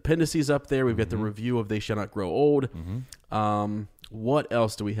an appendices up there. We've got the review of They Shall Not Grow Old. What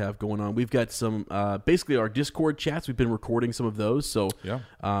else do we have going on? We've got some basically our Discord chats. We've been recording some of those, so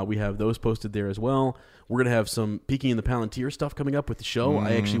we have those posted there as well. We're gonna have some Peeking in the Palantir stuff coming up with the show.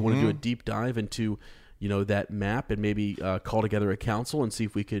 I actually want to do a deep dive into that map and maybe call together a council and see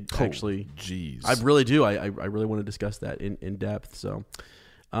if we could actually. Jeez, I really do. I really want to discuss that in depth. So,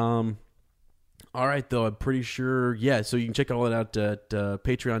 all right, though, I'm pretty sure. Yeah, so you can check all that out at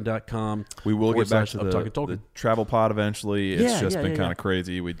patreon.com. We will get back to the travel pod eventually. It's just been kind of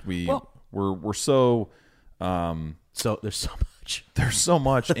crazy. We're so so there's so much. There's so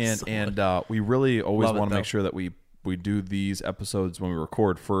much, and we really always want to make sure that we do these episodes when we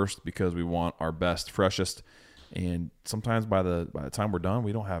record first because we want our best, freshest. And sometimes by the time we're done,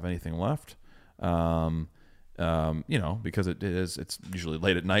 we don't have anything left. Because it's usually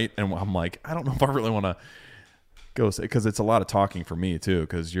late at night, and I'm like, I don't know if I really want to go, because it's a lot of talking for me too.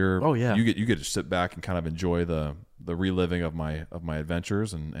 Because you get to sit back and kind of enjoy the reliving of my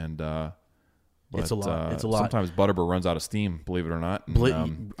adventures, and it's a lot. Sometimes Butterbur runs out of steam, believe it or not.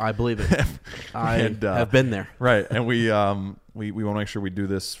 I believe it. I have been there. Right, and we want to make sure we do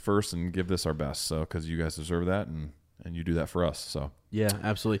this first and give this our best. So because you guys deserve that, and you do that for us. So. Yeah,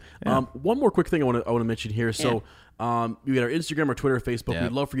 absolutely. Yeah. One more quick thing I want to mention here. So we got our Instagram, our Twitter, Facebook. Yeah.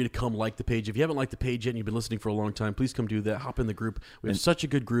 We'd love for you to come like the page. If you haven't liked the page yet and you've been listening for a long time, please come do that. Hop in the group. We have such a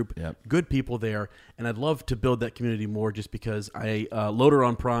good group, good people there, and I'd love to build that community more. Just because Loader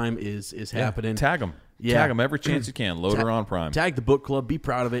on Prime is happening. Tag them. Yeah. Tag them every chance you can. Loader on Prime. Tag the book club. Be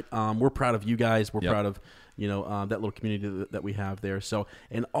proud of it. We're proud of you guys. We're proud of that little community that we have there. So,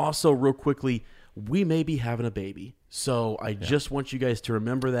 and also real quickly, we may be having a baby. So I just want you guys to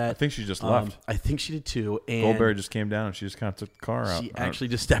remember that. I think she just left. I think she did too. And Goldberry just came down and she just kind of took the car out. She actually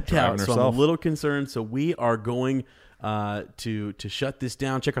just stepped out. So I'm a little concerned. So we are going to shut this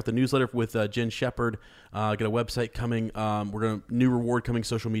down. Check out the newsletter with Jen Shepard. Got a website coming. We're going to new reward coming,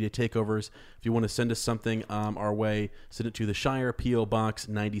 social media takeovers. If you want to send us something our way, send it to the Shire, P.O. Box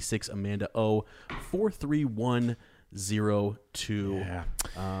 96, Amanda O 43102.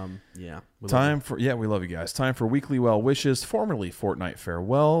 We love you guys. Time for weekly well wishes, formerly fortnight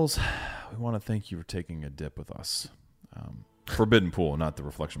farewells. We want to thank you for taking a dip with us. Forbidden Pool, not the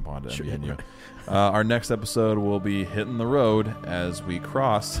Reflection Pond. Sure, yeah. Our next episode will be hitting the road as we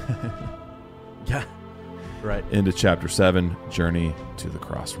cross into Chapter 7, Journey to the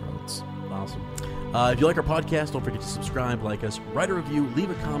Crossroads. Awesome. If you like our podcast, don't forget to subscribe, like us, write a review, leave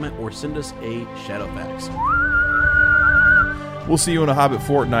a comment, or send us a Shadowfax. We'll see you in a Hobbit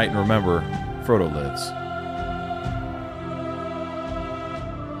fortnight, and remember, Frodo lives.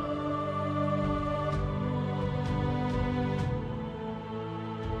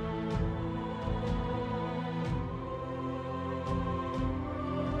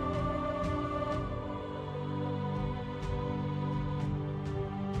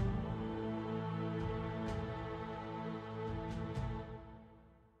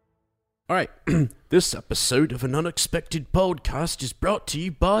 All right, this episode of An Unexpected Podcast is brought to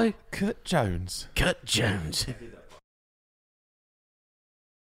you by Kurt Jones. Kurt Jones.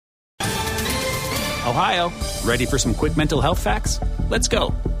 Ohio, ready for some quick mental health facts? Let's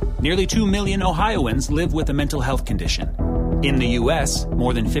go. Nearly 2 million Ohioans live with a mental health condition. In the U.S.,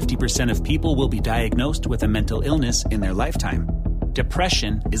 more than 50% of people will be diagnosed with a mental illness in their lifetime.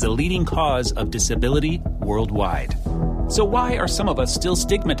 Depression is a leading cause of disability worldwide. So why are some of us still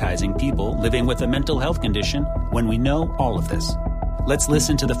stigmatizing people living with a mental health condition when we know all of this? Let's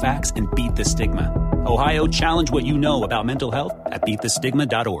listen to the facts and beat the stigma. Ohio, challenge what you know about mental health at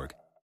beatthestigma.org.